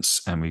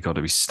difference, and we've got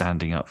to be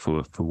standing up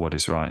for what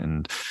is right.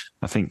 And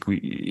I think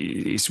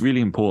it's really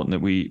important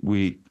that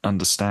we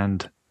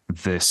understand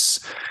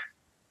this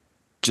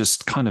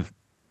just kind of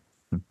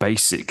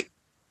basic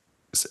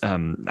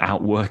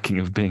outworking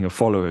of being a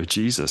follower of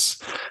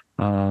Jesus.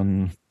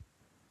 And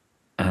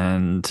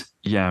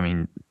yeah, I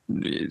mean,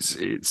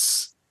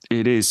 it's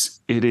it is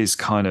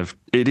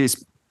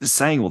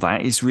saying all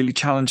that is really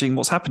challenging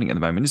what's happening at the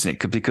moment,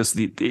 isn't it? Because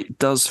it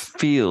does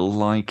feel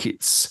like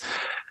it's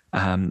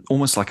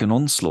almost like an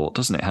onslaught,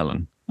 doesn't it,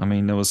 Helen? I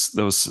mean, there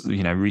was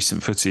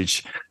recent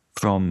footage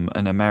from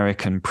an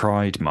American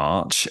Pride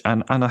march,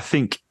 and I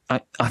think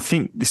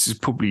this is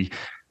probably,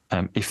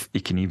 if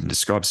you can even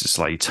describe it as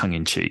slightly tongue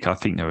in cheek, I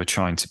think they were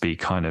trying to be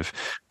kind of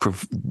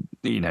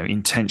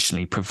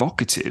intentionally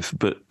provocative,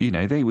 but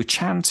they were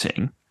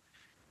chanting,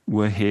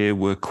 "We're here,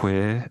 we're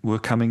queer, we're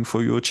coming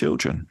for your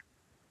children."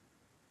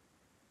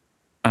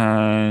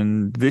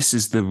 And this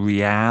is the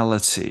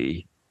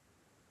reality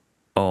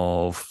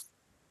of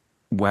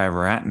where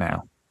we're at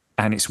now.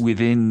 And it's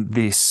within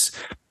this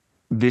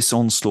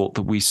onslaught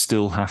that we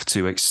still have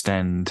to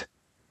extend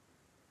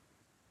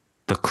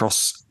the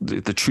cross,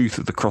 the truth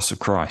of the cross of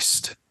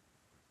Christ,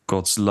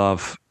 God's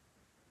love,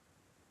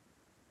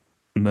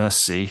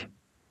 mercy,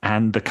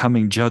 and the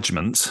coming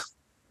judgment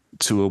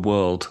to a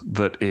world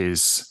that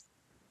is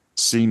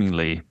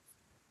seemingly,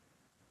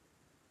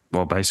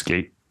 well,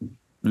 basically,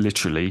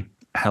 literally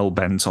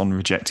hell-bent on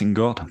rejecting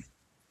God.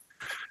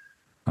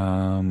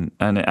 And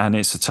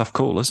it's a tough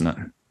call, isn't it?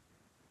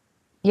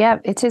 Yeah,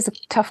 it is a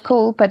tough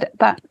call, but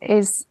that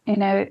is,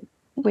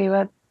 we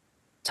were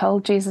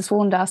told, Jesus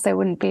warned us there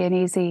wouldn't be an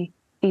easy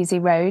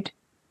road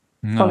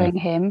following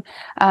him.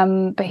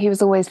 But he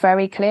was always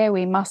very clear,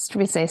 we must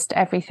resist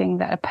everything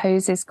that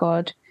opposes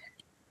God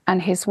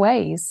and his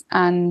ways.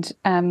 And,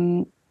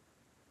 and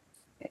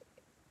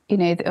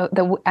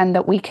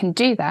that we can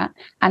do that.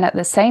 And at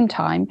the same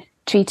time,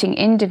 treating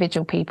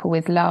individual people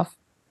with love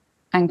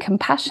and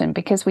compassion,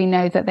 because we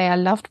know that they are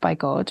loved by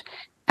God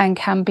and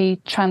can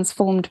be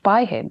transformed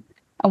by him.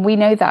 And we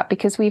know that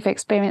because we've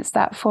experienced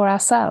that for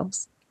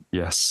ourselves.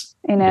 Yes.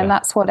 And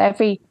that's what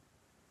every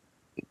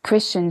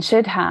Christian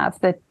should have,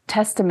 the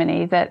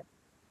testimony that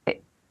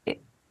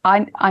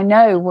I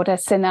know what a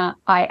sinner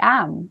I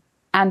am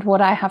and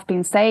what I have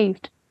been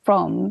saved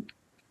from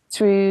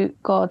through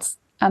God's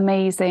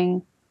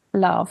amazing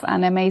love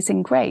and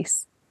amazing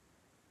grace.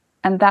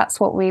 And that's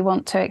what we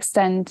want to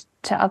extend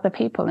to other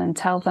people and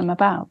tell them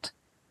about.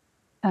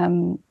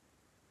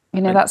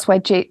 That's why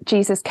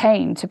Jesus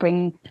came, to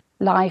bring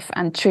life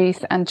and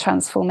truth and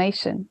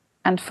transformation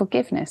and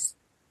forgiveness.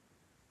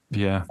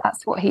 Yeah,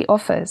 that's what he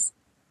offers.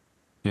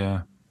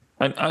 Yeah,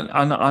 and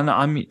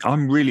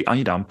I'm really,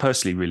 I'm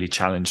personally really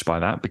challenged by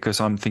that,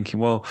 because I'm thinking,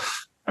 well,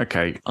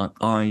 okay,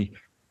 I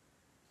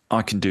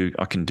can do,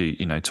 I can do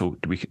a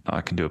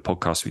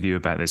podcast with you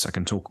about this. I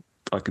can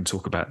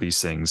talk about these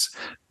things,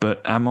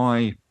 but am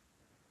I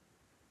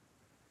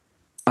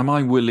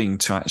willing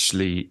to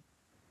actually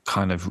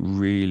kind of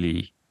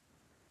really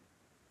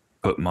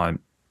put my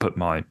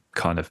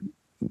kind of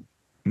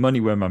money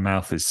where my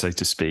mouth is, so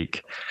to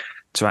speak,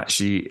 to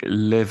actually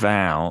live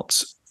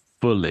out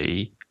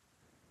fully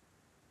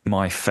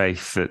my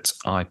faith that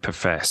I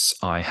profess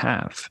I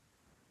have?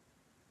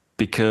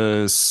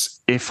 Because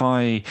if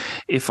I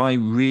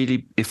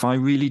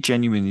really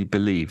genuinely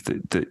believe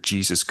that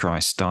Jesus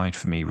Christ died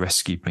for me,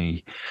 rescued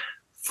me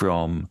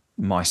from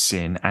my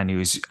sin, and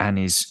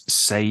is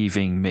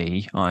saving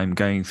me, I'm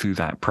going through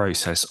that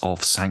process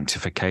of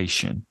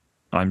sanctification.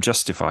 I'm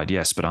justified,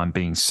 yes, but I'm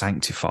being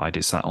sanctified.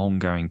 It's that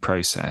ongoing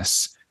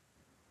process.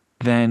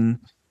 Then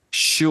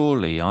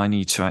surely I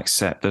need to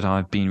accept that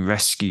I've been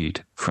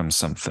rescued from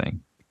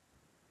something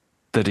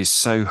that is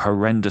so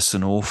horrendous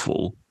and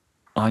awful.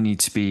 I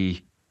need to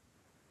be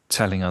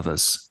telling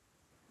others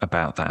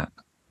about that.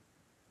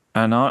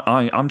 And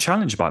I'm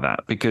challenged by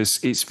that, because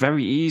it's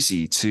very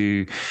easy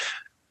to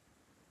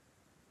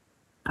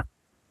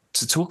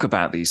talk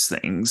about these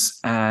things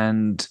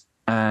and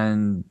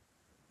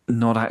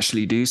not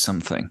actually do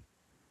something.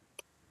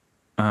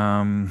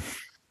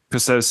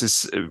 Because there's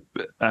this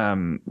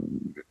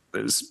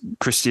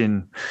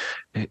Christian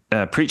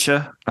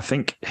preacher, I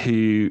think,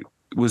 who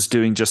was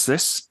doing just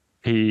this.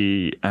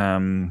 He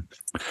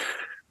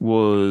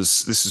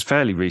this was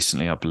fairly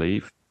recently, I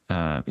believe.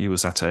 He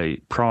was at a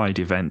Pride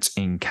event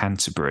in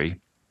Canterbury,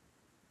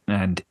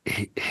 and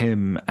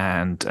him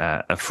and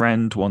a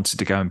friend wanted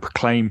to go and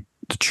proclaim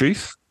the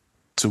truth,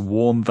 to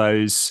warn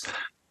those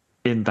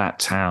in that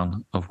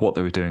town of what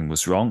they were doing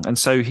was wrong. And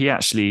so he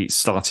actually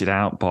started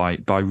out by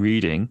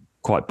reading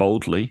quite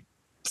boldly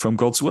from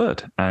God's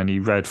word. And he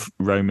read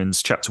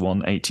Romans chapter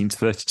 1,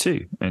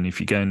 18-32. And if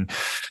you go and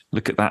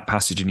look at that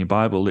passage in your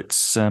Bible,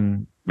 it's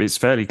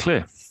fairly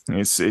clear.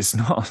 It's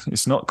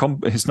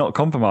not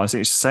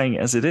compromising. It's saying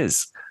it as it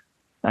is.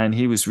 And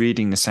he was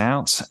reading this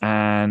out,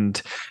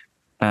 and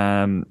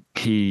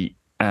he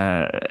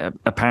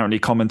apparently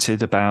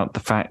commented about the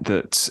fact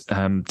that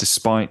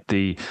despite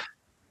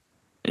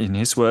in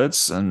his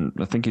words, and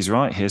I think he's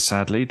right here,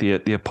 sadly,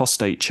 the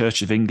apostate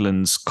Church of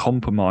England's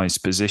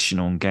compromised position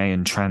on gay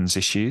and trans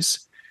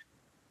issues,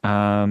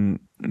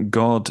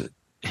 God,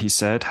 he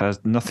said,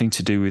 has nothing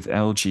to do with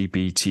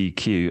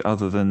LGBTQ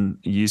other than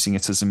using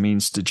it as a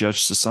means to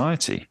judge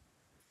society.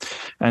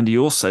 And he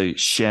also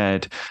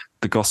shared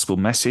the gospel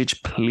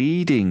message,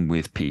 pleading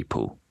with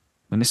people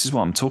And this is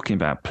what I'm talking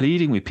about,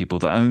 pleading with people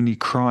that only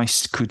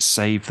Christ could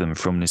save them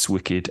from this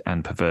wicked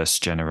and perverse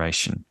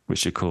generation,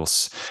 which, of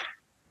course,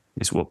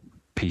 is what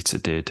Peter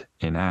did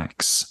in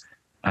Acts.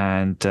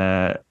 And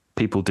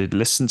people did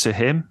listen to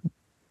him.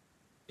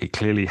 He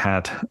clearly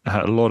had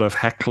a lot of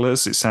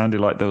hecklers. It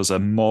sounded like there was a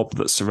mob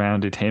that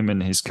surrounded him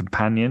and his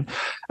companion.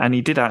 And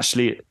he did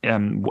actually,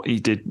 he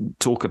did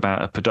talk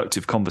about a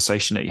productive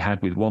conversation that he had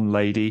with one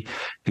lady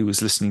who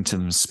was listening to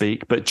them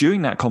speak. But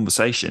during that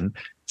conversation,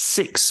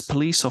 6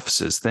 police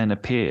officers then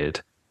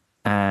appeared.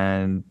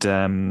 And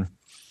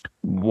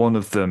one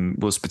of them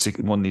was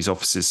one of these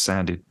officers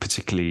sounded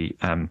particularly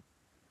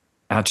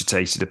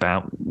agitated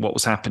about what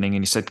was happening.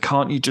 And he said,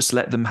 "Can't you just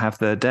let them have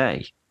their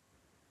day?"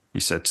 He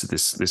said to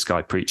this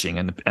guy preaching,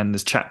 and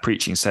this chap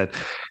preaching said,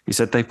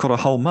 "They've got a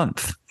whole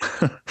month."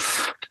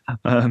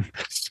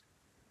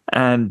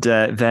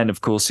 Then,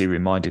 of course, he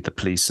reminded the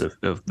police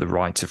of the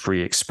right to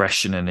free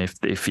expression, and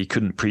if he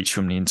couldn't preach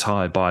from the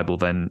entire Bible,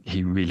 then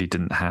he really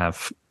didn't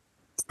have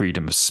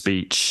freedom of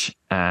speech.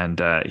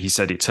 And he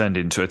said it turned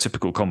into a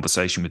typical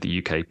conversation with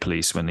the UK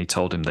police when they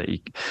told him that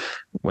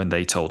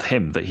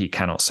he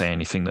cannot say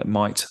anything that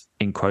might,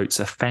 in quotes,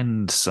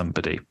 offend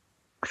somebody.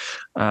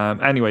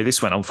 Anyway,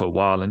 this went on for a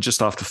while, and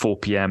just after 4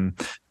 p.m.,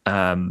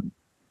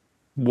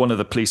 one of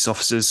the police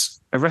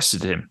officers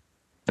arrested him.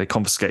 They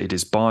confiscated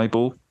his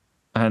Bible,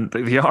 and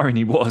the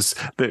irony was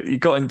that he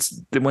got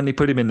when they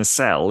put him in the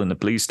cell in the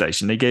police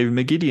station, they gave him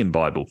a Gideon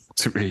Bible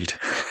to read.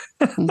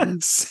 Mm-hmm.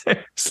 So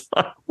it's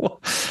like,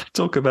 what?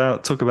 Talk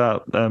about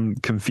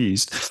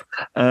confused.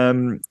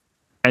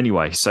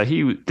 Anyway, so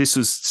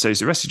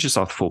he's arrested just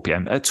after 4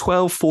 p.m. At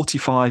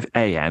 12:45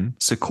 a.m.,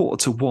 so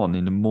 1:45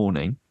 in the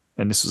morning.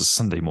 And this was a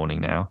Sunday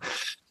morning now,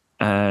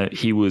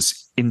 he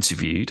was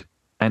interviewed.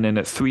 And then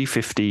at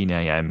 3:15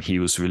 a.m., he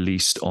was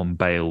released on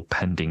bail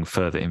pending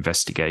further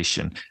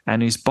investigation.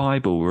 And his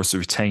Bible was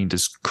retained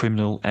as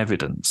criminal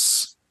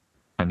evidence.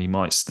 And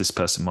this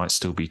person might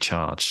still be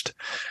charged.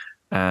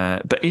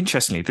 But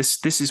interestingly,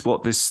 this is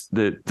what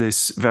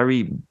this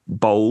very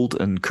bold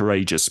and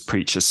courageous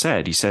preacher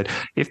said. He said,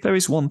 "If there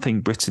is one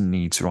thing Britain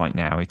needs right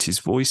now, it is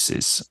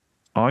voices.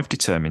 I've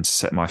determined to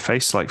set my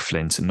face like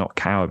flint and not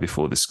cower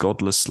before this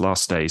godless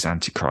last days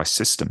Antichrist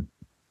system.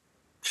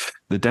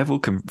 The devil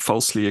can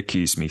falsely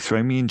accuse me,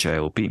 throw me in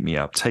jail, beat me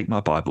up, take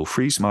my Bible,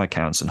 freeze my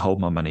accounts and hold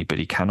my money, but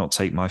he cannot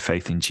take my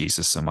faith in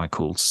Jesus and my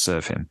call to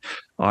serve him.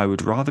 I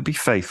would rather be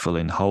faithful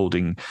in a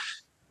holding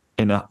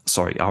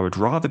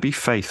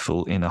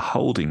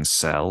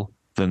cell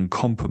than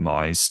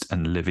compromised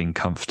and living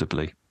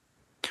comfortably.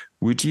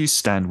 Would you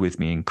stand with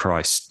me in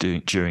Christ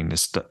during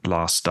this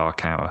last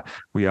dark hour?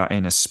 We are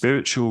in a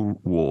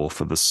spiritual war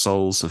for the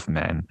souls of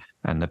men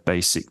and the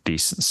basic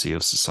decency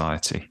of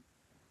society."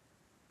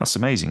 That's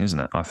amazing,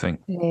 isn't it? I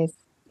think it is.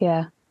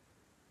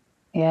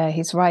 Yeah,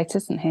 he's right,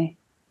 isn't he?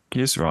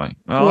 He is right.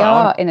 Well, we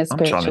are in a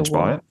spiritual I'm challenged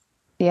war. by it.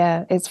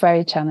 Yeah, it's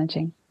very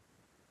challenging.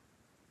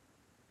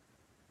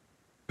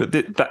 But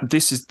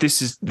this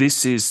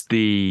is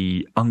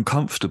the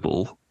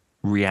uncomfortable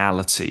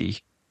reality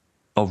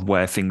of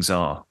where things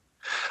are.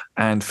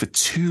 And for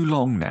too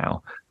long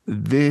now,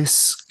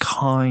 this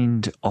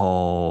kind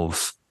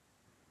of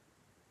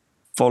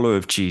follower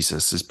of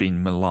Jesus has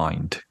been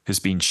maligned, has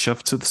been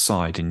shoved to the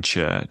side in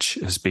church,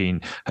 has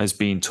been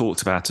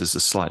talked about as a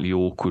slightly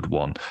awkward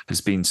one, has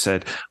been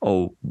said,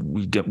 "Oh,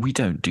 we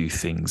don't do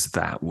things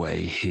that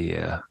way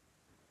here."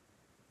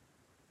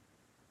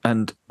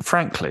 And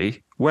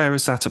frankly, where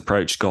has that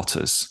approach got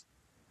us?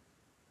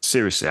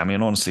 Seriously, I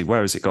mean, honestly,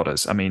 where has it got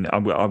us? I mean,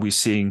 are we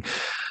seeing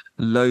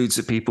loads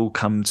of people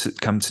come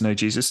to know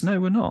Jesus? No,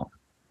 we're not.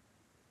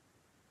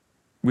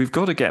 We've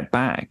got to get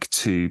back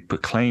to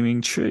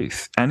proclaiming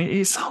truth. And it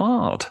is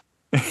hard.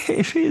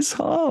 It is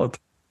hard.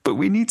 But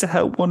we need to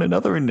help one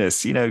another in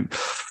this,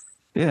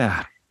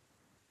 Yeah.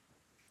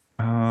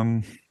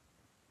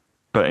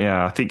 But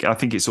yeah, I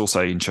think it's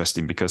also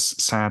interesting because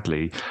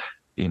sadly,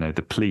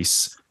 the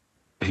police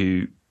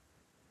who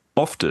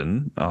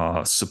often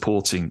are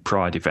supporting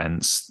pride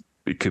events,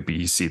 it could be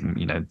you see them,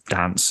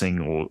 dancing,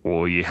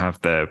 or you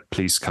have their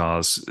police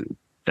cars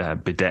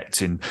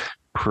bedecked in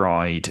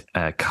pride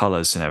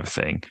colours and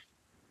everything.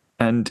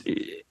 And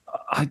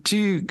I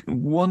do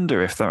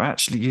wonder if they're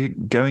actually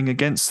going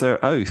against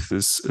their oath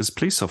as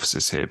police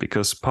officers here,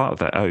 because part of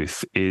their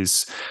oath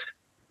is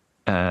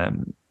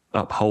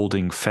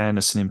upholding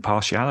fairness and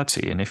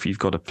impartiality. And if you've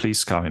got a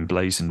police car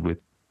emblazoned with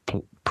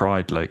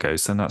pride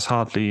logos, then that's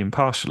hardly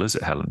impartial, is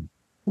it, Helen?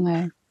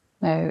 No,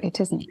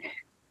 it isn't.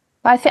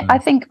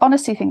 I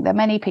honestly think that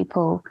many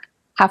people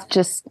have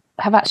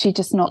actually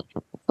just not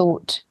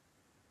thought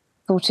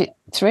it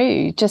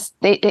through.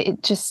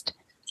 It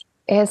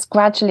has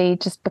gradually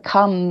just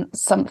become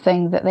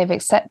something that they've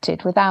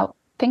accepted without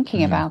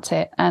thinking about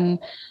it. And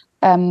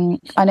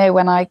I know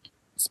when I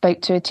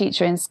spoke to a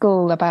teacher in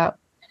school about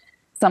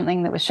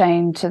something that was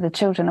shown to the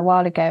children a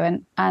while ago,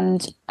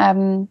 and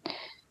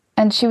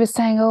she was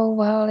saying, "Oh,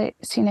 well,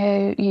 it's,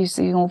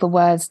 using all the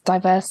words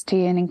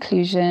diversity and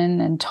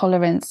inclusion and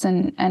tolerance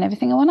and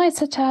everything." And when I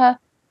said to her,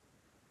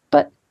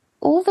 "But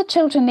all the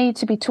children need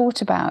to be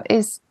taught about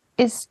is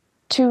is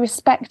to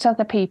respect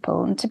other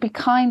people and to be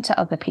kind to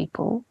other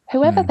people,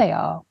 whoever they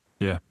are.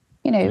 Yeah.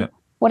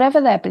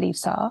 Whatever their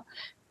beliefs are.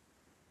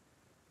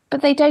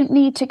 But they don't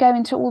need to go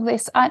into all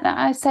this.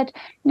 I said,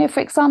 for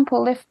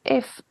example,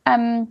 if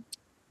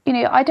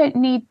I don't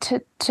need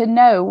to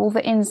know all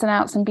the ins and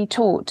outs and be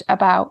taught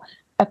about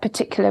a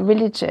particular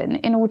religion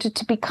in order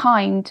to be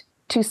kind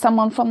to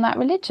someone from that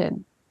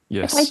religion.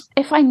 Yes.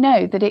 If I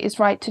know that it is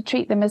right to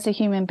treat them as a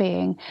human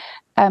being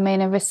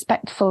in a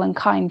respectful and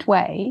kind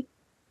way,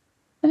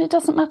 then it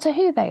doesn't matter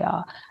who they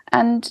are.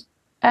 And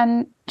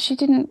she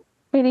didn't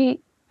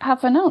really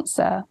have an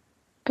answer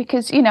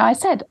because, I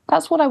said,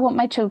 that's what I want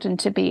my children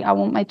to be. I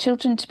want my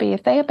children to be,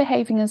 if they are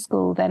behaving in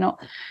school, they're not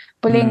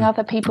bullying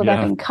other people,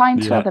 they're being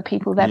kind to other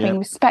people, they're being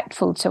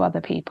respectful to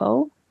other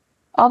people.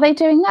 Are they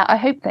doing that? I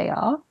hope they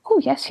are. Oh,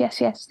 yes.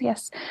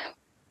 It's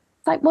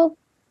like, well,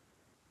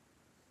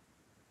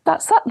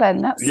 that's that then.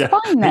 That's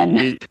fine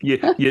then.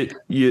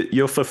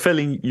 You're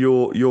fulfilling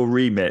your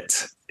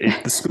remit.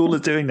 If the school are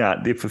doing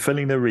that, they're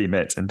fulfilling their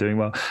remit and doing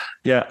well.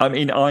 Yeah, I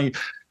mean, I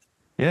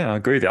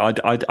agree with you.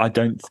 I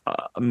don't.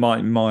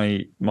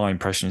 My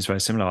impression is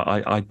very similar.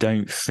 I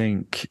don't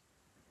think.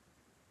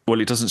 Well,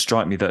 it doesn't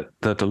strike me that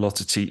a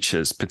lot of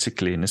teachers,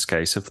 particularly in this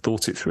case, have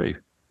thought it through.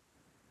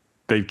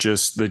 They're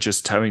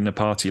just towing the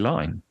party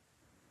line,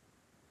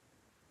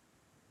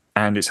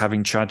 and it's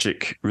having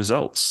tragic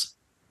results.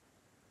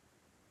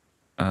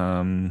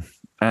 And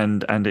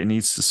it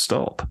needs to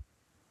stop.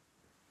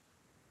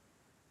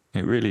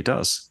 It really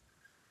does.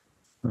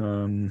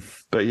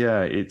 But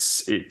yeah, it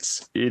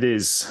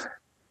is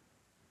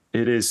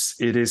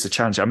a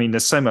challenge. I mean,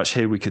 there's so much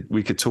here we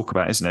could talk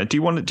about, isn't there? Do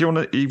you want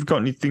to? You've got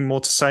anything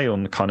more to say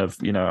on kind of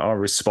our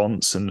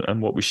response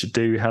and what we should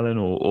do, Helen,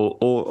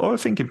 or I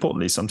think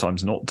importantly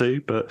sometimes not do,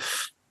 but.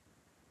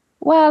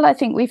 Well, I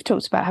think we've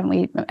talked about, haven't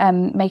we,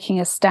 making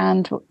a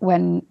stand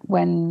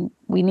when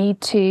we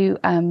need to,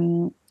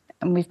 and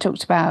we've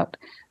talked about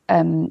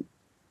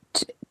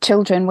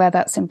children where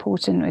that's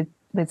important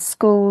with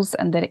schools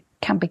and that it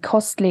can be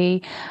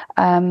costly.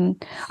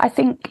 I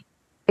think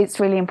it's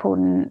really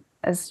important,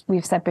 as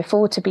we've said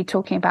before, to be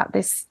talking about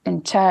this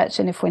in church,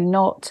 and if we're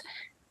not,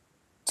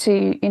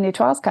 to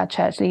ask our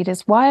church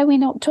leaders, why are we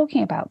not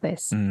talking about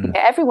this?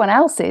 Everyone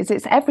else is.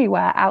 It's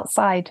everywhere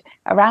outside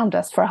around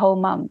us for a whole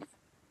month.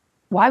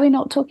 Why are we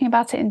not talking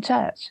about it in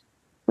church?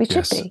 We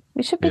should be.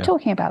 We should be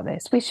talking about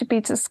this. We should be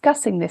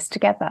discussing this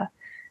together,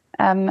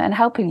 and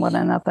helping one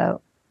another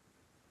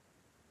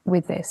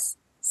with this.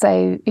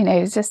 So,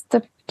 it's just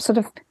the sort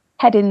of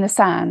head in the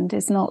sand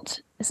is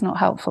not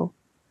helpful.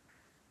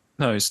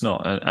 No, it's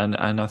not.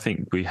 And I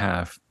think we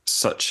have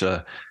such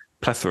a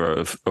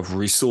plethora of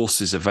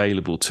resources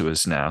available to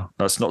us now.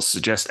 That's not to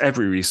suggest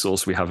every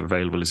resource we have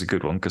available is a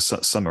good one, because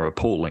some are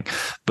appalling.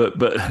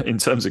 But in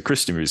terms of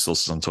Christian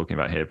resources I'm talking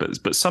about here,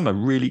 but some are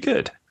really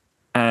good.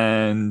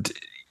 And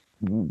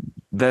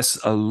there's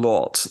a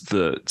lot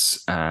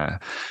that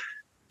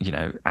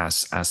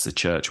as the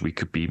church we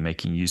could be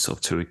making use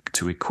of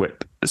to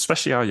equip,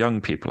 especially our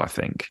young people, I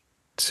think,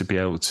 to be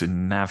able to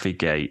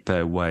navigate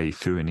their way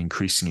through an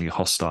increasingly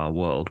hostile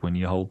world when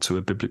you hold to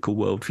a biblical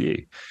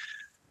worldview.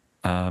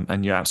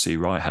 And you're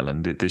absolutely right,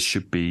 Helen. This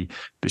should be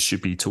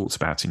talked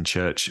about in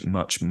church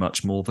much,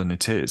 much more than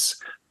it is.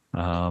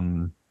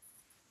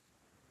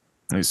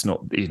 It's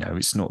not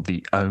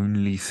the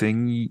only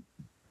thing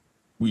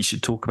we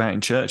should talk about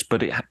in church,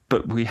 but it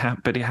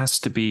has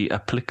to be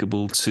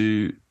applicable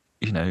to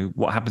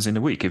what happens in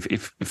a week.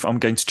 If I'm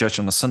going to church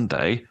on a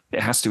Sunday, it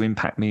has to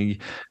impact me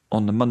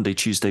on the Monday,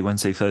 Tuesday,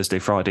 Wednesday, Thursday,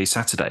 Friday,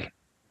 Saturday.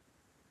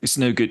 It's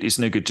no good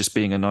just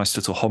being a nice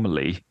little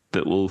homily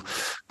that will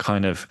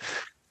kind of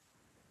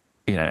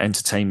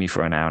entertain me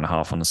for an hour and a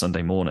half on a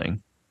Sunday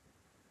morning.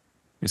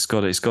 It's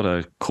got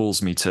to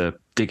cause me to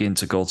dig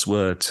into God's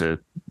word, to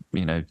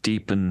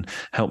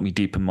help me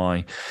deepen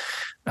my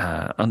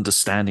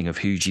understanding of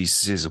who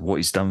Jesus is and what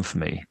he's done for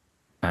me,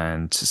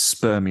 and to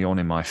spur me on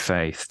in my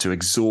faith, to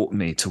exhort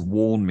me, to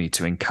warn me,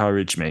 to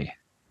encourage me.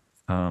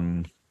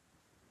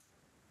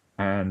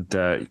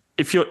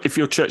 If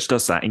your church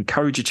does that,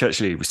 encourage your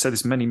church leader. We said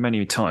this many,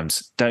 many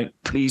times.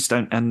 Please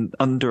don't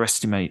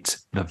underestimate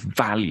the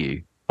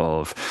value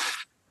of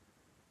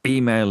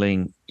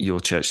emailing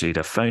your church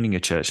leader, phoning your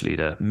church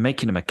leader,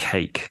 making them a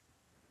cake,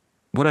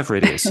 whatever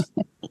it is,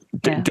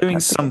 doing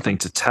something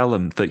to tell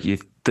them that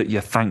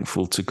you're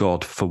thankful to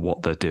God for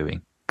what they're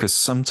doing. Because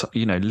sometimes,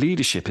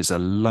 leadership is a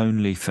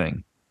lonely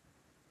thing,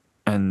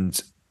 and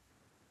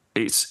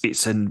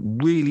it's a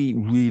really,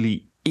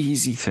 really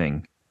easy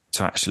thing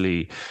to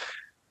actually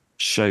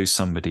show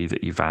somebody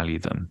that you value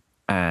them.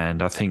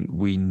 And I think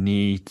we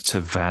need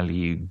to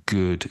value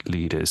good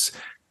leaders.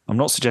 I'm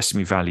not suggesting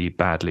we value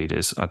bad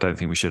leaders. I don't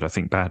think we should. I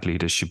think bad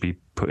leaders should be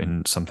put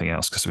in something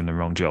else because they're in the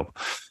wrong job.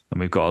 And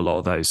we've got a lot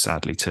of those,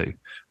 sadly, too.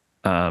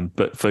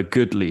 But for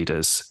good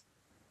leaders,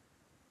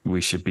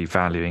 we should be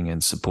valuing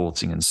and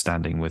supporting and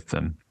standing with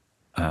them.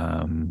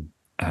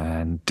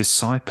 and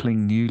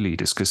discipling new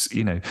leaders, because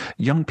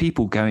young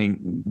people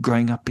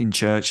growing up in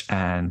church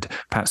and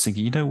perhaps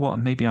thinking, you know what,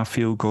 maybe I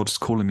feel God's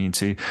calling me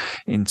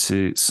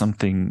into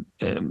something,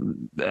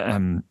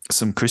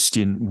 some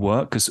Christian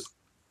work, because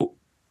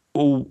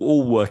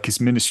all work is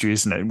ministry,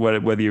 isn't it?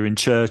 Whether you're in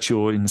church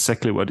or in the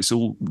secular world, it's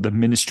all the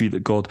ministry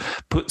that God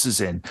puts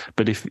us in.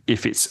 But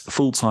if it's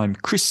full-time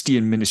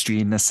Christian ministry,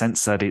 in the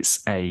sense that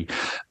it's a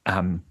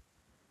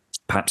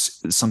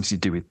perhaps something to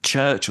do with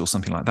church or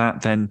something like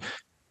that, then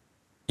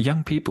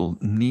young people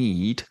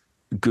need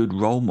good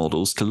role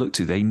models to look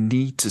to. They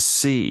need to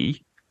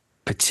see,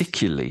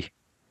 particularly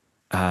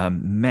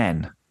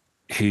men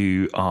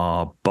who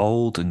are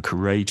bold and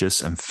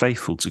courageous and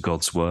faithful to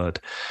God's word,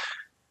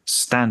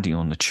 standing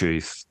on the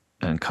truth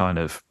and kind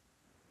of,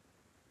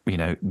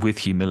 with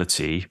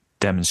humility,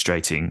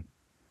 demonstrating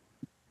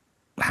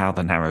how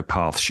the narrow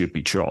path should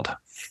be trod.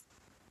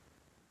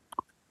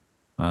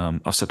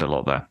 I've said a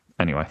lot there.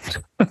 Anyway,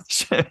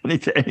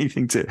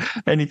 anything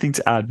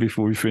to add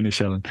before we finish,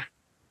 Helen?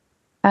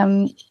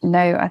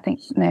 No, I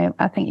think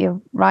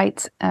you're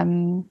right.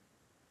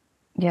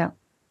 Yeah,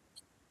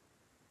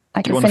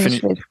 I can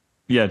finish with.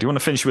 Yeah, do you want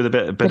to finish with a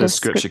bit of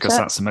scripture, because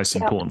that's the most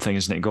important thing,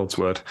 isn't it? God's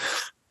word.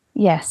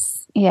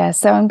 Yes, yeah.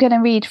 So I'm going to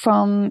read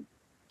from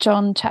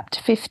John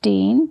chapter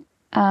 15,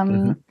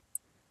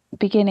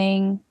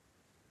 beginning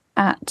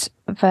at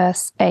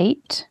verse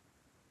 8.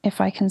 If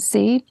I can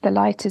see, the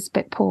light is a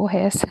bit poor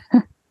here, so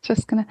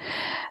just gonna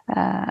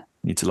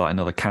need to light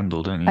another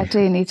candle, don't you? I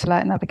do need to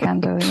light another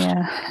candle.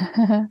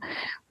 Yeah.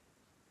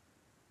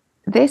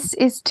 This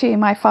is to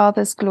my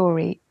Father's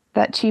glory,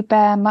 that you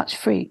bear much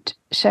fruit,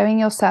 showing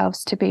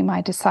yourselves to be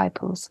my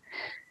disciples.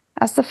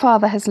 As the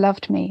Father has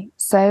loved me,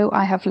 so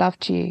I have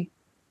loved you.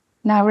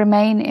 Now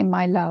remain in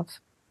my love.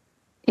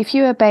 If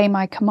you obey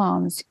my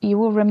commands, you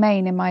will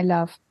remain in my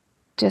love,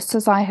 just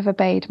as I have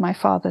obeyed my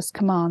Father's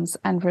commands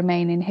and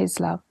remain in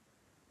his love.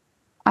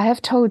 I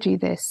have told you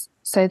this,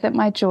 so that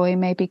my joy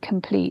may be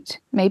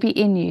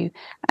in you,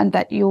 and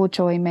that your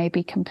joy may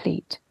be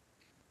complete.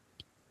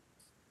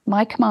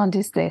 My command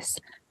is this: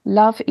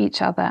 love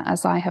each other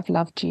as I have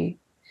loved you.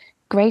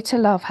 Greater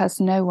love has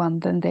no one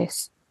than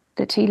this,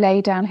 that he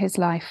lay down his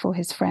life for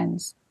his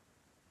friends.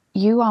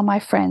 You are my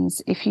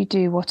friends if you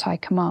do what I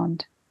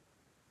command.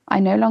 I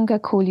no longer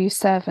call you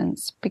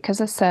servants,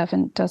 because a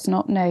servant does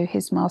not know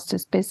his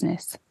master's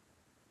business.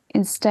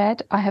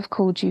 Instead, I have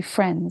called you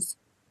friends.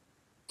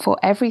 For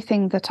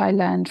everything that I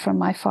learned from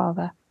my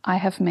Father, I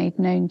have made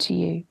known to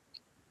you.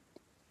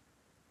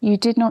 You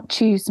did not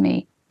choose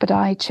me, but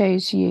I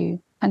chose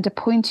you and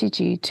appointed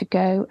you to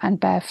go and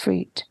bear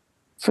fruit,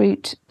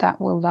 fruit that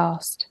will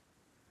last.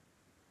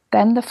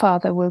 Then the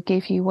Father will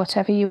give you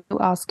whatever you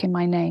ask in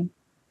my name.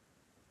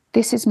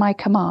 This is my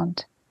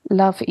command: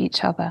 love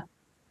each other.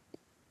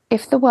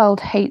 If the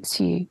world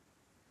hates you,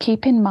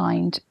 keep in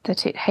mind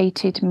that it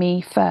hated me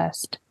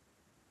first.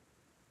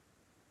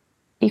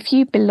 If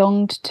you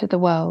belonged to the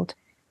world,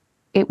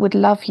 it would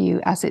love you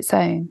as its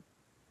own.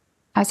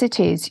 As it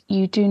is,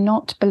 you do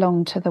not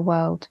belong to the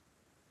world,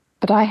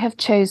 but I have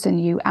chosen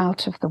you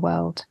out of the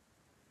world.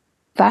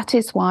 That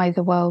is why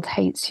the world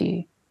hates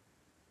you.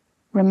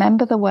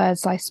 Remember the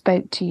words I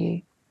spoke to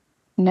you.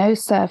 No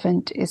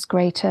servant is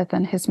greater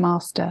than his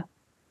master.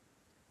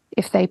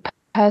 If they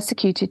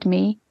persecuted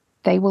me,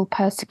 they will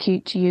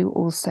persecute you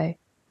also.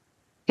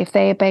 If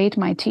they obeyed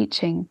my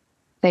teaching,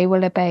 they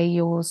will obey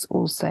yours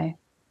also.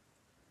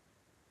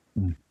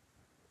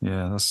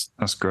 Yeah,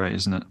 that's great,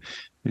 isn't it?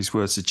 These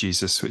words of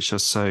Jesus, which are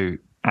so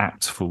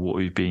apt for what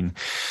we've been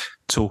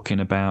talking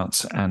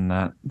about, and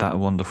that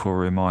wonderful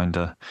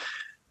reminder,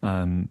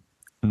 not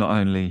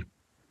only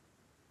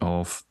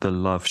of the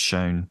love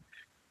shown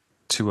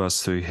to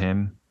us through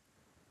him,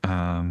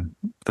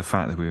 the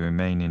fact that we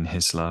remain in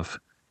his love,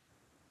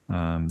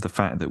 the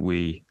fact that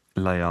we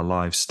lay our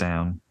lives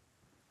down,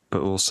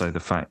 but also the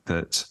fact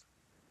that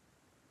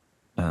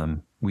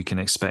we can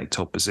expect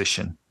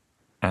opposition,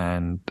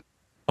 and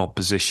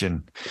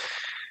opposition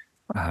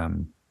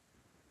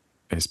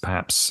is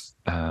perhaps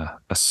a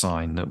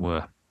sign that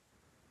we're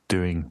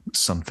doing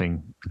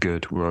something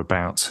good. We're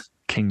about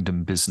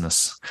kingdom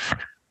business.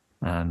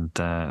 And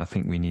I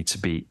think we need to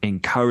be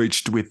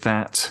encouraged with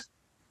that.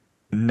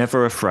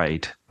 Never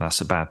afraid.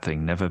 That's a bad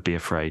thing. Never be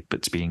afraid,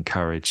 but to be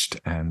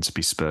encouraged and to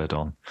be spurred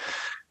on.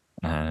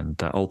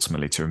 And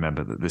ultimately to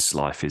remember that this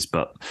life is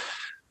but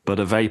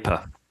a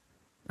vapor,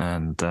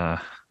 and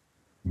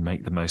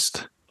make the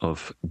most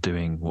of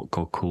doing what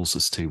God calls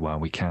us to while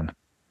we can.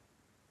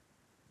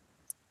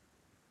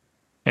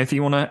 Anything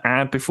you want to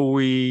add before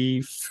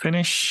we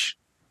finish?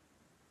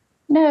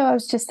 No, I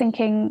was just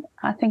thinking,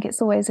 I think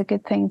it's always a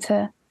good thing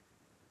to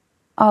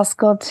ask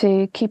God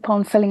to keep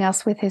on filling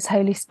us with his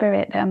Holy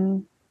Spirit.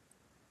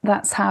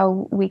 That's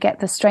how we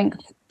get the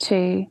strength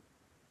to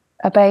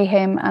obey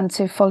him and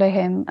to follow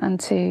him and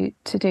to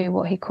do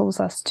what he calls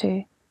us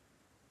to.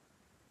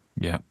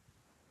 Yeah.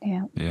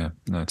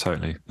 No,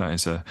 totally. That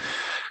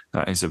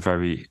is a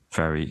very,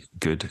 very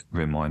good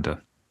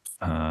reminder.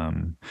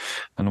 And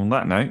on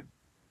that note,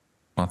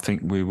 I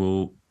think we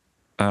will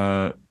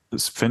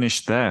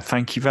finished there.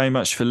 Thank you very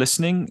much for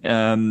listening.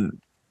 We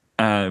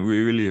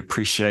really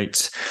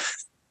appreciate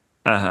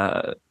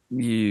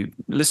you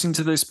listening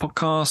to this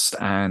podcast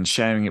and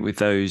sharing it with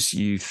those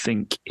you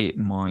think it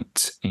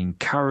might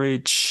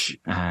encourage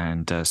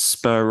and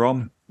spur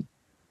on.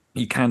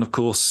 You can, of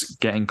course,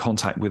 get in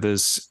contact with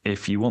us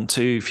if you want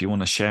to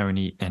share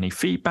any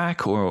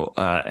feedback or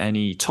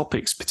any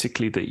topics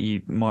particularly that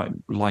you might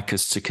like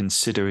us to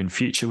consider in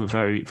future. We're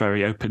very,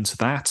 very open to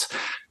that.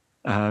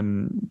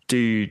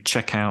 Do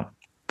check out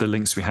the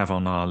links we have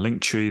on our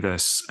Linktree.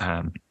 There's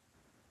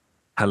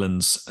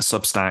Helen's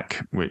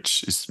Substack,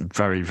 which is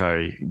very,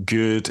 very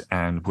good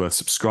and worth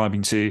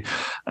subscribing to.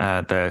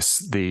 There's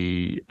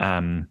the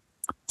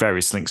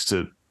various links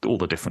to all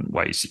the different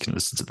ways you can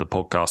listen to the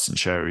podcast and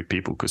share it with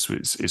people, because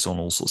it's on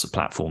all sorts of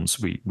platforms.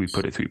 We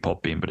put it through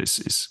Podbean, but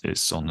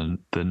it's on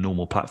the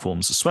normal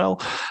platforms as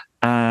well.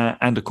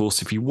 And of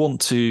course, if you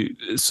want to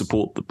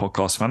support the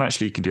podcast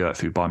financially, you can do that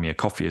through Buy Me a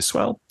Coffee as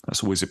well.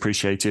 That's always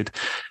appreciated.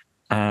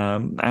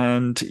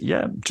 And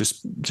yeah,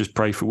 just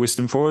pray for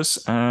wisdom for us.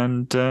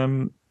 And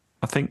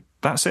I think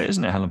that's it,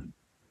 isn't it, Helen?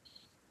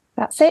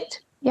 That's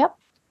it. Yep.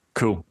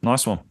 Cool.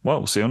 Nice one. Well,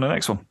 we'll see you on the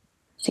next one.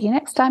 See you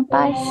next time.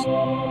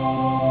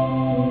 Bye.